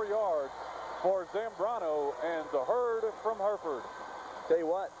 24 yards for Zambrano and the Herd from Hereford. Tell you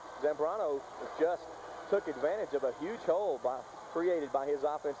what, Zambrano just took advantage of a huge hole created by his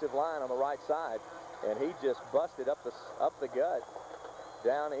offensive line on the right side, and he just busted up the gut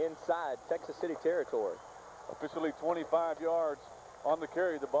down inside Texas City territory. Officially 25 yards on the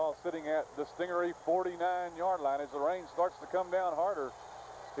carry. The ball sitting at the Stingaree 49-yard line as the rain starts to come down harder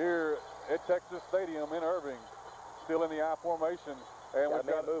here at Texas Stadium in Irving. Still in the I formation. And we've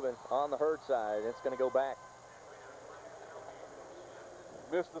got a man moving on the Herd side. It's going to go back.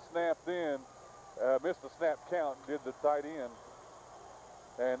 Missed the snap then. Missed the snap count, did the tight end.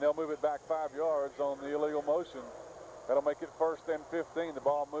 And they'll move it back 5 yards on the illegal motion. That'll make it first and 15. The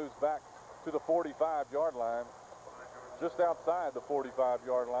ball moves back to the 45-yard line. Just outside the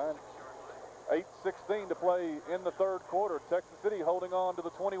 45-yard line 8:16 to play in the third quarter. Texas City holding on to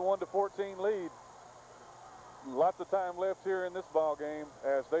the 21-14 lead. Lots of time left here in this ball game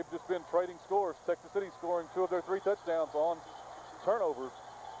as they've just been trading scores. Texas City scoring 2 of their 3 touchdowns on turnovers.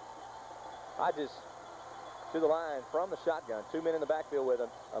 Hodges to the line from the shotgun. 2 men in the backfield with him.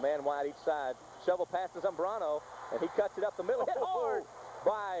 A man wide each side. Shovel pass to Zambrano, and he cuts it up the middle. Hit hard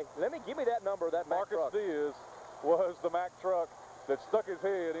by, give me that number, that Mack truck. Marcus Diaz was the Mack truck that stuck his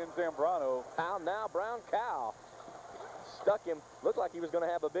head in Zambrano. Out now, Brown Cow stuck him. Looked like he was going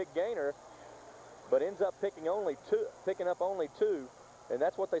to have a big gainer, but ends up picking up only 2. And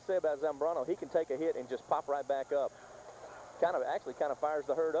that's what they say about Zambrano. He can take a hit and just pop right back up. Actually kind of fires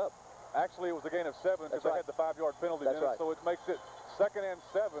the herd up. Actually, it was a gain of 7 because they had the 5-yard penalty in it, so it makes it 2nd and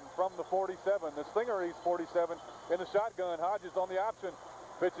 7 from the 47. The Stingarees 47 in the shotgun. Hodges on the option,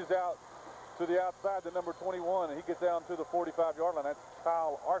 pitches out to the outside to number 21, and he gets down to the 45-yard line. That's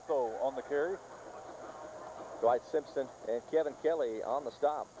Kyle Artho on the carry. Dwight Simpson and Kevin Kelly on the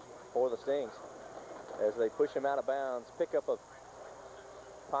stop for the Stings as they push him out of bounds. Pickup of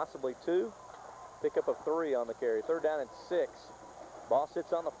possibly 2, pickup of 3 on the carry. 3rd down and 6. Ball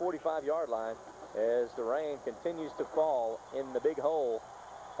sits on the 45-yard line as the rain continues to fall in the big hole.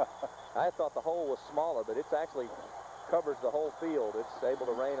 I thought the hole was smaller, but it's actually covers the whole field. It's able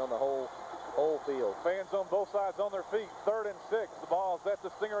to rain on the whole field. Fans on both sides on their feet. 3rd and 6. The ball's at the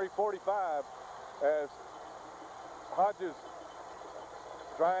Stingaree 45 as Hodges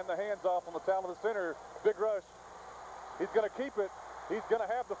drying the hands off on the towel of the center. Big rush. He's going to keep it. He's going to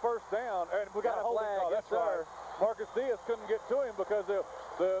have the 1st down, and we got a holding call. That's right. Marcus Diaz couldn't get to him because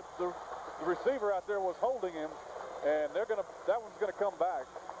the receiver out there was holding him, and that one's going to come back.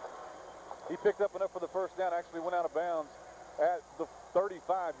 He picked up enough for the 1st down. Actually went out of bounds at the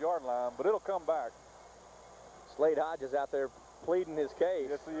 35-yard line, but it'll come back. Slade Hodges out there pleading his case.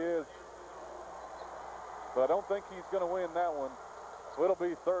 Yes, he is. But I don't think he's going to win that one, so it'll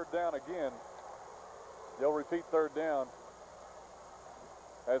be 3rd down again. They'll repeat 3rd down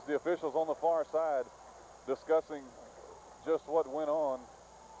as the officials on the far side discussing just what went on,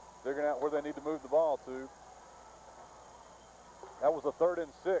 figuring out where they need to move the ball to. That was a 3rd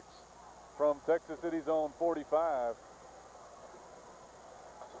and 6 from Texas City's own 45.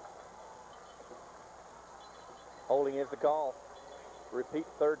 Holding is the call. Repeat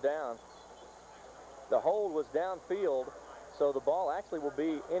 3rd down. The hold was downfield, so the ball actually will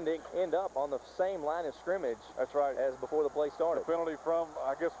end up on the same line of scrimmage. That's right. As before the play started. The penalty from,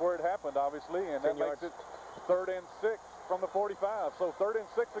 I guess, where it happened, obviously, and that makes it 3rd and 6 from the 45. So 3rd and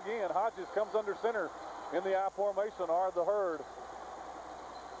 6 again. Hodges comes under center in the I formation, are the herd.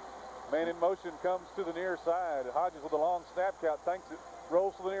 Man in motion comes to the near side. Hodges with a long snap count, tanks it,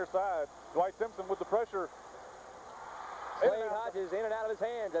 rolls to the near side. Dwight Simpson with the pressure. Slade Hodges in and out of his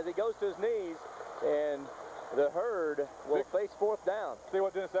hands as he goes to his knees, and the herd will face 4th down. See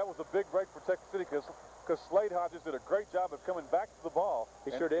what, Dennis, that was a big break for Texas City because Slade Hodges did a great job of coming back to the ball.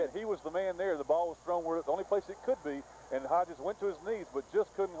 He sure did. He was the man there. The ball was thrown where the only place it could be, and Hodges went to his knees, but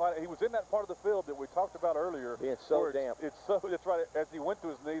just couldn't. He was in that part of the field that we talked about earlier. Being so damp. That's right. As he went to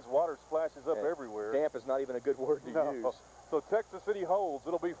his knees, water splashes up everywhere. Damp is not even a good word to use. So Texas City holds.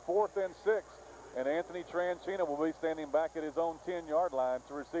 It'll be 4th and 6. And Anthony Tranchina will be standing back at his own 10-yard line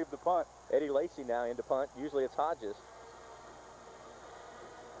to receive the punt. Eddie Lacey now into punt. Usually it's Hodges.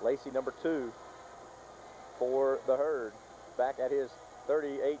 Lacey, number 2 for the herd. Back at his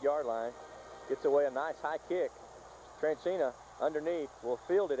 38-yard line. Gets away a nice high kick. Tranchina underneath will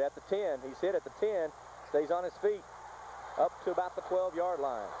field it at the 10. He's hit at the 10. Stays on his feet. Up to about the 12-yard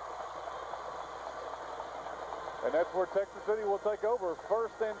line. And that's where Texas City will take over.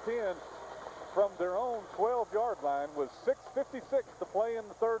 1st and 10. From their own 12-yard line with 6:56 to play in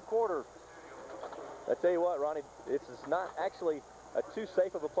the 3rd quarter. I tell you what, Ronnie, this is not actually too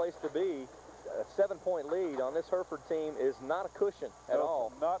safe of a place to be. A 7-point lead on this Hereford team is not a cushion at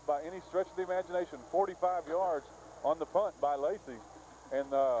all. Not by any stretch of the imagination. 45 yards on the punt by Lacey. And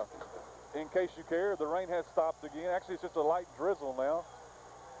in case you care, the rain has stopped again. Actually, it's just a light drizzle now.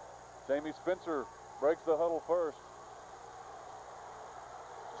 Jamie Spencer breaks the huddle first.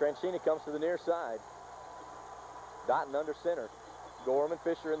 Tranchina comes to the near side. Dottin under center. Gorom and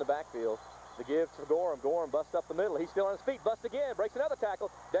Fisher in the backfield. The give to Gorom. Gorom busts up the middle. He's still on his feet. Busts again. Breaks another tackle.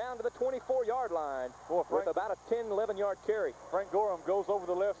 Down to the 24-yard line with about a 10, 11-yard carry. Frank Gorom goes over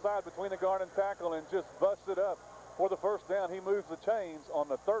the left side between the guard and tackle and just busts it up for the 1st down. He moves the chains on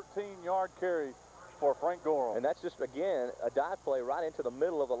the 13-yard carry for Frank Gorom. And that's just, again, a dive play right into the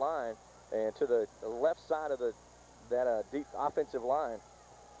middle of the line and to the left side of that deep offensive line.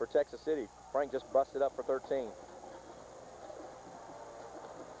 For Texas City. Frank just busted up for 13.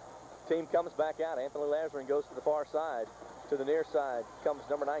 team comes back out. Anthony Lazarin goes to the far side. To the near side comes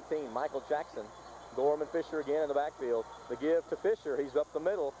number 19, Michael Jackson. Gorom and Fisher again in the backfield. The give to Fisher. He's up the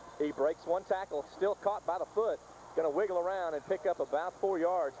middle. He breaks one tackle, still caught by the foot. Going to wiggle around and pick up about 4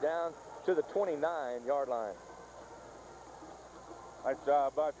 yards down to the 29-yard line. Nice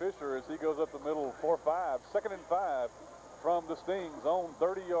job by Fisher as he goes up the middle, 4-5. 2nd and 5 from the Sting's own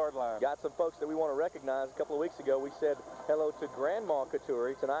 30-yard line. Got some folks that we want to recognize. A couple of weeks ago, we said hello to Grandma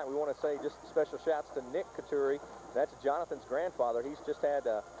Couturi. Tonight, we want to say just special shouts to Nick Couturi. That's Jonathan's grandfather. He's just had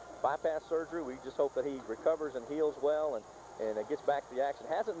bypass surgery. We just hope that he recovers and heals well and gets back to the action.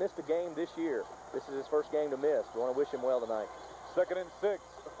 Hasn't missed a game this year. This is his first game to miss. We want to wish him well tonight. 2nd and 6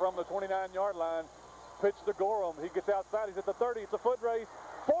 from the 29-yard line. Pitch to Gorom. He gets outside. He's at the 30. It's a foot race.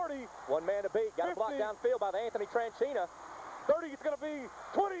 40. One man to beat. Got a block downfield by the Anthony Tranchina. 30. It's going to be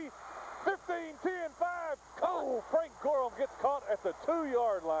 20, 15, 10, 5. Oh, Frank Gorom gets caught at the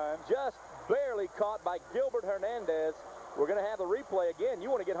 2-yard line. Just barely caught by Gilbert Hernandez. We're going to have the replay again. You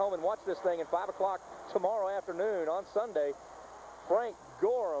want to get home and watch this thing at 5 o'clock tomorrow afternoon on Sunday. Frank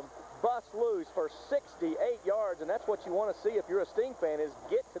Gorom busts loose for 68 yards, and that's what you want to see if you're a Sting fan, is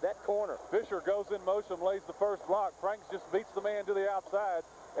get to that corner. Fisher goes in motion, lays the first block. Franks just beats the man to the outside.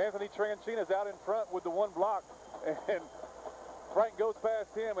 Anthony Tranchina's out in front with the one block, and Frank goes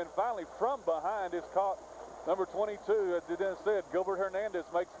past him, and finally from behind is caught number 22, as Dennis said. Gilbert Hernandez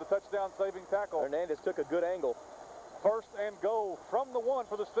makes the touchdown-saving tackle. Hernandez took a good angle. 1st and goal from the 1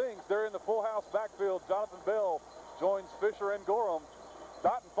 for the Stings. They're in the full house backfield. Jonathan Bell joins Fisher and Gorom.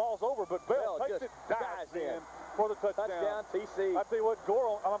 Dottin falls over, but Bell takes it, dives in for the touchdown. Touchdown, TC. I tell you what,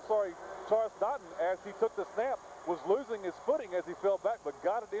 Charis Dottin, as he took the snap, was losing his footing as he fell back, but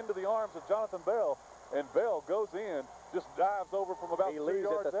got it into the arms of Jonathan Bell, and Bell goes in, just dives over from about 3 yards out. He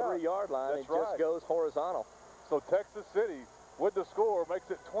leaves at the 3-yard line and just goes horizontal. So Texas City, with the score, makes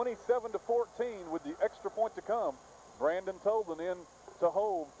it 27-14 with the extra point to come. Brandon Tobin in to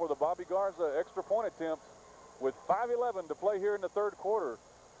hold for the Bobby Garza extra point attempt with 5:11 to play here in the 3rd quarter.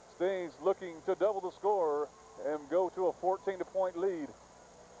 Stings looking to double the score and go to a 14-point lead.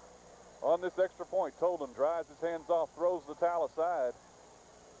 On this extra point, Tobin dries his hands off, throws the towel aside.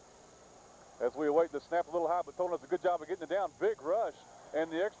 As we await the snap a little high, but Tobin does a good job of getting it down. Big rush, and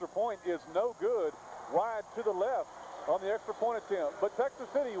the extra point is no good. Wide to the left on the extra point attempt. But Texas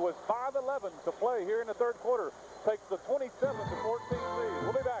City, with 5:11 to play here in the 3rd quarter, takes the 27-14 lead.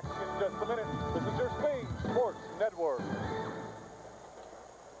 We'll be back in just a minute. This is your Sting Sports Network.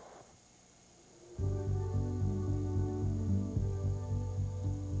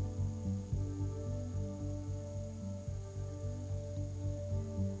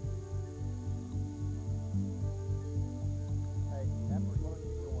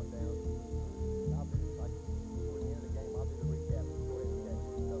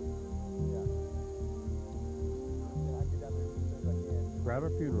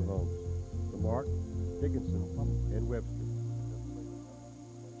 Crowder Funeral Homes, Lamarck, Dickinson, and Webster.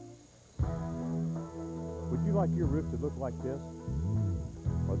 Would you like your roof to look like this?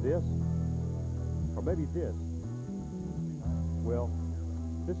 Or this? Or maybe this? Well,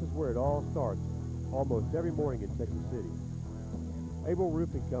 this is where it all starts, almost every morning in Texas City. Able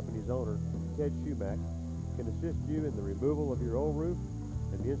Roofing Company's owner, Ted Schumack, can assist you in the removal of your old roof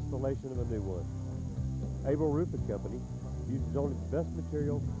and the installation of a new one. Able Roofing Company uses only the best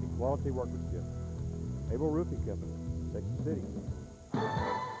material and quality workmanship. Able Roofing Company, Texas City.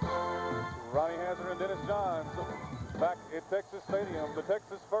 Ronnie Hazard and Dennis Johns back at Texas Stadium. The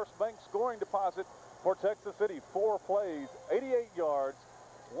Texas First Bank scoring deposit for Texas City. 4 plays, 88 yards,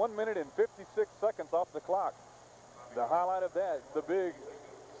 1 minute and 56 seconds off the clock. The highlight of that, the big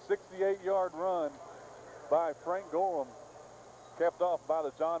 68-yard run by Frank Gorom, capped off by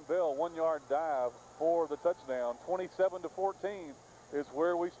the John Bell 1-yard dive for the touchdown. 27-14 is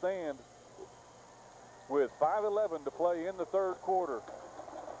where we stand with 5:11 to play in the 3rd quarter.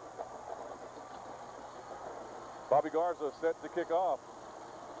 Bobby Garza set to kick off.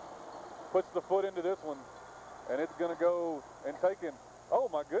 Puts the foot into this one, and it's going to go and taken. Oh,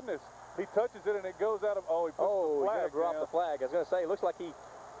 my goodness. He touches it, and it goes out of, he puts the flag. He's going to drop the flag. I was going to say, it looks like he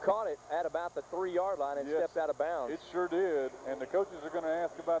caught it at about the 3-yard line and stepped out of bounds. It sure did, and the coaches are going to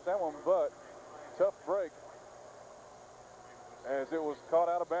ask about that one, but tough break. As it was caught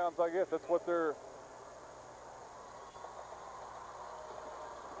out of bounds, I guess that's what they're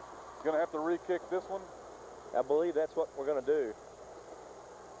going to have to re-kick this one. I believe that's what we're going to do.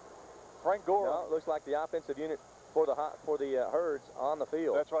 Frank Gorom. No, it looks like the offensive unit for the Herds on the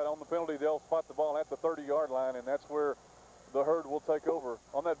field. That's right. On the penalty, they'll spot the ball at the 30-yard line, and that's where the Herd will take over.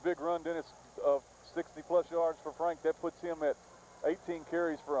 On that big run, Dennis, of 60-plus yards for Frank, that puts him at 18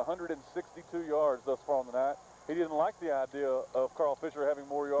 carries for 162 yards thus far on the night. He didn't like the idea of Carl Fisher having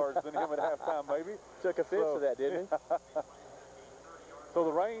more yards than him at halftime, maybe. Took offense to that, didn't he? So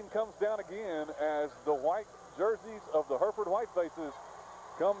the rain comes down again as the white jerseys of the Hereford Whitefaces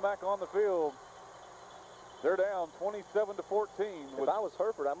come back on the field. They're down 27-14. If I was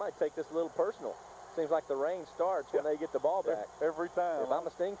Hereford, I might take this a little personal. Seems like the rain starts when they get the ball back. Every time. If I'm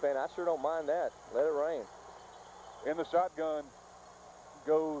a Sting fan, I sure don't mind that. Let it rain. In the shotgun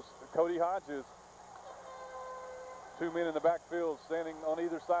goes Cody Hodges. 2 men in the backfield standing on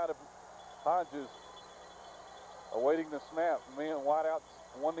either side of Hodges, awaiting the snap. Men wide outs,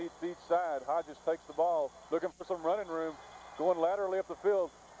 one each side. Hodges takes the ball, looking for some running room, going laterally up the field.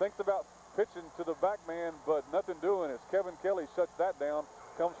 Thinks about pitching to the back man, but nothing doing as Kevin Kelly shuts that down.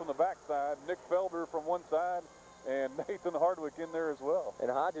 Comes from the backside. Nick Felder from one side, and Nathan Hardwick in there as well. And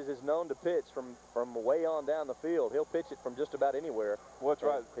Hodges is known to pitch from way on down the field. He'll pitch it from just about anywhere. Well, that's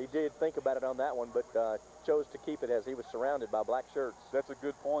right. He did think about it on that one, but chose to keep it as he was surrounded by black shirts. That's a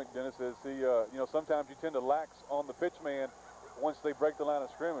good point, Dennis. As he, you know, sometimes you tend to lax on the pitch man once they break the line of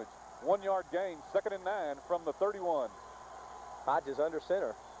scrimmage. 1 yard gain, 2nd and 9 from the 31. Hodges under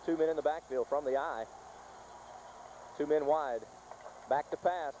center. 2 men in the backfield from the eye. 2 men wide. Back to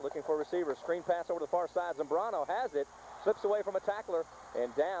pass, looking for receiver. Screen pass over to the far side. Zambrano has it, slips away from a tackler,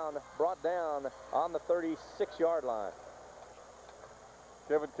 and brought down on the 36-yard line.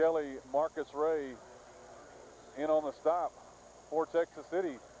 Kevin Kelly, Marcus Ray in on the stop for Texas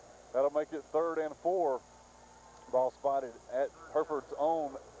City. That'll make it 3rd and 4. Ball spotted at Hereford's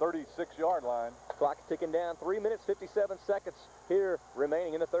own 36-yard line. Clock ticking down. 3 minutes, 57 seconds here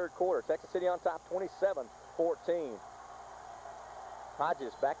remaining in the 3rd quarter. Texas City on top, 27-14.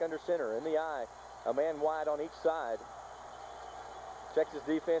 Hodges back under center in the eye. A man wide on each side. Checks his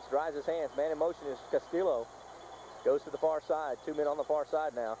defense, dries his hands. Man in motion is Castillo. Goes to the far side. 2 men on the far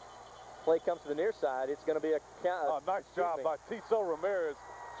side now. Play comes to the near side. It's going to be a count. Nice job by Tiso Ramirez.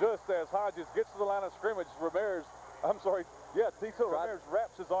 Just as Hodges gets to the line of scrimmage, Ramirez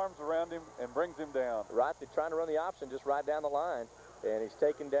wraps his arms around him and brings him down. Right, they're trying to run the option just right down the line. And he's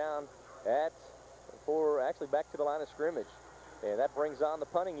taken down actually back to the line of scrimmage. And that brings on the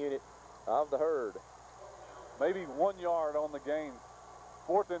punting unit of the Herd. Maybe 1 yard on the game.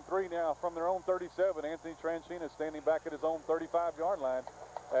 4th and 3 now from their own 37. Anthony Tranchina standing back at his own 35-yard line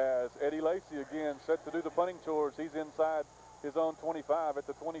as Eddie Lacy again set to do the punting chores. He's inside his own 25 at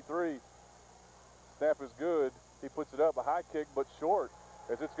the 23. Snap is good. He puts it up, a high kick, but short,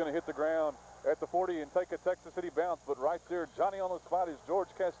 as it's going to hit the ground at the 40 and take a Texas City bounce. But right there, Johnny on the spot is George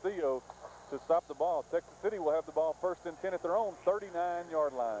Castillo to stop the ball. Texas City will have the ball 1st and 10 at their own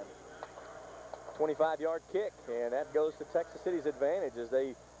 39-yard line. 25-yard kick, and that goes to Texas City's advantage as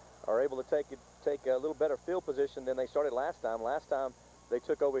they are able to take a little better field position than they started last time. Last time they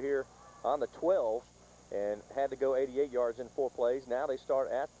took over here on the 12 and had to go 88 yards in 4 plays. Now they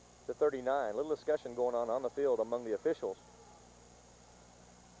start at the 39. Little discussion going on the field among the officials.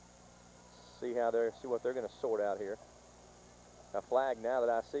 See what they're going to sort out here. A flag now that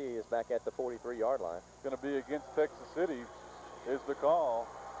I see is back at the 43-yard line. Going to be against Texas City is the call.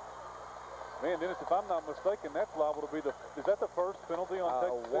 Man, Dennis, if I'm not mistaken, that's liable to be is that the first penalty on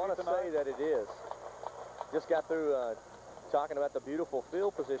Texas City tonight? I want to say that it is. Just got through talking about the beautiful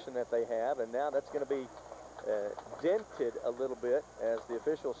field position that they have, and now that's going to be dented a little bit as the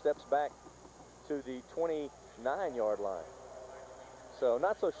official steps back to the 29-yard line. So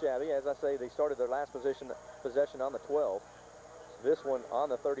not so shabby. As I say, they started their last possession on the 12. This one on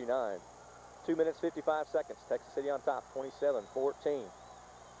the 39. 2 minutes, 55 seconds. Texas City on top, 27-14.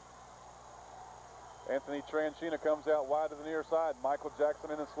 Anthony Tranchina comes out wide to the near side. Michael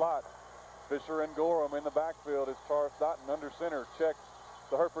Jackson in the slot. Fisher and Gorom in the backfield as Charis Dottin under center. Checks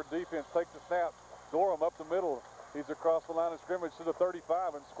the Hereford defense, takes the snap. Gorom up the middle. He's across the line of scrimmage to the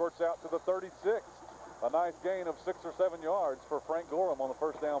 35 and squirts out to the 36. A nice gain of 6 or 7 yards for Frank Gorom on the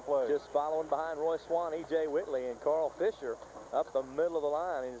 1st down play. Just following behind Roy Swan, E.J. Whitley, and Carl Fisher up the middle of the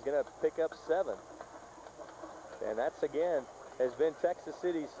line. He's going to pick up 7. And that's, again, has been Texas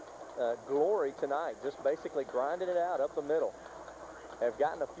City's glory tonight, just basically grinding it out up the middle. Have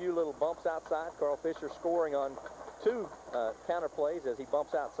gotten a few little bumps outside. Carl Fisher scoring on 2 counter plays as he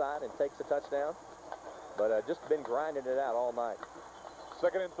bumps outside and takes a touchdown. But just been grinding it out all night.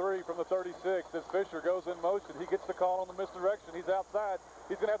 2nd and 3 from the 36 as Fisher goes in motion. He gets the call on the misdirection. He's outside.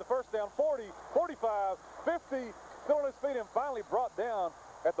 He's going to have the 1st down, 40, 45, 50, still on his feet and finally brought down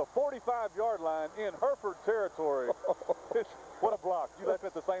at the 45-yard line in Hereford territory. What a block. You left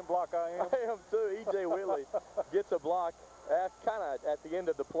at the same block I am? I am too. E.J. Whitley gets a block kind of at the end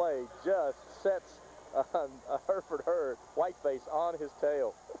of the play, just sets a Hereford herd, Whiteface, on his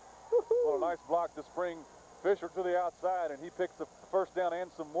tail. Well, a nice block to spring Fisher to the outside, and he picks the first down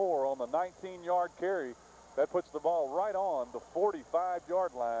and some more on the 19-yard carry. That puts the ball right on the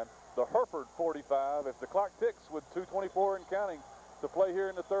 45-yard line, the Hereford 45, as the clock ticks with 2:24 and counting to play here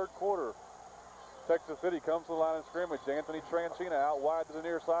in the third quarter. Texas City comes to the line of scrimmage. Anthony Tranchina out wide to the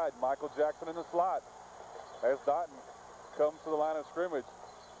near side. Michael Jackson in the slot. As Dottin comes to the line of scrimmage,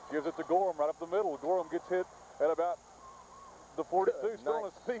 gives it to Gorom right up the middle. Gorom gets hit at about the 42, still on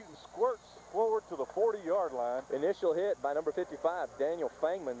his feet, and squirts forward to the 40-yard line. Initial hit by number 55, Daniel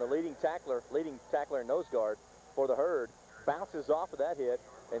Fangman, the leading tackler and nose guard for the herd, bounces off of that hit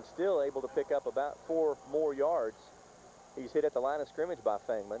and still able to pick up about 4 more yards. He's hit at the line of scrimmage by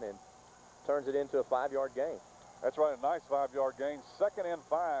Fangman and turns it into a 5-yard gain. That's right, a nice 5-yard gain. 2nd and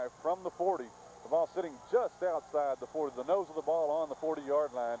 5 from the 40. The ball sitting just outside the 40, the nose of the ball on the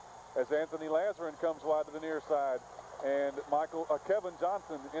 40-yard line, as Anthony Lazarin comes wide to the near side, and Kevin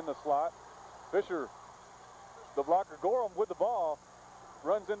Johnson in the slot. Fisher, the blocker, Gorom with the ball,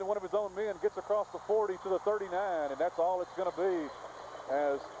 runs into one of his own men, gets across the 40 to the 39, and that's all it's going to be,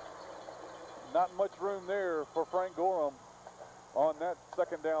 as not much room there for Frank Gorom on that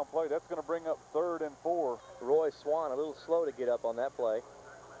second down play. That's going to bring up 3rd and 4. Roy Swan a little slow to get up on that play.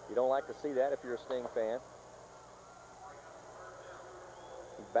 You don't like to see that if you're a Sting fan.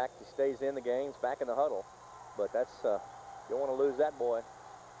 He stays in the games, back in the huddle. But that's, you don't want to lose that boy.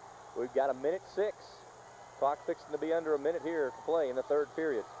 We've got 1:06. Clock fixing to be under a minute here to play in the third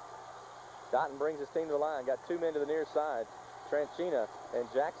period. Dottin brings his team to the line. Got 2 men to the near side, Tranchina and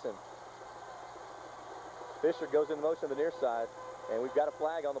Jackson. Fisher goes into motion to the near side, and we've got a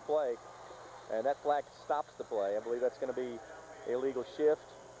flag on the play. And that flag stops the play. I believe that's going to be illegal shift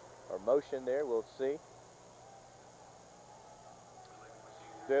or motion there. We'll see.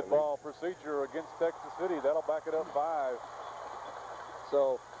 Dead ball procedure against Texas City. That'll back it up 5.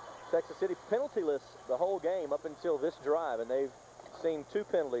 So Texas City penaltyless the whole game up until this drive, and they've seen 2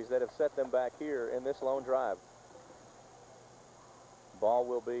 penalties that have set them back here in this lone drive. Ball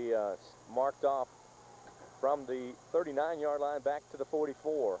will be marked off from the 39-yard line back to the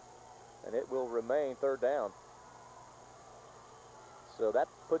 44, and it will remain 3rd down. So that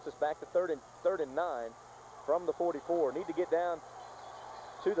puts us back to 3rd and 9 from the 44. Need to get down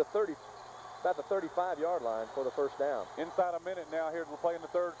to the about the 35-yard line for the first down. Inside a minute now here to play in the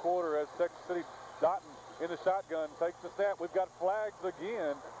third quarter, as Texas City, Dottin in the shotgun takes the snap. We've got flags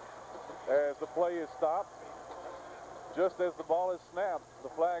again as the play is stopped. Just as the ball is snapped, the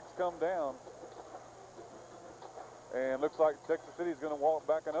flags come down. And looks like Texas City is going to walk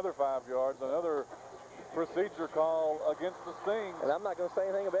back another 5 yards, another procedure call against the Stings. And I'm not going to say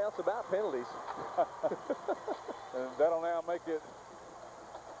anything else about penalties. And that'll now make it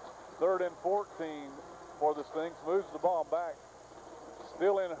 3rd and 14 for the Stings. Moves the ball back.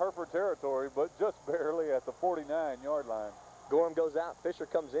 Still in Hereford territory, but just barely at the 49-yard line. Gorom goes out. Fisher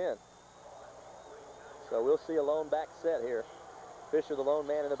comes in. So we'll see a lone back set here. Fisher, the lone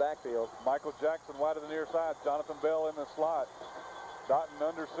man in the backfield. Michael Jackson wide to the near side. Jonathan Bell in the slot. Dottin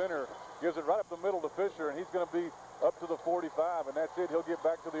under center. Gives it right up the middle to Fisher, and he's going to be up to the 45, and that's it. He'll get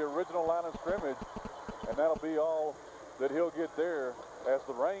back to the original line of scrimmage, and that'll be all that he'll get there as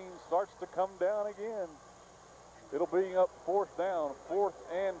the rain starts to come down again. It'll be up 4th down, 4th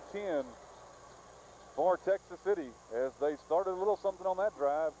and 10 for Texas City, as they started a little something on that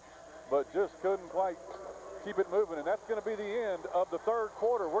drive, but just couldn't quite keep it moving, and that's going to be the end of the third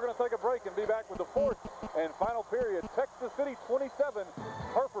quarter. We're going to take a break and be back with the 4th and final period. Texas City 27,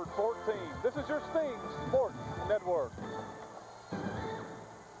 Hereford 14. This is your Sting Sports Network.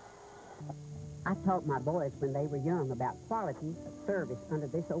 I taught my boys when they were young about quality of service under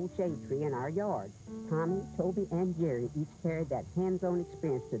this old shade tree in our yard. Tommy, Toby, and Jerry each carried that hands-on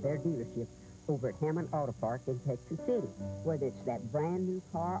experience to their dealership over at Hammond Auto Park in Texas City. Whether it's that brand new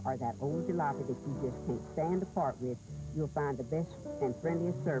car or that old jalopy that you just can't stand to part with, you'll find the best and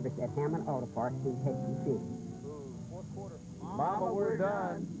friendliest service at Hammond Auto Park in Texas City. Mama, we're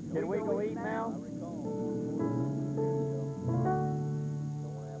done. Can we go eat now?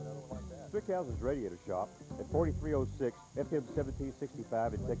 Strickhouse's Radiator Shop at 4306 FM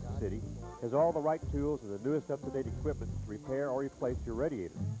 1765 in Texas City has all the right tools and the newest up-to-date equipment to repair or replace your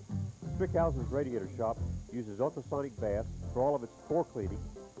radiator. Strickhouse's Radiator Shop uses ultrasonic baths for all of its floor cleaning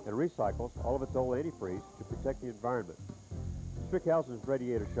and recycles all of its old antifreeze to protect the environment. Strickhouse's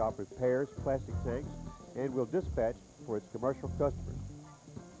Radiator Shop repairs plastic tanks and will dispatch for its commercial customers.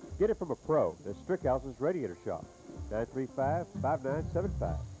 Get it from a pro at Strickhouse's Radiator Shop,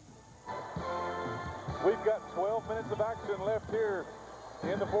 935-5975. We've got 12 minutes of action left here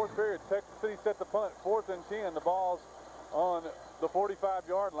in the fourth period. Texas City set the punt, 4th and 10. The ball's on the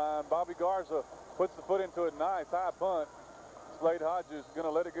 45-yard line. Bobby Garza puts the foot into a nice high punt. Slade Hodges going to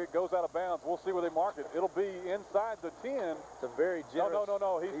let it get, goes out of bounds. We'll see where they mark it. It'll be inside the 10. It's a very generous.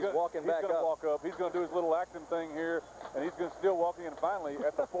 No. He's walking back gonna up. walk up. He's going to do his little acting thing here, and he's going to still walking in finally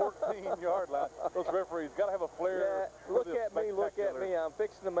at the 14-yard line. Those referees got to have a flair. Yeah, look at me. I'm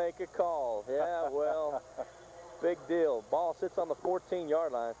fixing to make a call. Yeah, well, big deal. Ball sits on the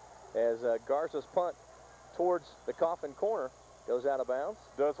 14-yard line as Garza's punt towards the coffin corner goes out of bounds.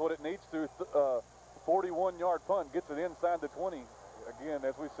 Does what it needs to. 41-yard punt gets it inside the 20. Again,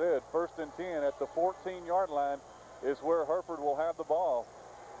 as we said, 1st and 10 at the 14-yard line is where Hereford will have the ball.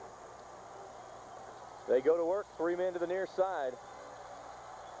 They go to work, 3 men to the near side.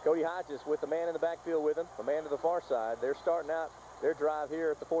 Cody Hodges with the man in the backfield with him, the man to the far side. They're starting out their drive here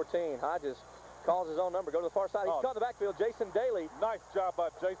at the 14. Hodges calls his own number, go to the far side. He's caught in the backfield, Jason Daly. Nice job by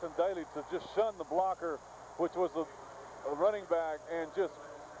Jason Daly to just shun the blocker, which was a running back, and just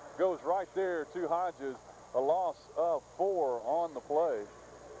goes right there to Hodges. A loss of 4 on the play.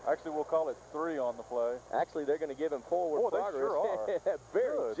 Actually, we'll call it 3 on the play. Actually, they're going to give him forward progress. They sure are.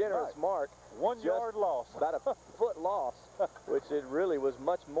 Very Good generous night. mark. 1 yard loss. About a foot loss, which it really was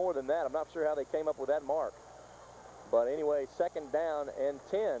much more than that. I'm not sure how they came up with that mark. But anyway, 2nd down and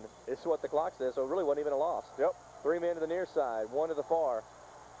 10 is what the clock says, so it really wasn't even a loss. Yep. 3 men to the near side, 1 to the far.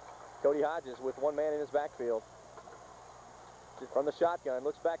 Cody Hodges with 1 man in his backfield. From the shotgun,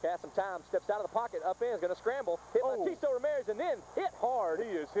 looks back, has some time, steps out of the pocket, up in, is going to scramble, hit by Tiso Ramirez, and then hit hard.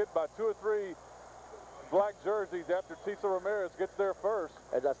 He is hit by 2 or 3 black jerseys after Tiso Ramirez gets there first.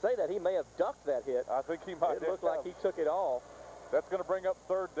 As I say that, he may have ducked that hit. I think he might have. It looked like he took it all. That's going to bring up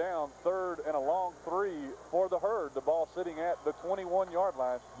 3rd down, 3rd and a long 3 for the Herd. The ball sitting at the 21-yard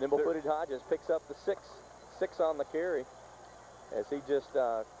line. Nimble-footed Hodges picks up the 6 on the carry as he just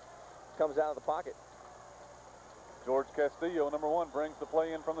comes out of the pocket. George Castillo, number 1, brings the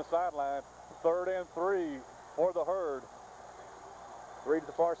play in from the sideline. 3rd and 3 for the Herd. 3 to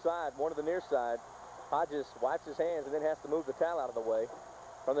the far side, 1 to the near side. Hodges wipes his hands and then has to move the towel out of the way.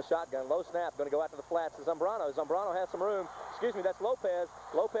 From the shotgun, low snap, going to go out to the flats to Zambrano. Zambrano has some room. Excuse me, that's Lopez.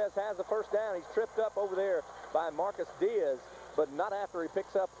 Lopez has the 1st down. He's tripped up over there by Marcus Diaz, but not after he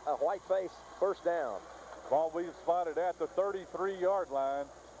picks up a Whiteface 1st down. Ball we've spotted at the 33-yard line.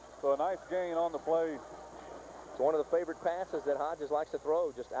 So a nice gain on the play. It's one of the favorite passes that Hodges likes to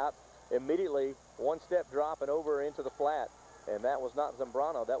throw, just out immediately, 1-step drop and over into the flat. And that was not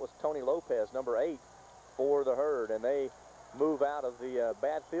Zambrano, that was Tony Lopez, number 8 for the Herd. And they move out of the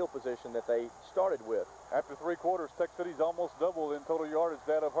bad field position that they started with. After 3 quarters, Tech City's almost doubled in total yardage,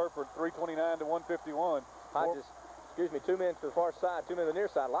 that of Hereford, 329 to 151. Hodges, excuse me, 2 men to the far side, 2 men to the near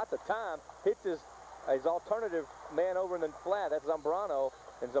side. Lots of time, hits his alternative man over in the flat, that's Zambrano.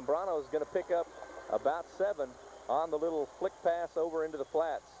 And Zambrano is going to pick up about 7 on the little flick pass over into the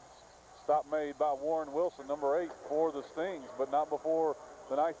flats. Stop made by Warren Wilson, number 8 for the Stings, but not before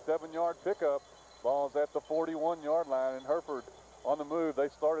the nice 7-yard pickup. Ball's at the 41-yard line, and Hereford on the move. They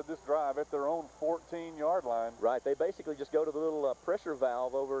started this drive at their own 14-yard line. Right, they basically just go to the little pressure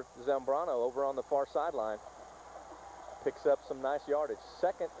valve over Zambrano over on the far sideline. Picks up some nice yardage.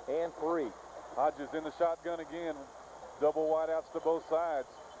 2nd and 3. Hodges in the shotgun again. Double wideouts to both sides.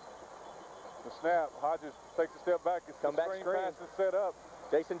 The snap, Hodges takes a step back. It's Come the back screen pass is set up.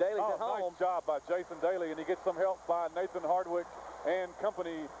 Jason Daly's at home. Nice job by Jason Daly, and he gets some help by Nathan Hardwick and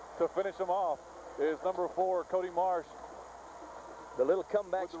company to finish him off. Is number 4, Cody Marsh. The little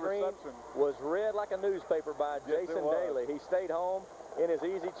comeback screen was read like a newspaper by Jason Daly. He stayed home in his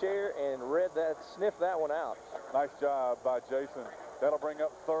easy chair and sniffed that one out. Nice job by Jason. That'll bring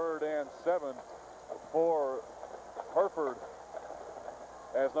up 3rd and 7 for Hereford.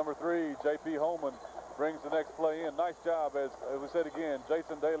 As number 3, J.P. Holman brings the next play in. Nice job, as we said again,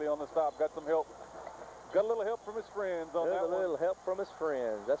 Jason Daly on the stop. Got some help. Got a little help from his friends on that one. A little help from his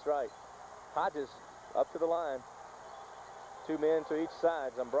friends, that's right. Hodges up to the line. 2 men to each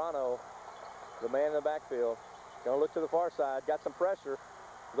side. Zambrano, the man in the backfield. Gonna look to the far side, got some pressure.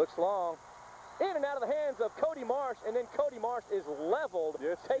 Looks long. In and out of the hands of Cody Marsh, and then Cody Marsh is leveled,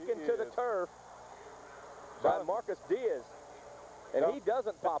 taken to the turf by Marcus Diaz. And he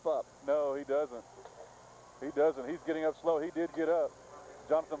doesn't pop up. No, he doesn't. He doesn't. He's getting up slow. He did get up.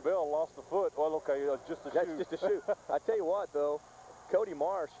 Jonathan Bell lost the foot. Well, okay, just a shoot. That's just a shoot. I tell you what, though, Cody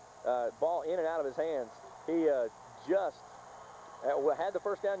Marsh, ball in and out of his hands. He just had the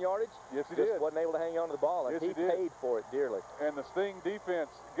 1st down yardage. Yes, he just did. Wasn't able to hang on to the ball, and yes, he paid for it dearly. And the Sting defense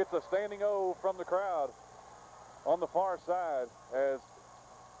gets a standing O from the crowd on the far side as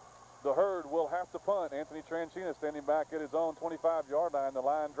the Herd will have to punt. Anthony Tranchina standing back at his own 25-yard line, the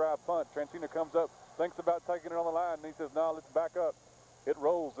line drive punt. Tranchina comes up, thinks about taking it on the line, and he says, no, let's back up. It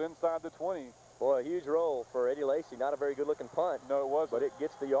rolls inside the 20. Boy, a huge roll for Eddie Lacy. Not a very good-looking punt. No, it wasn't. But it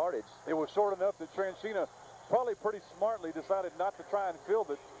gets the yardage. It was short enough that Tranchina probably pretty smartly decided not to try and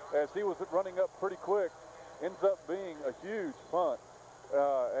field it as he was running up pretty quick. Ends up being a huge punt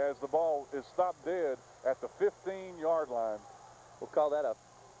as the ball is stopped dead at the 15-yard line. We'll call that a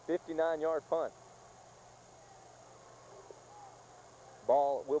 59-yard punt.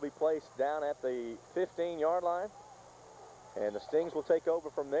 Ball will be placed down at the 15-yard line, and the Stings will take over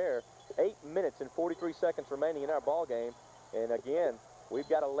from there. 8 minutes and 43 seconds remaining in our ball game, and again, we've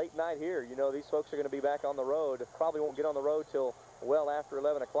got a late night here. You know, these folks are going to be back on the road. Probably won't get on the road till well after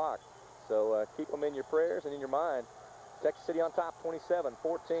 11 o'clock. So keep them in your prayers and in your mind. Texas City on top, 27-14.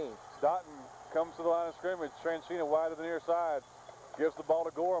 Dottin comes to the line of scrimmage. Tranchina wide to the near side. Gives the ball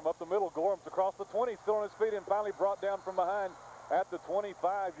to Gorom up the middle. Gorom's across the 20, still on his feet, and finally brought down from behind at the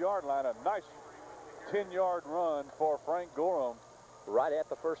 25-yard line. A nice 10-yard run for Frank Gorom. Right at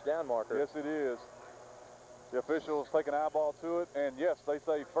the first down marker. Yes, it is. The officials take an eyeball to it, and yes, they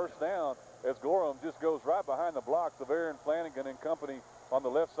say first down as Gorom just goes right behind the blocks of Aaron Flanagan and company on the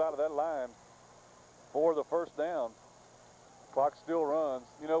left side of that line for the first down. Clock still runs.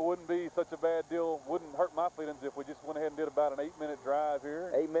 You know, it wouldn't be such a bad deal, wouldn't hurt my feelings if we just went ahead and did about an 8-minute drive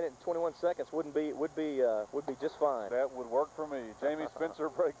here. 8 minutes and 21 seconds would be just fine. That would work for me. Jamie Spencer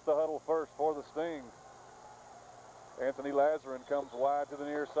breaks the huddle first for the Stings. Anthony Lazarin comes wide to the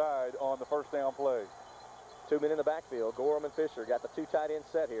near side on the first down play. 2 men in the backfield. Gorom and Fisher got the two tight ends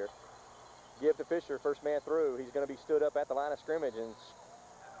set here. Give to Fisher, first man through. He's going to be stood up at the line of scrimmage and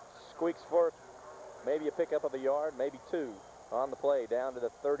squeaks for maybe a pickup of a yard, maybe two on the play down to the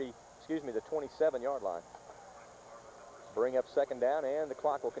 27-yard line. Bring up second down, and the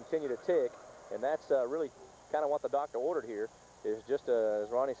clock will continue to tick. And that's really kind of what the doctor ordered here, is just, as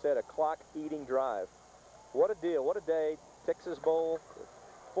Ronnie said, a clock-eating drive. What a deal, what a day. Texas Bowl,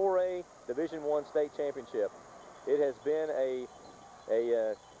 4A Division I state championship. It has been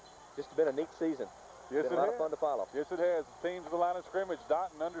just been a neat season. Yes, been a lot of fun to follow. Yes, it has. Teams at the line of scrimmage.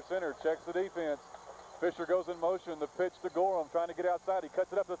 Dottin under center, checks the defense. Fisher goes in motion. The pitch to Gorom, trying to get outside. He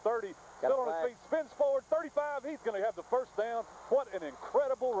cuts it up to 30. Still on his feet, spins forward, 35. He's going to have the first down. What an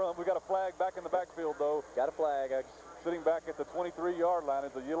incredible run. We got a flag back in the backfield, though. Got a flag. Sitting back at the 23-yard line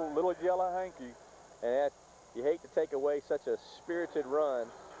is a little yellow hanky. And you hate to take away such a spirited run.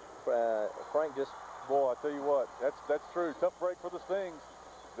 Frank just... Boy, I tell you what, that's true. Tough break for the Stings.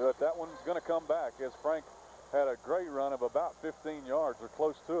 But that one's going to come back as Frank had a great run of about 15 yards or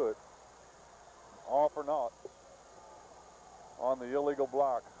close to it. All for naught on the illegal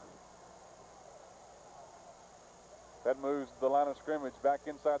block. That moves the line of scrimmage back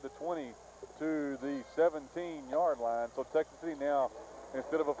inside the 20 to the 17-yard line. So Texas City now,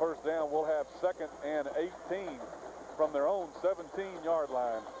 instead of a first down, will have 2nd and 18 from their own 17-yard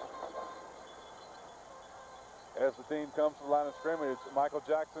line. As the team comes to the line of scrimmage, Michael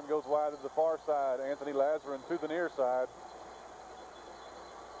Jackson goes wide to the far side. Anthony Lazarin to the near side.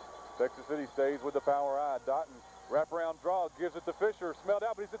 Texas City stays with the power I. Dottin, wraparound draw, gives it to Fisher. Smelled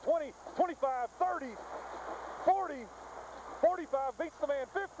out, but he's at 20, 25, 30, 40, 45, beats the man,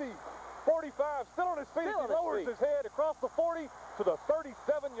 50, 45, still on his feet. He lowers his head across the 40 to the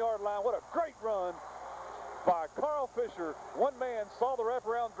 37-yard line. What a great run by Carl Fisher. One man saw the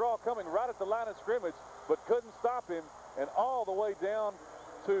wraparound draw coming right at the line of scrimmage, but couldn't stop him, and all the way down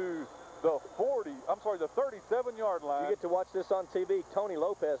to the 37-yard line. You get to watch this on TV. Tony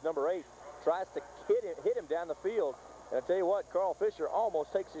Lopez, number 8, tries to hit him down the field. And I tell you what, Carl Fisher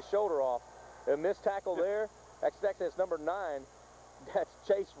almost takes his shoulder off. A missed tackle there. That's number 9. That's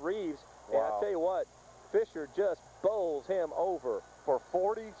Chase Reeves. Wow. And I tell you what, Fisher just bowls him over. For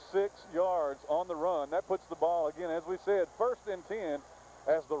 46 yards on the run. That puts the ball, again, as we said, 1st and 10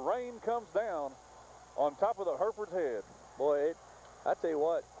 as the rain comes down on top of the Hereford's head. Boy, I tell you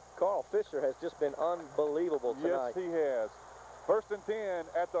what, Carl Fisher has just been unbelievable tonight. Yes, he has. 1st and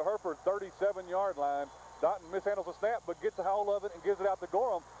 10 at the Hereford 37-yard line. Dottin mishandles the snap, but gets a hold of it and gives it out to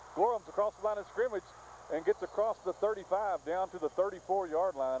Gorom. Gorom's across the line of scrimmage and gets across the 35 down to the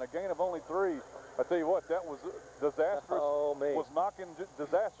 34-yard line. A gain of only 3. I tell you what, that was disastrous. Oh, man.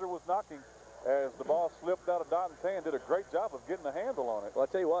 Disaster was knocking as the ball slipped out of Dottin's hand. Did a great job of getting a handle on it. Well,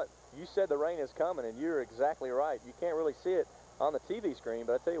 I tell you what, you said the rain is coming, and you're exactly right. You can't really see it on the TV screen,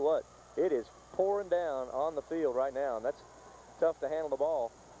 but I tell you what, it is pouring down on the field right now, and that's tough to handle the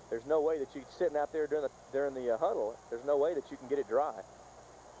ball. There's no way that you sitting out there during the huddle. There's no way that you can get it dry.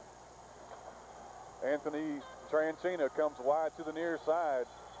 Anthony Tranchina comes wide to the near side.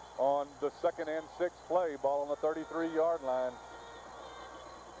 on the 2nd and 6 play. Ball on the 33-yard line.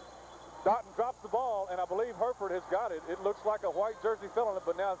 Dottin drops the ball, and I believe Hereford has got it. It looks like a white jersey fell on it,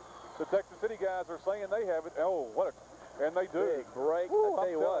 but now the Texas City guys are saying they have it. Oh, and they do. Big break. Woo, I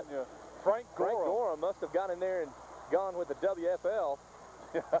tell you what, Frank Gorom must have got in there and gone with the WFL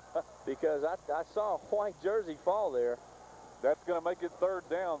because I saw a white jersey fall there. That's going to make it 3rd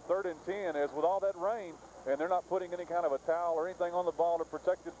down, 3rd and 10, as with all that rain, and they're not putting any kind of a towel or anything on the ball to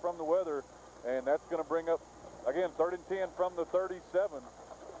protect it from the weather, and that's going to bring up, again, 3rd and 10 from the 37.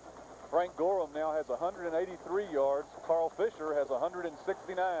 Frank Gorom now has 183 yards. Carl Fisher has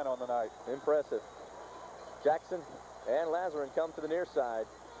 169 on the night. Impressive. Jackson and Lazarin come to the near side.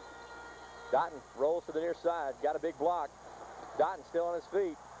 Dottin rolls to the near side. Got a big block. Dottin still on his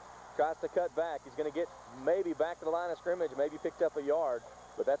feet. Tries to cut back. He's going to get maybe back to the line of scrimmage. Maybe picked up a yard.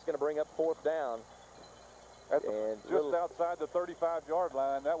 But that's going to bring up 4th down. Just outside the 35-yard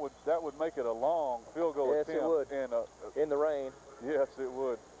line, that would make it a long field goal attempt. Yes, it would. In the rain. Yes, it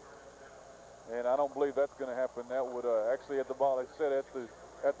would. And I don't believe that's going to happen. That would actually at the ball, they said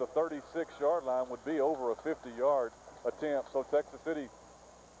at the 36-yard line would be over a 50-yard attempt. So Texas City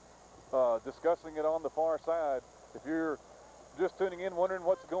discussing it on the far side. If you're just tuning in wondering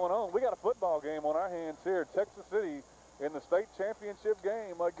what's going on, we got a football game on our hands here. Texas City in the state championship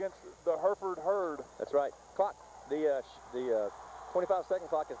game against the Hereford Herd. That's right. Clock, the 25-second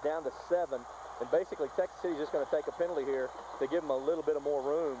clock is down to 7. And basically Texas City's just going to take a penalty here to give them a little bit of more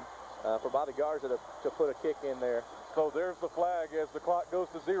room for Bobby Garza to put a kick in there. So there's the flag as the clock goes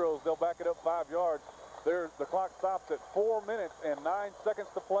to zeros. They'll back it up 5 yards. The clock stops at 4 minutes and 9 seconds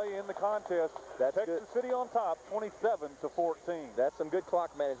to play in the contest. That's Texas good. City on top, 27-14. That's some good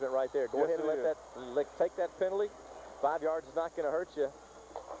clock management right there. Go ahead and take that penalty. 5 yards is not going to hurt you,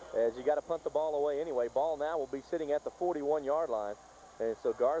 as you got to punt the ball away anyway. Ball now will be sitting at the 41-yard line. And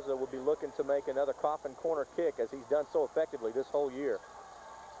so Garza will be looking to make another coffin corner kick, as he's done so effectively this whole year.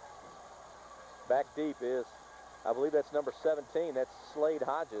 Back deep is, I believe that's number 17. That's Slade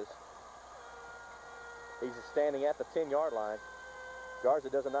Hodges. He's standing at the 10-yard line. Garza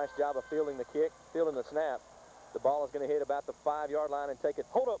does a nice job of fielding the kick, fielding the snap. The ball is going to hit about the 5-yard line and take it.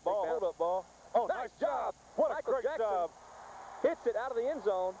 Hold up, ball. Oh, nice job. What a great job. Hits it out of the end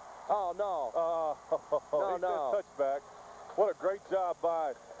zone. Oh, no. No. Touchback. What a great job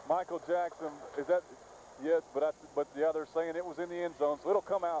by Michael Jackson. Is that, yes, but yeah, they're saying it was in the end zone, so it'll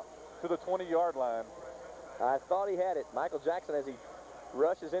come out to the 20-yard line. I thought he had it. Michael Jackson, as he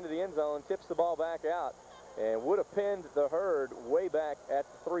rushes into the end zone, tips the ball back out, and would have pinned the Herd way back at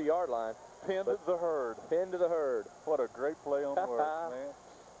the 3-yard line. Pinned the Herd. Pinned the Herd. What a great play on words, man.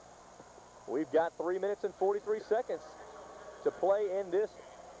 We've got 3 minutes and 43 seconds to play in this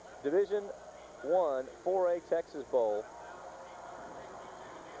Division I 4A Texas Bowl.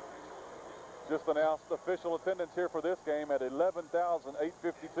 Just announced official attendance here for this game at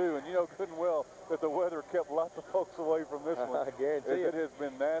 11,852, and you know good and well that the weather kept lots of folks away from this one. I guarantee it has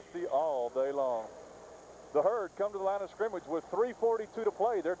been nasty all day long. The Herd come to the line of scrimmage with 3:42 to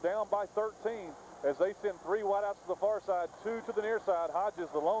play. They're down by 13 as they send 3 wideouts to the far side, 2 to the near side. Hodges,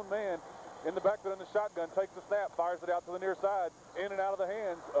 the lone man, in the backfield in the shotgun, takes the snap, fires it out to the near side, in and out of the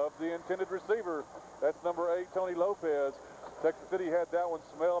hands of the intended receiver. That's number 8, Tony Lopez. Texas City had that one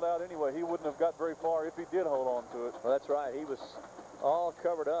smelled out anyway. He wouldn't have got very far if he did hold on to it. Well, that's right. He was all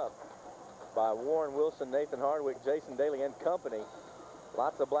covered up by Warren Wilson, Nathan Hardwick, Jason Daly, and company.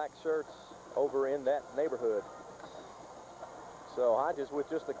 Lots of black shirts over in that neighborhood. So Hodges with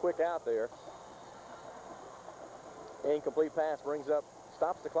just a quick out there. Incomplete pass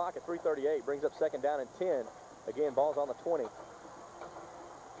stops the clock at 3:38, brings up 2nd down and 10. Again, ball's on the 20.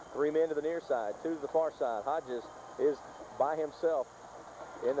 3 men to the near side, 2 to the far side. Hodges is by himself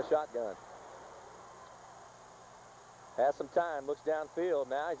in the shotgun. Has some time, looks downfield.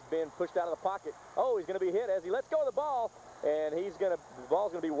 Now he's being pushed out of the pocket. Oh, he's going to be hit as he lets go of the ball, and the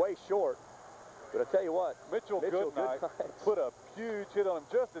ball's going to be way short. But I tell you what, Mitchell Goodnight put a huge hit on him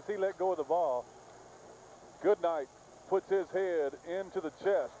just as he let go of the ball. Goodnight puts his head into the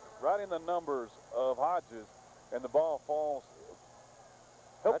chest, right in the numbers of Hodges, and the ball falls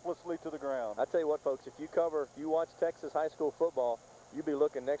helplessly to the ground. I tell you what, folks, if you watch Texas high school football, you'll be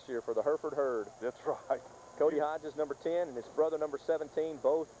looking next year for the Hereford Herd. That's right. Cody Hodges, number 10, and his brother, number 17,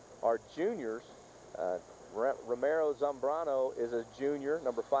 both are juniors. Romero Zambrano is a junior,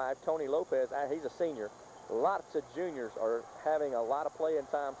 number 5. Tony Lopez, he's a senior. Lots of juniors are having a lot of playing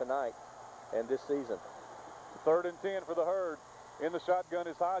time tonight and this season. 3rd and 10 for the Herd. In the shotgun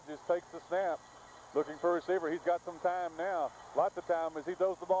is Hodges, takes the snap, Looking for a receiver. He's got some time now. Lots of time as he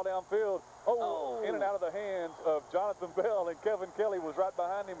throws the ball downfield. Oh, in and out of the hands of Jonathan Bell, and Kevin Kelly was right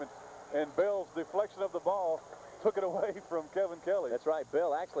behind him, and Bell's deflection of the ball took it away from Kevin Kelly. That's right.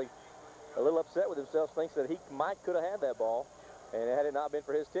 Bell actually a little upset with himself, thinks that he could have had that ball, and had it not been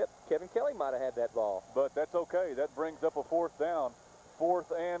for his tip, Kevin Kelly might have had that ball. But that's okay. That brings up a 4th down.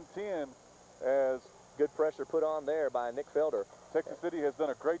 4th and 10 as good pressure put on there by Nick Felder. Texas City has done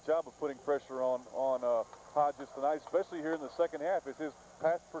a great job of putting pressure on Hodges tonight, especially here in the second half, as his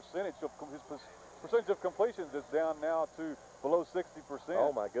pass percentage of completions is down now to below 60%.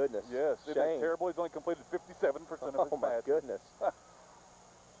 Oh my goodness. Yes, it is terrible. He's only completed 57% of his passes. Oh my goodness.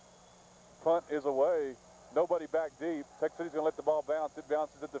 Punt is away. Nobody back deep. Texas City's going to let the ball bounce. It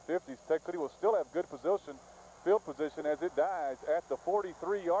bounces at the 50s. Texas City will still have good field position as it dies at the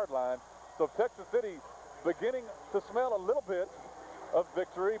 43-yard line. So Texas City beginning to smell a little bit of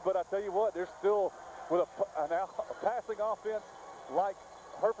victory, but I tell you what, they're still with a passing offense like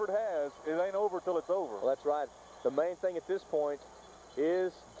Hereford has. It ain't over till it's over. Well, that's right. The main thing at this point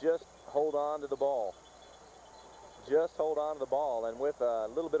is just hold on to the ball. Just hold on to the ball, and with a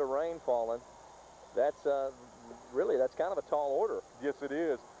little bit of rain falling, that's really, that's kind of a tall order. Yes, it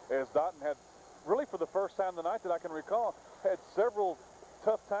is. As Dottin had, really for the first time tonight that I can recall, had several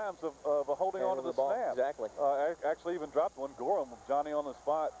tough times of holding on to the ball. snap. Exactly. Actually even dropped one. Gorom, Johnny on the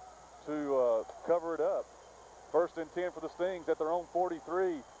spot to cover it up. 1st and 10 for the Stings at their own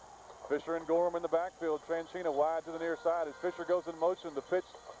 43. Fisher and Gorom in the backfield. Tranchina wide to the near side as Fisher goes in motion. The pitch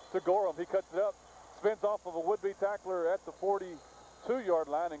to Gorom. He cuts it up, spins off of a would-be tackler at the 42-yard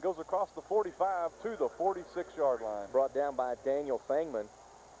line and goes across the 45 to the 46-yard line. Brought down by Daniel Fangman,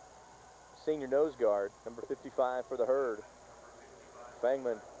 senior nose guard, number 55 for the Herd.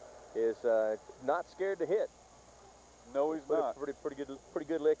 Fangman is not scared to hit. No, he's not. Pretty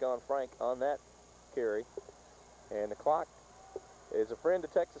good lick on Frank on that carry. And the clock is a friend to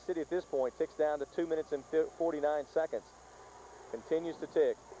Texas City at this point. Ticks down to 2 minutes and 49 seconds. Continues to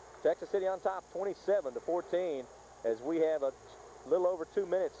tick. Texas City on top, 27-14, as we have a little over 2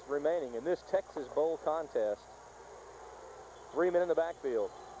 minutes remaining in this Texas Bowl contest. 3 men in the backfield.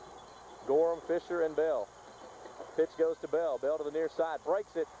 Gorom, Fisher, and Bell. Pitch goes to Bell. Bell to the near side.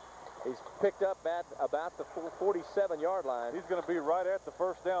 Breaks it. He's picked up at about the 47-yard line. He's going to be right at the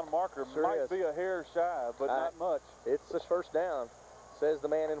 1st down marker. Sure Might is. be a hair shy, but not much. It's the 1st down, says the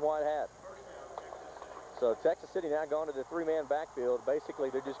man in white hat. So Texas City now going to the 3-man backfield.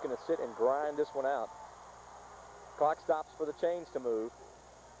 Basically, they're just going to sit and grind this one out. Clock stops for the chains to move.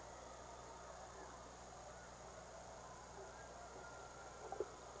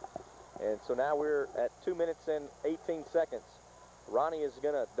 And so now we're at 2 minutes and 18 seconds. Ronnie is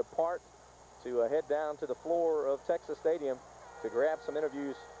going to depart to head down to the floor of Texas Stadium to grab some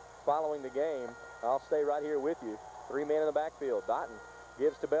interviews following the game. I'll stay right here with you. 3 men in the backfield. Dottin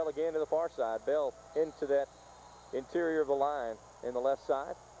gives to Bell again to the far side. Bell into that interior of the line in the left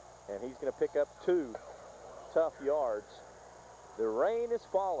side. And he's going to pick up 2 tough yards. The rain is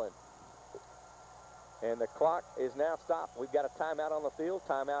falling. And the clock is now stopped. We've got a timeout on the field.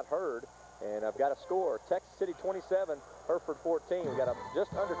 Timeout Herd. And I've got a score. Texas City 27, Hereford 14. We've got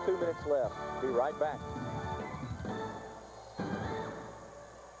just under 2 minutes left. Be right back.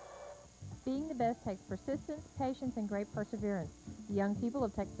 Being the best takes persistence, patience, and great perseverance. The young people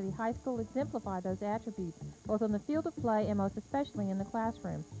of Texas City High School exemplify those attributes, both on the field of play and most especially in the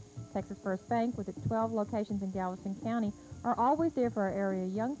classroom. Texas First Bank, with its 12 locations in Galveston County, are always there for our area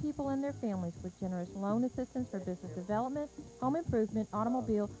young people and their families with generous loan assistance for business development, home improvement,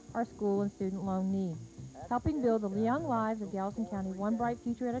 automobile, or school and student loan needs. Helping build the young lives of Galveston County one bright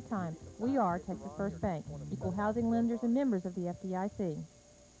future at a time, we are Texas First Bank, equal housing lenders and members of the FDIC.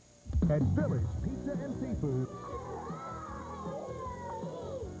 At Phillies Pizza and Seafood,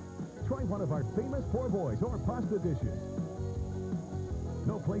 try one of our famous poor boys or pasta dishes.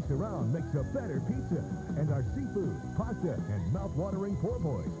 No place around makes a better pizza, and our seafood, pasta, and mouth-watering poor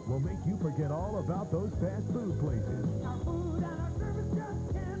boys will make you forget all about those fast food places. Our food and our service just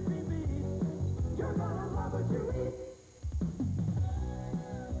can't be beat. You're gonna love what you eat.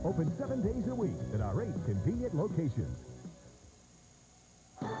 Open 7 days a week at our 8 convenient locations.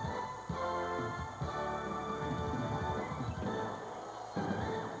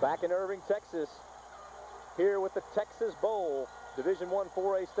 Back in Irving, Texas, here with the Texas Bowl, Division I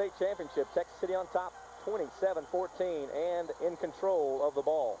 4A State Championship. Texas City on top, 27-14, and in control of the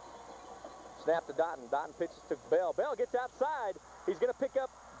ball. Snap to Dottin. Dottin pitches to Bell. Bell gets outside. He's going to pick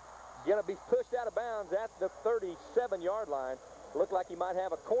up, going to be pushed out of bounds at the 37-yard line. Looked like he might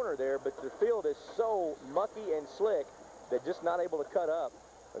have a corner there, but the field is so mucky and slick that just not able to cut up.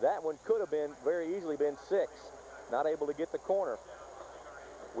 That one could have been very easily been 6. Not able to get the corner.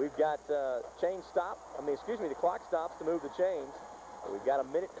 We've got the clock stops to move the chains. We've got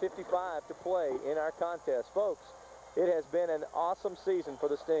 1:55 to play in our contest. Folks, it has been an awesome season for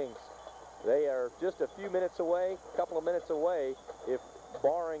the Stings. They are just a few minutes away, a couple of minutes away, if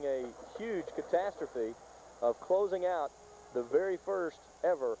barring a huge catastrophe, of closing out the very first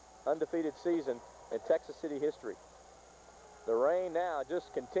ever undefeated season in Texas City history. The rain now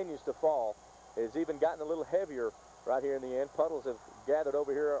just continues to fall. It's even gotten a little heavier right here in the end. Puddles have gathered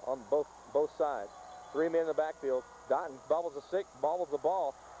over here on both sides. 3 men in the backfield. Dottin bobbles the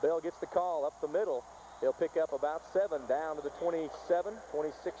ball. Bell gets the call up the middle. He'll pick up about 7 down to the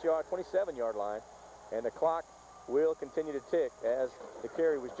 27-yard line. And the clock will continue to tick as the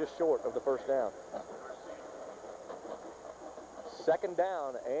carry was just short of the first down. 2nd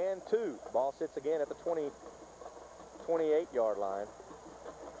down and 2. Ball sits again at the 28-yard line.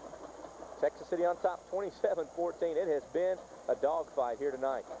 Texas City on top, 27-14. It has been a dogfight here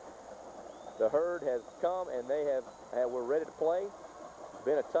tonight. The herd has come and we're ready to play. It's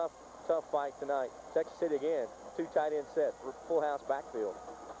been a tough fight tonight. Texas City again, 2 tight end sets, full house backfield.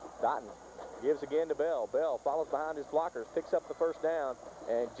 Dottin gives again to Bell. Bell follows behind his blockers, picks up the first down,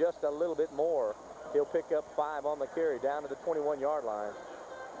 and just a little bit more. He'll pick up 5 on the carry down to the 21-yard line.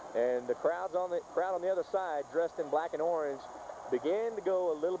 And the crowd on the other side, dressed in black and orange, began to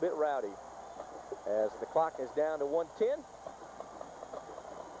go a little bit rowdy as the clock is down to 1:10.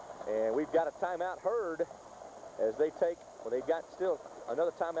 And we've got a timeout herd as they take, they've got still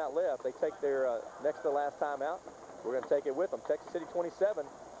another timeout left. They take their next to last timeout. We're going to take it with them. Texas City 27,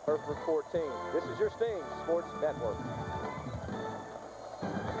 Hereford 14. This is your Stings Sports Network.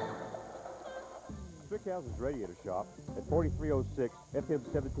 Strickhouse's Radiator Shop at 4306 FM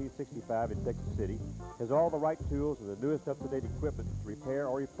 1765 in Texas City has all the right tools and the newest up-to-date equipment to repair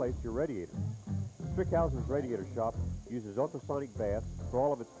or replace your radiator. Strickhouse's Radiator Shop uses ultrasonic baths for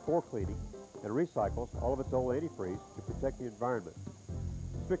all of its floor cleaning and recycles all of its old antifreeze to protect the environment.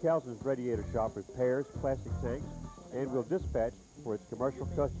 Strickhouse's Radiator Shop repairs plastic tanks and will dispatch for its commercial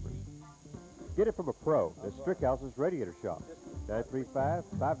customers. Get it from a pro at Strickhouse's Radiator Shop,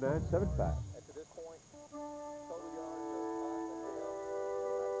 935-5975.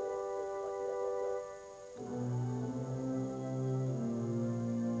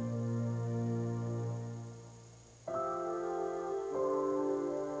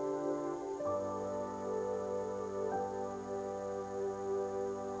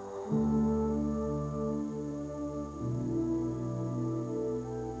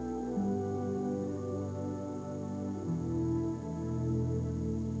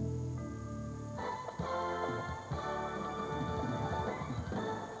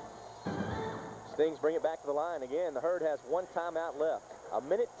 Stings bring it back to the line again. The herd has 1 timeout left.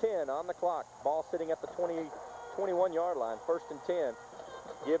 1:10 on the clock. Ball sitting at the 21-yard line. 1st and 10.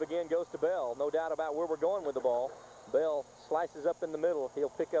 Give again goes to Bell. No doubt about where we're going with the ball. Bell slices up in the middle. He'll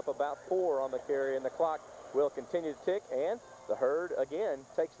pick up about 4 on the carry, and the clock will continue to tick. And the herd again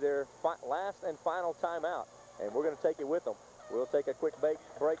takes their last and final timeout, and we're going to take it with them. We'll take a quick break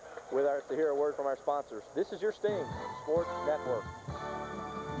to hear a word from our sponsors. This is your Stings Sports Network.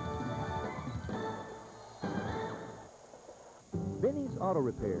 Benny's Auto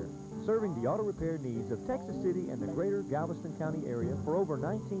Repair, serving the auto repair needs of Texas City and the greater Galveston County area for over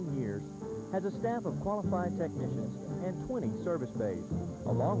 19 years, has a staff of qualified technicians and 20 service bays,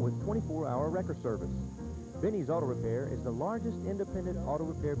 along with 24-hour wrecker service. Benny's Auto Repair is the largest independent auto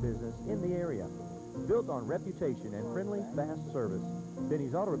repair business in the area. Built on reputation and friendly, fast service,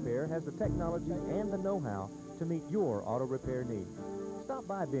 Benny's Auto Repair has the technology and the know-how to meet your auto repair needs. Stop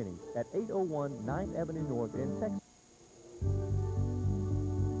by Benny's at 801 9th Avenue North in Texas.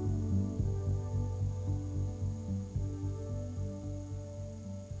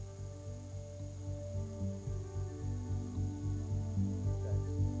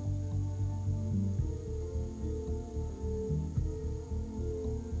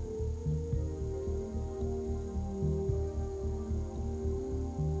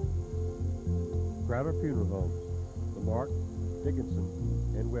 Crowder Funeral Homes, Lamarck, Dickinson,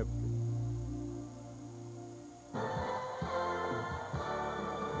 and Webster.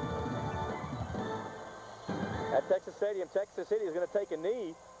 At Texas Stadium, Texas City is going to take a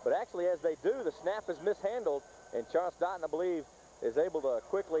knee, but actually as they do, the snap is mishandled, and Charis Dottin, I believe, is able to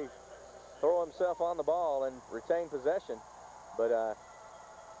quickly throw himself on the ball and retain possession. But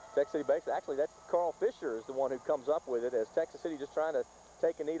Texas City basically, actually that's Carl Fisher is the one who comes up with it as Texas City just trying to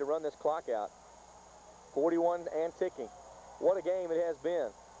take a knee to run this clock out. 41 and ticking. What a game it has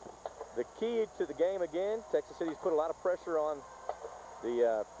been. The key to the game again, Texas City's put a lot of pressure on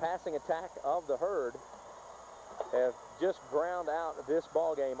The passing attack of the Herd have just ground out this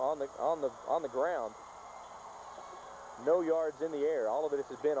ball game on the ground. No yards in the air. All of it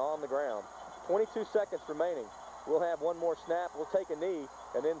has been on the ground. 22 seconds remaining. We'll have one more snap. We'll take a knee,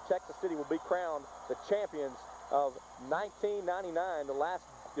 and then Texas City will be crowned the champions of 1999, the last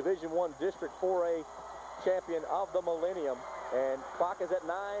Division I District 4A champion of the millennium. And clock is at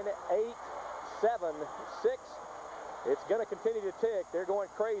 9, 8, 7, 6. It's going to continue to tick. They're going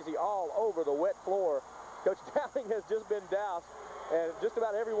crazy all over the wet floor. Coach Dowling has just been doused, and just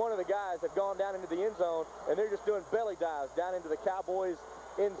about every one of the guys have gone down into the end zone, and they're just doing belly dives down into the Cowboys'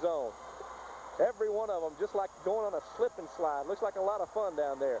 end zone. Every one of them just like going on a slip and slide. Looks like a lot of fun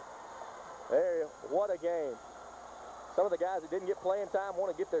down there. What a game. Some of the guys that didn't get playing time want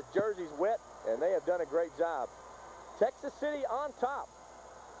to get their jerseys wet, and they have done a great job. Texas City on top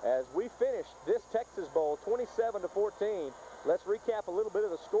as we finish this Texas Bowl 27-14. Let's recap a little bit of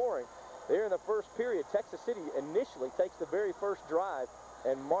the scoring. There in the first period, Texas City initially takes the very first drive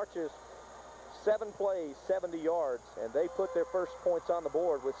and marches 7 plays, 70 yards, and they put their first points on the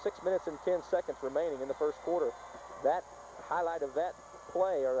board with 6 minutes and 10 seconds remaining in the first quarter. That highlight of that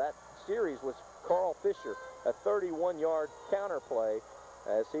play, or that series, was Carl Fisher, a 31-yard counter play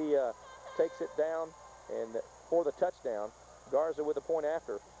as he takes it down and for the touchdown. Garza with a point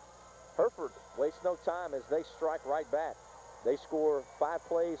after. Hereford wastes no time as they strike right back. They score 5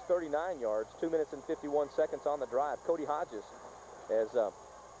 plays, 39 yards, 2 minutes and 51 seconds on the drive. Cody Hodges as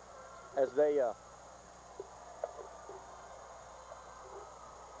they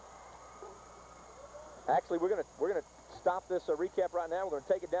actually we're gonna stop this recap right now. We're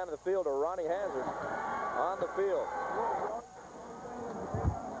gonna take it down to the field to Ronnie Hazard on the field.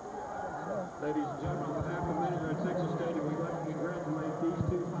 Ladies and gentlemen, on behalf of the manager at Texas Stadium, we'd like to congratulate these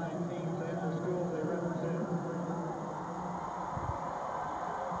two fine teams and the schools they represent.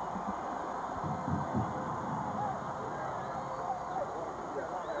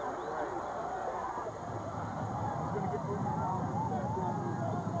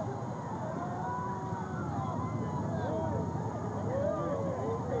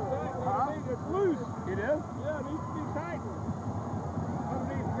 It's loose. It is? Yeah, it needs to be tightened.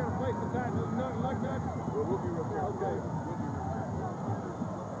 Underneath, you gotta place it tight. Nothing like that. Well, we'll be real careful. Okay.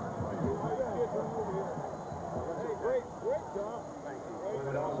 Hey, great job. Thank you. We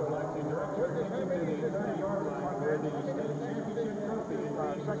would also like to direct your attention to the 30-yard line where the state championship trophy is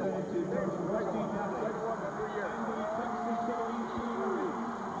being presented to Coach Rusty Dowling and the Texas City Stingarees.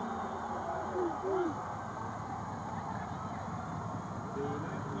 The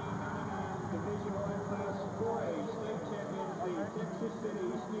 1999 Division I Class 4A state champions, the Texas City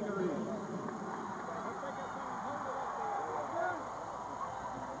Stingarees.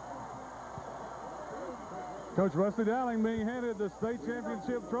 Coach Rusty Dowling being handed the state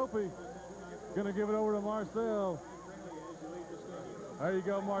championship trophy. Going to give it over to Marcel. There you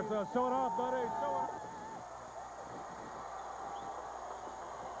go, Marcel. Show it off, buddy. Show it off.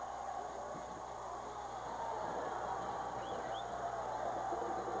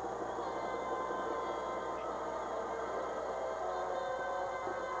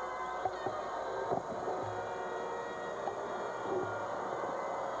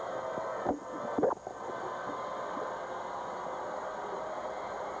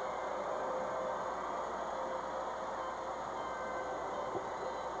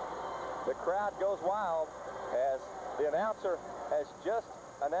 The crowd goes wild as the announcer has just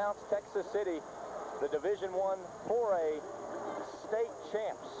announced Texas City, the Division I 4A state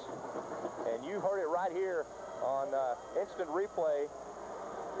champs. And you heard it right here on instant replay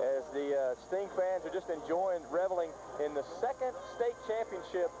as the Sting fans are just enjoying, reveling in the second state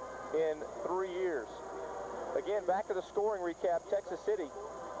championship in 3 years. Again, back to the scoring recap. Texas City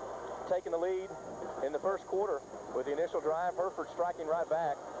taking the lead in the first quarter with the initial drive. Hereford striking right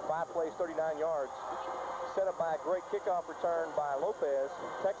back. 5 plays, 39 yards. Set up by a great kickoff return by Lopez.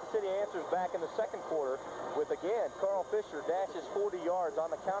 Texas City answers back in the second quarter with, again, Carl Fisher dashes 40 yards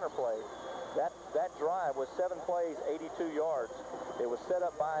on the counter play. That drive was 7 plays, 82 yards. It was set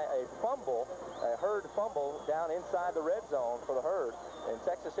up by a fumble, a Herd fumble down inside the red zone for the Herd. And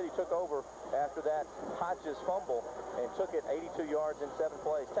Texas City took over after that Hodges fumble and took it 82 yards in 7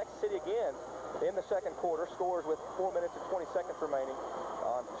 plays. Texas City again in the second quarter scores with 4 minutes and 20 seconds remaining.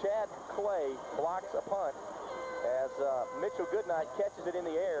 Chad Clay blocks a punt as Mitchell Goodnight catches it in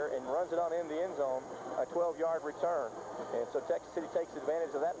the air and runs it on in the end zone, a 12-yard return. And so Texas City takes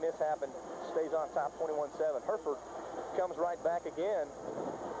advantage of that mishap and stays on top 21-7. Hereford comes right back again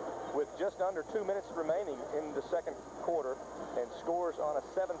with just under 2 minutes remaining in the second quarter. and scores on a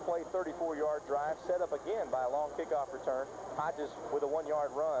 7-play, 34-yard drive, set up again by a long kickoff return. Hodges with a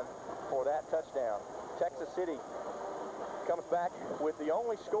 1-yard run for that touchdown. Texas City comes back with the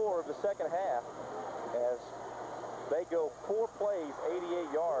only score of the second half as they go 4 plays,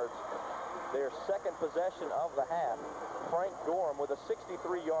 88 yards. Their second possession of the half. Frank Gorom with a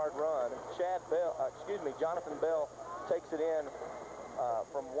 63-yard run. Jonathan Bell takes it in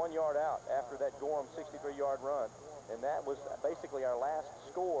from 1 yard out after that Gorom 63-yard run. And that was basically our last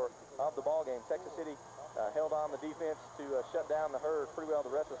score of the ball game. Texas City held on the defense to shut down the Herd pretty well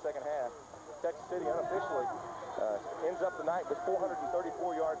the rest of the second half. Texas City unofficially ends up the night with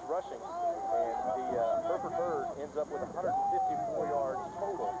 434 yards rushing, and the Hereford Herd ends up with 154 yards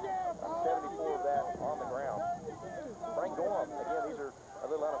total, 74 of that on the ground. Frank Gorom, again, these are a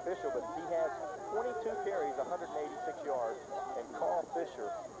little unofficial, but he has 22 carries, 186 yards, and Carl Fisher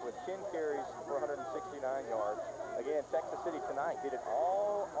with 10 carries for 169 yards. Again, Texas City tonight did it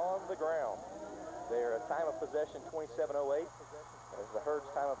all on the ground. Their time of possession, 27:08, as the Herd's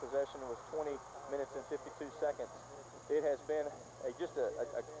time of possession was 20 minutes and 52 seconds. It has been just an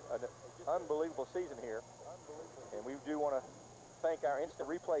unbelievable season here, and we do want to thank our instant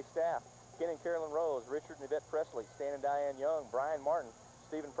replay staff, Ken and Carolyn Rose, Richard and Yvette Presley, Stan and Diane Young, Brian Martin,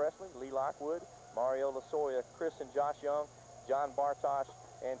 Stephen Presley, Lee Lockwood, Mario Lasoya, Chris and Josh Young, John Bartosh,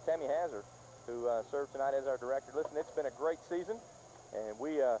 and Tammy Hazard, who served tonight as our director. Listen, it's been a great season, and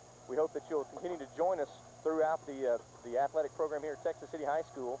we hope that you'll continue to join us throughout the athletic program here at Texas City High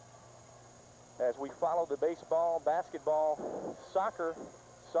School as we follow the baseball, basketball, soccer,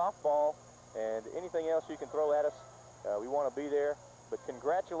 softball, and anything else you can throw at us. We want to be there. But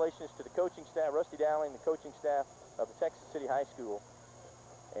congratulations to the coaching staff, Rusty Dowling, the coaching staff of the Texas City High School,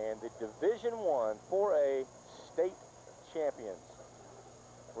 and the Division I 4A state champions.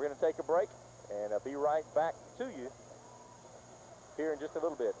 We're going to take a break and be right back to you here in just a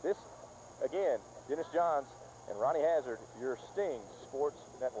little bit. This, again, Dennis Johns and Ronnie Hazard, your Sting Sports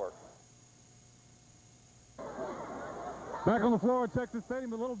Network. Back on the floor at Texas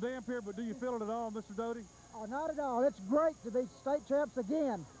Stadium, a little damp here, but do you feel it at all, Mr. Doty? Oh, not at all. It's great to be state champs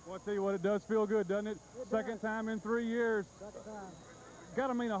again. Well, I'll tell you what, it does feel good, doesn't it? Second time in 3 years. Second time. Got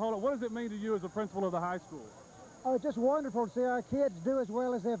to mean a whole lot. What does it mean to you as a principal of the high school? Oh, it's just wonderful to see our kids do as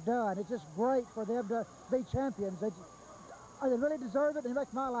well as they've done. It's just great for them to be champions. They really deserve it, and it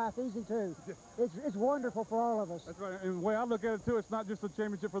makes my life easy, too. It's wonderful for all of us. That's right. And the way I look at it, too, it's not just a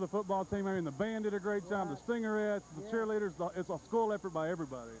championship for the football team. I mean, the band did a great job, the Stingarees, the cheerleaders. It's a school effort by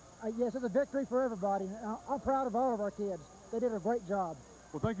everybody. Yes, it's a victory for everybody. I'm proud of all of our kids. They did a great job.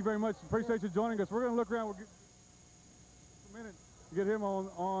 Well, thank you very much. Appreciate you joining us. We're going to look around. We'll get a minute to get him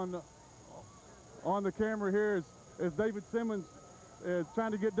on the camera here as David Simmons is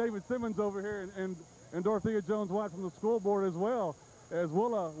trying to get David Simmons over here and Dorothea Jones-White from the school board as well. As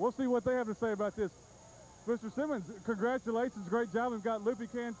we'll see what they have to say about this. Mr. Simmons, congratulations, great job. We've got Loopy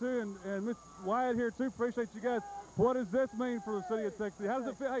Cantu and Miss Wyatt here too. Appreciate you guys. What does this mean for the city of Texas? How does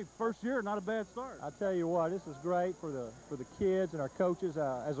it feel? Hey, first year, not a bad start. I tell you what, this is great for the kids and our coaches.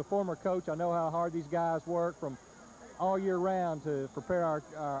 As a former coach, I know how hard these guys work from all year round to prepare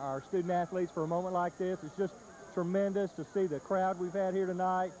our student athletes for a moment like this. It's just tremendous to see the crowd we've had here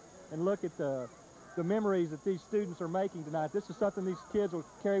tonight and look at the memories that these students are making tonight. This is something these kids will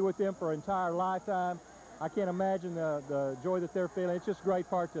carry with them for an entire lifetime. I can't imagine the joy that they're feeling. It's just a great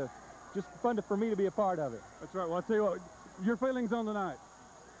part just fun for me to be a part of it. That's right. Well, I'll tell you what, your feelings on tonight.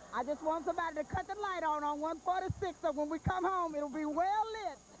 I just want somebody to cut the light on 146, so when we come home, it'll be well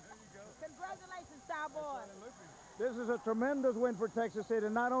lit. There you go. Congratulations, Cowboys. This is a tremendous win for Texas City.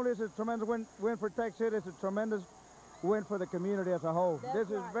 Not only is it a tremendous win for Texas City, it's a tremendous win for the community as a whole. This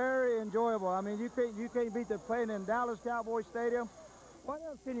is very enjoyable. I mean, you can't beat the playing in Dallas Cowboy Stadium. What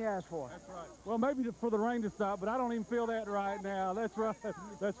else can you ask for? That's right. Well, maybe for the rain to stop, but I don't even feel that right now. That's right.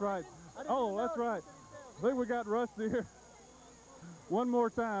 That's right. Oh, that's right. I think we got Rusty here. One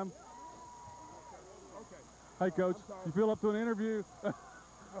more time. Hey, Coach, you feel up to an interview?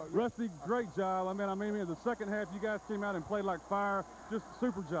 Rusty, great job. I mean, in the second half, you guys came out and played like fire. Just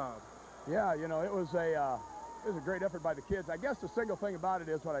super job. Yeah, you know, it was a great effort by the kids. I guess the single thing about it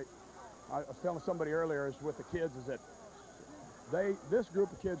is what I was telling somebody earlier is with the kids is that this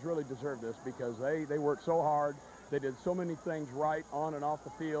group of kids really deserve this because they worked so hard. They did so many things right on and off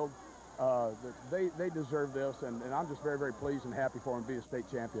the field. They deserve this, and I'm just very, very pleased and happy for them to be a state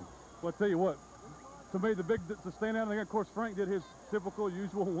champion. Well, I'll tell you what, to me, to stand out, and of course, Frank did his typical,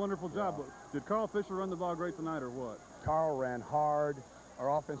 usual, wonderful job. But did Carl Fisher run the ball great tonight or what? Carl ran hard.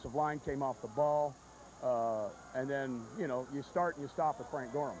 Our offensive line came off the ball. And then, you know, you start and you stop with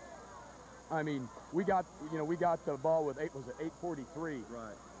Frank Gorom. I mean, we got the ball with 8:43.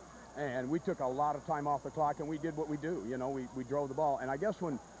 Right. And we took a lot of time off the clock, and we did what we do. You know, we drove the ball. And I guess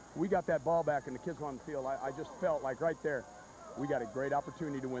when we got that ball back and the kids were on the field, I just felt like right there, we got a great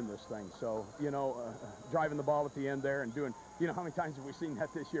opportunity to win this thing. So, you know, driving the ball at the end there and doing, you know, how many times have we seen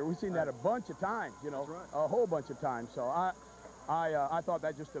that this year? We've seen that a bunch of times, you know, a whole bunch of times. So I thought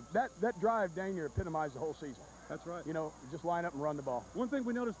that just, that drive dang near epitomized the whole season. That's right. You know, just line up and run the ball. One thing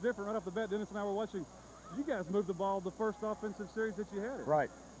we noticed different right off the bat, Dennis and I were watching, you guys moved the ball the first offensive series that you had it. Right.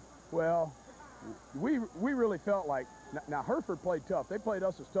 Well, we really felt like, now Hereford played tough. They played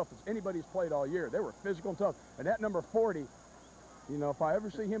us as tough as anybody's played all year. They were physical and tough. And that number 40, you know, if I ever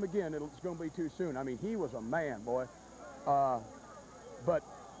see him again, it's going to be too soon. I mean, he was a man, boy. But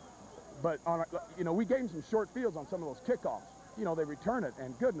on, you know, we gave him some short fields on some of those kickoffs. You know, they return it,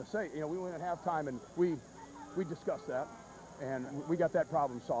 and goodness sake, you know, we went at halftime and we discussed that, and we got that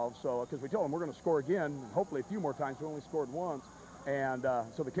problem solved. So, because we told them we're going to score again, hopefully a few more times. We only scored once. And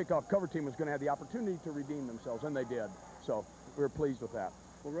so the kickoff cover team was going to have the opportunity to redeem themselves, and they did. So we were pleased with that.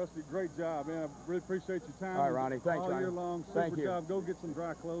 Well, Rusty, great job, man. I really appreciate your time. All right, Ronnie. Thanks, all Ronnie. Year long. Thank Super you. job. Go get some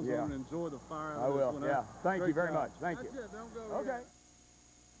dry clothes on and enjoy the fire out I of will. this one. Yeah. Thank Great you very job. much. Thank you. That's it. Don't go Okay. yet.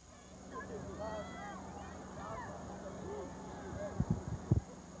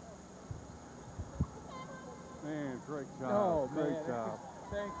 Man, great job. Oh, great man. job.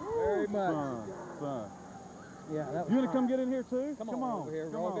 Thank you very much. Son. Yeah, that was You want to fun. come get in here too? Come on over here,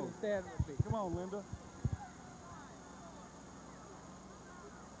 Come Rogan, on. and stand with me. Come on, Linda.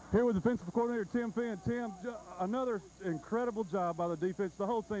 Here with defensive coordinator Tim Finn. Tim, another incredible job by the defense, the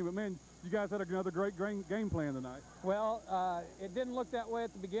whole team. But man, you guys had another great game plan tonight. Well, it didn't look that way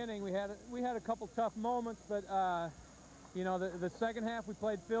at the beginning. We had a couple tough moments, but you know, the second half we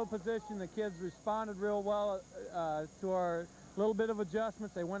played field position. The kids responded real well to our little bit of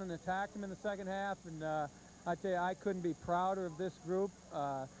adjustments. They went and attacked them in the second half, and I tell you, I couldn't be prouder of this group.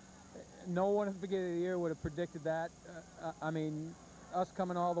 No one at the beginning of the year would have predicted that. I mean, us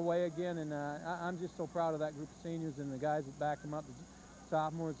coming all the way again, and I'm just so proud of that group of seniors and the guys that backed them up, the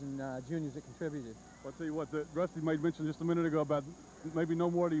sophomores and juniors that contributed. Well, I'll tell you what, Rusty made mention just a minute ago about maybe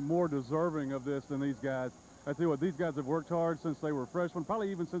nobody more deserving of this than these guys. I tell you what, these guys have worked hard since they were freshmen, probably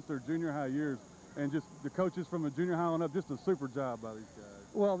even since their junior high years, and just the coaches from the junior high on up, just a super job by these guys.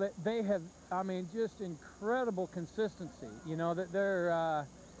 Well, they have, I mean, just incredible consistency. You know, that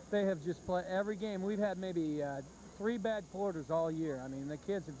they have just played every game. We've had maybe 3 bad quarters all year. I mean, the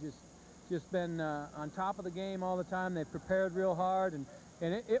kids have just been on top of the game all the time. They've prepared real hard, and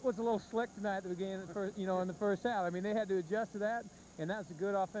it was a little slick tonight at the beginning, you know, in the first half. I mean, they had to adjust to that, and that's a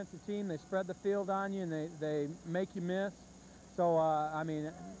good offensive team. They spread the field on you, and they make you miss. So, I mean,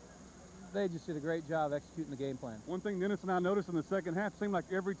 they just did a great job executing the game plan. One thing Dennis and I noticed in the second half, it seemed like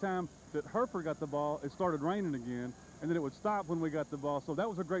every time that Hereford got the ball, it started raining again, and then it would stop when we got the ball. So that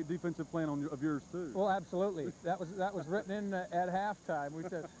was a great defensive plan of yours too. Well, absolutely. That was written in at halftime. We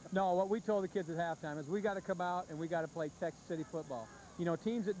said, no, what we told the kids at halftime is we got to come out and we got to play Texas City football. You know,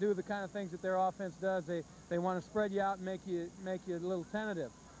 teams that do the kind of things that their offense does, they want to spread you out and make you a little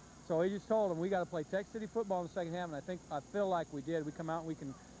tentative. So we just told them we got to play Texas City football in the second half, and I feel like we did. We come out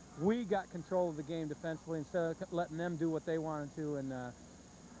and we got control of the game defensively instead of letting them do what they wanted to,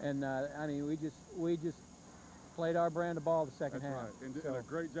 and I mean, we just played our brand of ball the second half. That's right, and a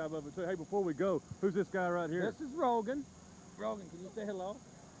great job of it too. Hey, before we go, who's this guy right here? This is Rogan. Rogan, can you say hello?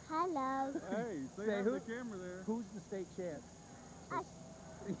 Hello. Hey, say hi to the camera there. Who's the state champ?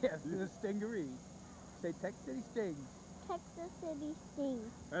 Yes, the Stingarees. Say Texas City Stings. Texas City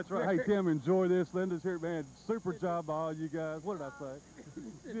Stings. That's right. Hey, Tim, enjoy this. Linda's here, man. Super job by all you guys. What did I say?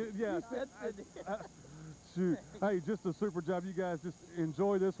 Yeah. Shoot. Hey, just a super job. You guys just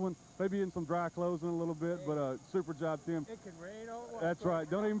enjoy this one. Maybe in some dry clothes in a little bit, but super job, Tim. It can rain or what? That's right.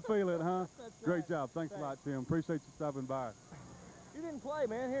 Don't even feel it, huh? Great job. Thanks a lot, Tim. Appreciate you stopping by. You didn't play,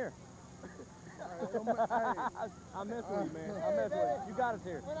 man. Here. I'm messing with you, man. I'm messing with you. You got us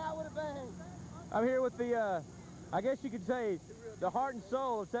here. Went out with a bang. I'm here with the, I guess you could say, the heart and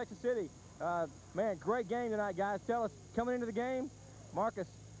soul of Texas City. Man, great game tonight, guys. Tell us, coming into the game, Marcus,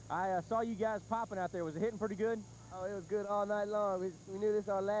 I saw you guys popping out there. Was it hitting pretty good? Oh, it was good all night long. We knew this was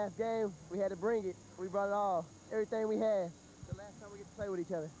our last game. We had to bring it. We brought it all, everything we had. The last time we get to play with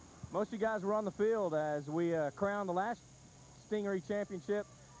each other. Most of you guys were on the field as we crowned the last Stingaree championship.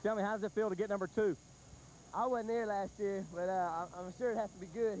 Tell me, how does it feel to get number 2? I wasn't there last year, but I'm sure it has to be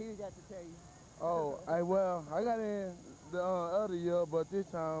good. He got to tell you. Oh, well, I got in the other year, but this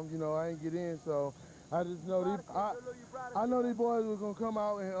time, you know, I didn't get in, so I just know I know these boys were gonna come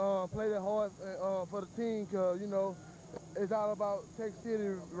out and play that hard for the team, cause you know It's all about Texas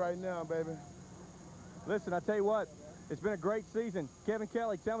City right now, baby. Listen, I tell you what, it's been a great season. Kevin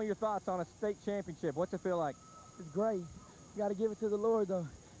Kelly, tell me your thoughts on a state championship. What's it feel like? It's great. You got to give it to the Lord, though.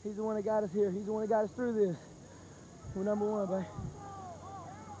 He's the one that got us here. He's the one that got us through this. We're number one, baby.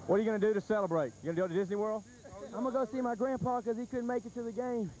 What are you going to do to celebrate? You going to go to Disney World? I'm going to go see my grandpa because he couldn't make it to the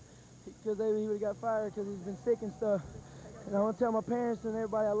game because he would have got fired because he's been sick and stuff. And I want to tell my parents and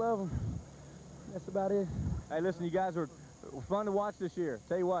everybody I love them. That's about it. Hey, listen, you guys were fun to watch this year.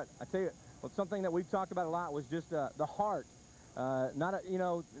 Tell you what, well, something that we've talked about a lot was just the heart. You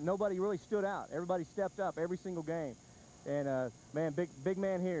know, nobody really stood out. Everybody stepped up every single game. And, man, big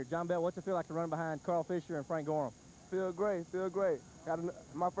man here. John Bell, what's it feel like to run behind Carl Fisher and Frank Gorom? Feel great, feel great. Got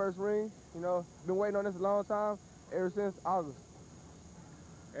my first ring, you know, been waiting on this a long time, ever since August.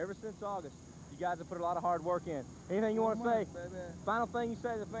 Ever since August. You guys have put a lot of hard work in. Anything you want to say? Final thing you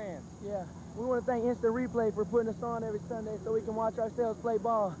say to the fans? Yeah, we want to thank Instant Replay for putting us on every Sunday so we can watch ourselves play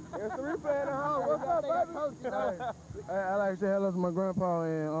ball. Instant Replay in the house. What's up, baby? I like to say hello to my grandpa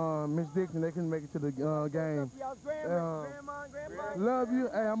and Miss Dixon. They couldn't make it to the game. Y'all's grandma and grandpa. Love you.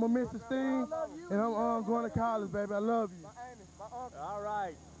 Hey, I'm a Mr. Sting, and I'm going to college, baby. I love you. All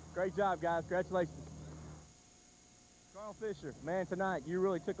right. Great job, guys. Congratulations. Carl Fisher, man, tonight you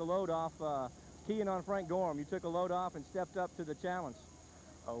really took a load off keying on Frank Gorom. You took a load off and stepped up to the challenge.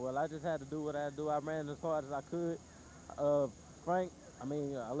 Oh, well, I just had to do what I had to do. I ran as hard as I could. Frank, I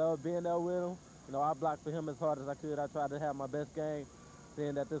mean, I love being there with him. You know, I blocked for him as hard as I could. I tried to have my best game,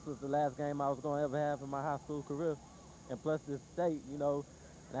 seeing that this was the last game I was going to ever have in my high school career. And plus this state, you know,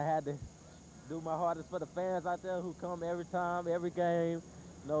 and I had to do my hardest for the fans out there who come every time, every game,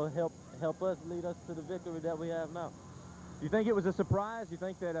 you know, help us lead us to the victory that we have now. Do you think it was a surprise? You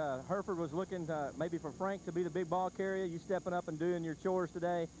think that Hereford was looking maybe for Frank to be the big ball carrier? You stepping up and doing your chores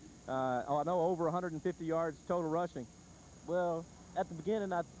today? I know over 150 yards total rushing. Well, at the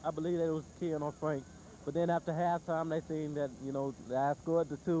beginning, I believe that it was keying on Frank. But then after halftime, they seen that, you know, that I scored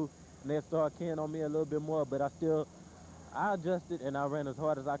the 2, and they started keying on me a little bit more. But I adjusted, and I ran as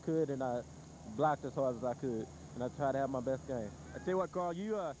hard as I could, and I blocked as hard as I could. And I tried to have my best game. I tell you what, Carl,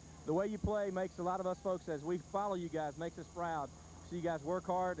 the way you play makes a lot of us folks, as we follow you guys, makes us proud. So you guys work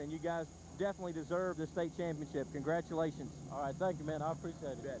hard, and you guys definitely deserve the state championship. Congratulations. All right, thank you, man. I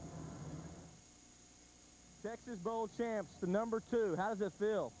appreciate it. Texas Bowl champs, the number 2. How does it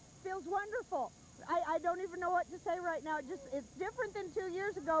feel? Feels wonderful. I don't even know what to say right now. It's different than 2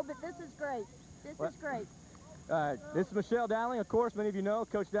 years ago, but this is great. This is great. This is Michelle Dowling, of course, many of you know,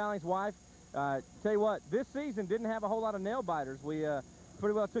 Coach Dowling's wife. Tell you what, this season didn't have a whole lot of nail biters. We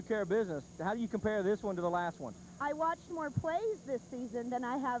pretty well took care of business. How do you compare this one to the last one? I watched more plays this season than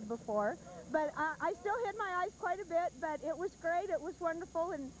I have before, but I still hid my eyes quite a bit, but it was great. It was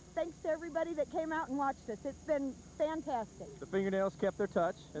wonderful, and thanks to everybody that came out and watched us. It's been fantastic. The fingernails kept their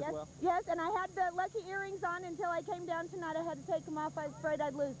touch as well. Yes, and I had the lucky earrings on until I came down tonight. I had to take them off. I was afraid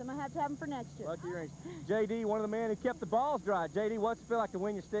I'd lose them. I have to have them for next year. Lucky earrings. JD, one of the men who kept the balls dry. JD, what's it feel like to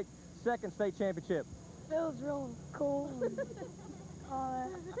win your second state championship? Feels real cool.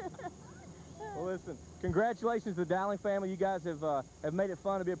 Well, listen, congratulations to the Dowling family. You guys have made it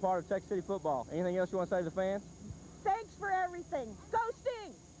fun to be a part of Texas City football. Anything else you want to say to the fans? Thanks for everything. Go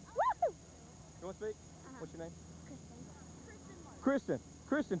Sting! Woo! You want to speak? What's your name? Kristen.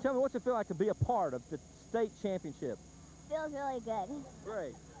 Kristen, tell me what's it feel like to be a part of the state championship? Feels really good.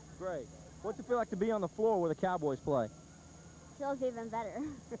 Great, great. What's it feel like to be on the floor where the Cowboys play? Feels even better.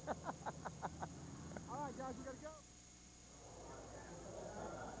 All right, guys, we got to go.